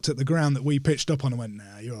basically looked at the ground that we pitched up on and went,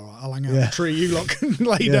 "Nah, you're all right. I'll hang out in the tree. You lot can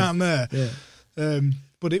lay down there." Yeah.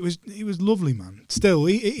 But it was lovely, man. Still,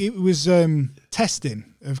 it was testing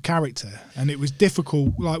of character, and it was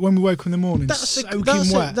difficult. Like when we woke up in the morning,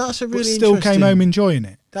 soaking wet. That's a really but still came home enjoying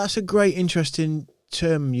it. That's a great, interesting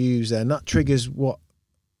term you use there, and that triggers what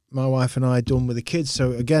my wife and I done with the kids.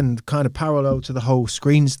 So again, kind of parallel to the whole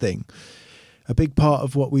screens thing. A big part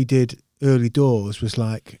of what we did early doors was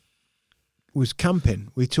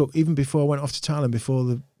camping. We took, even before I went off to Thailand,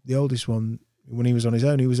 before the oldest one, when he was on his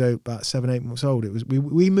own, he was about 7-8 months old. It was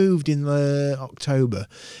we moved in October,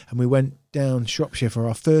 and we went down Shropshire for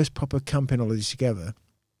our first proper camping holidays together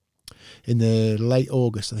in the late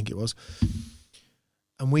August, I think it was.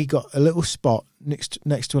 And we got a little spot next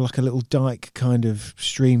to like a little dike kind of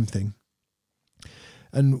stream thing.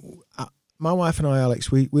 And my wife and I,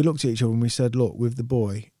 Alex, we looked at each other and we said, look, with the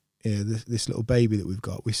boy, this little baby that we've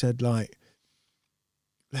got, we said, like,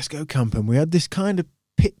 let's go camping. We had this kind of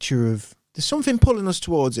picture of, there's something pulling us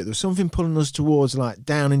towards it. There's something pulling us towards like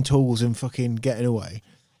down in tools and fucking getting away.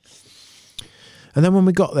 And then when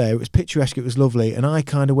we got there, it was picturesque, it was lovely, and I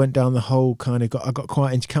kind of went down the whole I got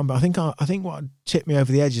quite into camping. I think what tipped me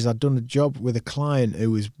over the edge is I'd done a job with a client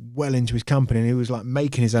who was well into his camping, and he was like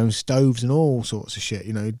making his own stoves and all sorts of shit.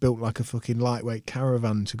 You know, he'd built like a fucking lightweight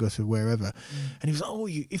caravan to go to wherever. And he was like, "Oh,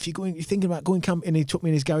 if you're thinking about going camping," and he took me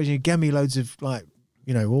in his garage and he gave me loads of like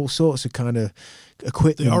you know, all sorts of kind of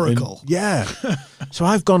equipment. The Oracle. Yeah. So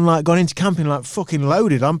I've gone into camping like fucking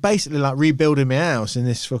loaded. I'm basically like rebuilding my house in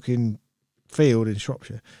this fucking field in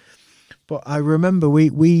Shropshire. But I remember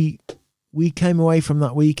we came away from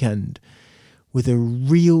that weekend with a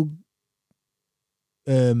real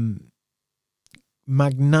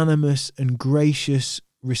magnanimous and gracious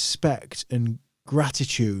respect and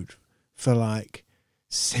gratitude for like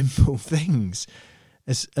simple things.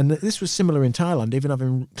 And this was similar in Thailand, even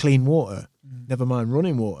having clean water, never mind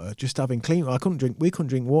running water, just having clean. We couldn't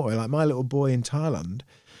drink water. Like my little boy in Thailand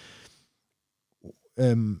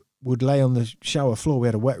would lay on the shower floor. We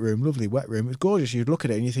had a wet room, lovely wet room. It was gorgeous. You'd look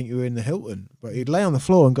at it and you think you were in the Hilton, but he'd lay on the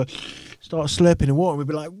floor and start slurping the water, and we'd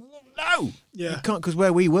be like, no, Yeah. you can't, because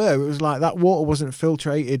where we were, it was like that water wasn't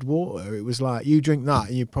filtrated water. It was like, you drink that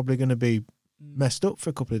and you're probably going to be messed up for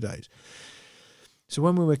a couple of days. So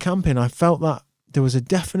when we were camping, I felt that there was a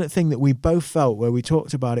definite thing that we both felt, where we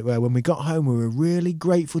talked about it, where when we got home, we were really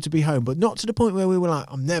grateful to be home, but not to the point where we were like,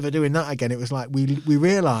 I'm never doing that again. It was like, we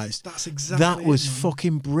realised That's exactly that was it, man.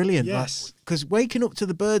 fucking brilliant. Yes. Because waking up to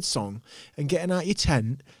the bird song and getting out your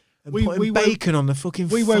tent and We putting woke- bacon on the fucking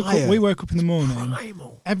We woke fire. up in the morning.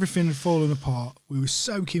 Primal. Everything had fallen apart. We were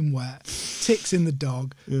soaking wet. Ticks in the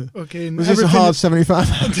dog. Yeah. Fucking Was this a everything- hard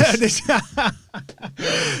 75 hours?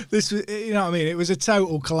 this was, you know what I mean? It was a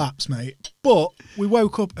total collapse, mate. But we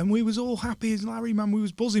woke up and we was all happy as Larry, man. We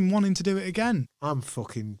was buzzing, wanting to do it again. I'm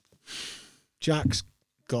fucking... Jack's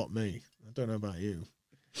got me. I don't know about you.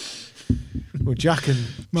 Well, Jack and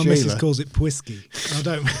My Sheila. missus calls it whiskey. I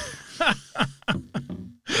don't.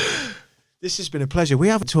 This has been a pleasure. We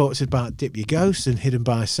haven't talked about Dip Your Ghost and Hidden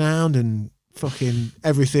by Sound and fucking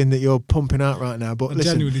everything that you're pumping out right now. But I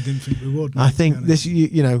listen, genuinely didn't think we would. I mate, to think be this,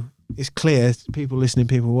 honest. you know, it's clear. People listening,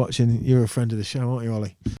 people watching. You're a friend of the show, aren't you,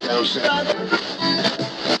 Ollie?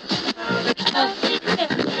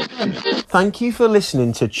 Thank you for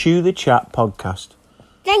listening to Chew the Chat podcast.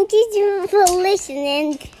 Thank you for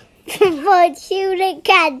listening for Chew the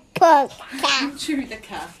Cat podcast. Chew the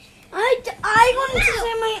cat. I want to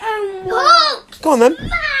say my own words. Go on then.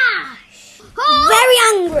 Very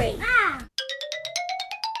angry.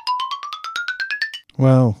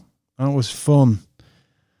 Well, that was fun.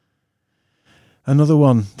 Another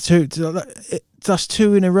one. That's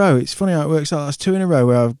two in a row. It's funny how it works out. That's two in a row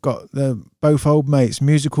where I've got both old mates,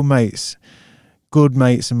 musical mates, good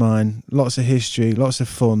mates of mine, lots of history, lots of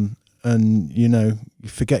fun. And, you know, you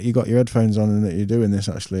forget you got your headphones on and that you're doing this,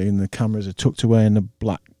 actually, and the cameras are tucked away in the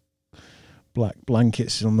black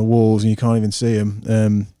blankets on the walls and you can't even see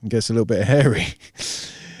them. It gets a little bit hairy.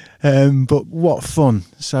 But what fun.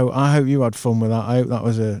 So I hope you had fun with that. I hope that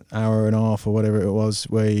was an hour and a half or whatever it was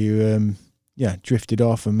where you drifted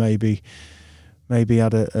off and maybe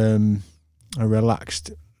had a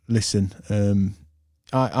relaxed listen.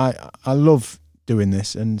 I love doing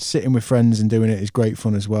this, and sitting with friends and doing it is great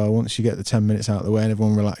fun as well. Once you get the 10 minutes out of the way and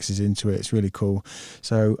everyone relaxes into it, it's really cool.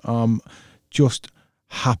 So I'm just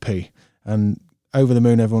happy and over the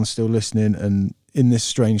moon everyone's still listening, and in this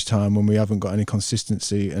strange time when we haven't got any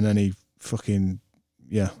consistency and any fucking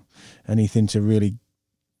anything to really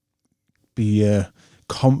be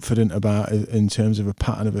confident about in terms of a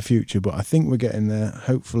pattern of a future, but I think we're getting there.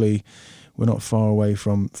 Hopefully we're not far away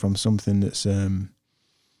from something that's going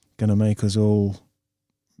to make us all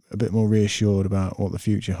a bit more reassured about what the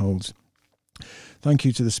future holds. Thank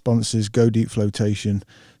you to the sponsors, Go Deep Flotation.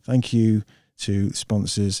 Thank you to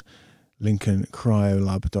sponsors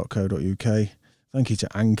lincolncryolab.co.uk. Thank you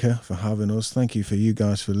to Anchor for having us. Thank you for you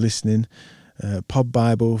guys for listening. Pod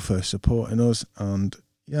Bible for supporting us. And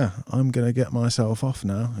yeah, I'm going to get myself off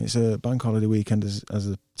now. It's a bank holiday weekend as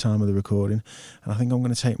the time of the recording. And I think I'm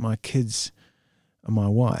going to take my kids and my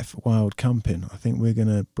wife wild camping. I think we're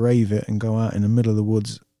going to brave it and go out in the middle of the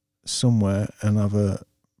woods somewhere and have a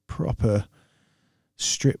proper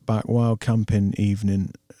stripped back wild camping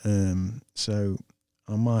evening. So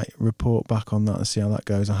I might report back on that and see how that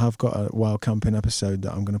goes. I have got a wild camping episode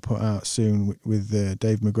that I'm going to put out soon with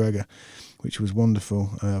Dave McGregor, which was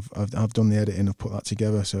wonderful. I've done the editing, I've put that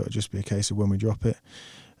together, so it'll just be a case of when we drop it.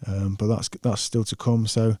 But that's still to come.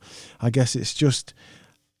 So I guess it's just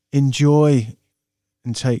enjoy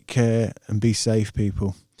and take care and be safe,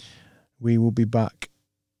 people. We will be back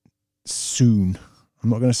soon. I'm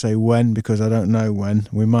not going to say when because I don't know when.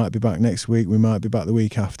 We might be back next week. We might be back the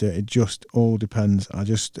week after. It just all depends.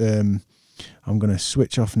 I'm going to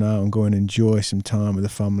switch off now and go and enjoy some time with the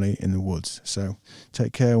family in the woods. So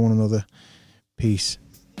take care of one another. Peace.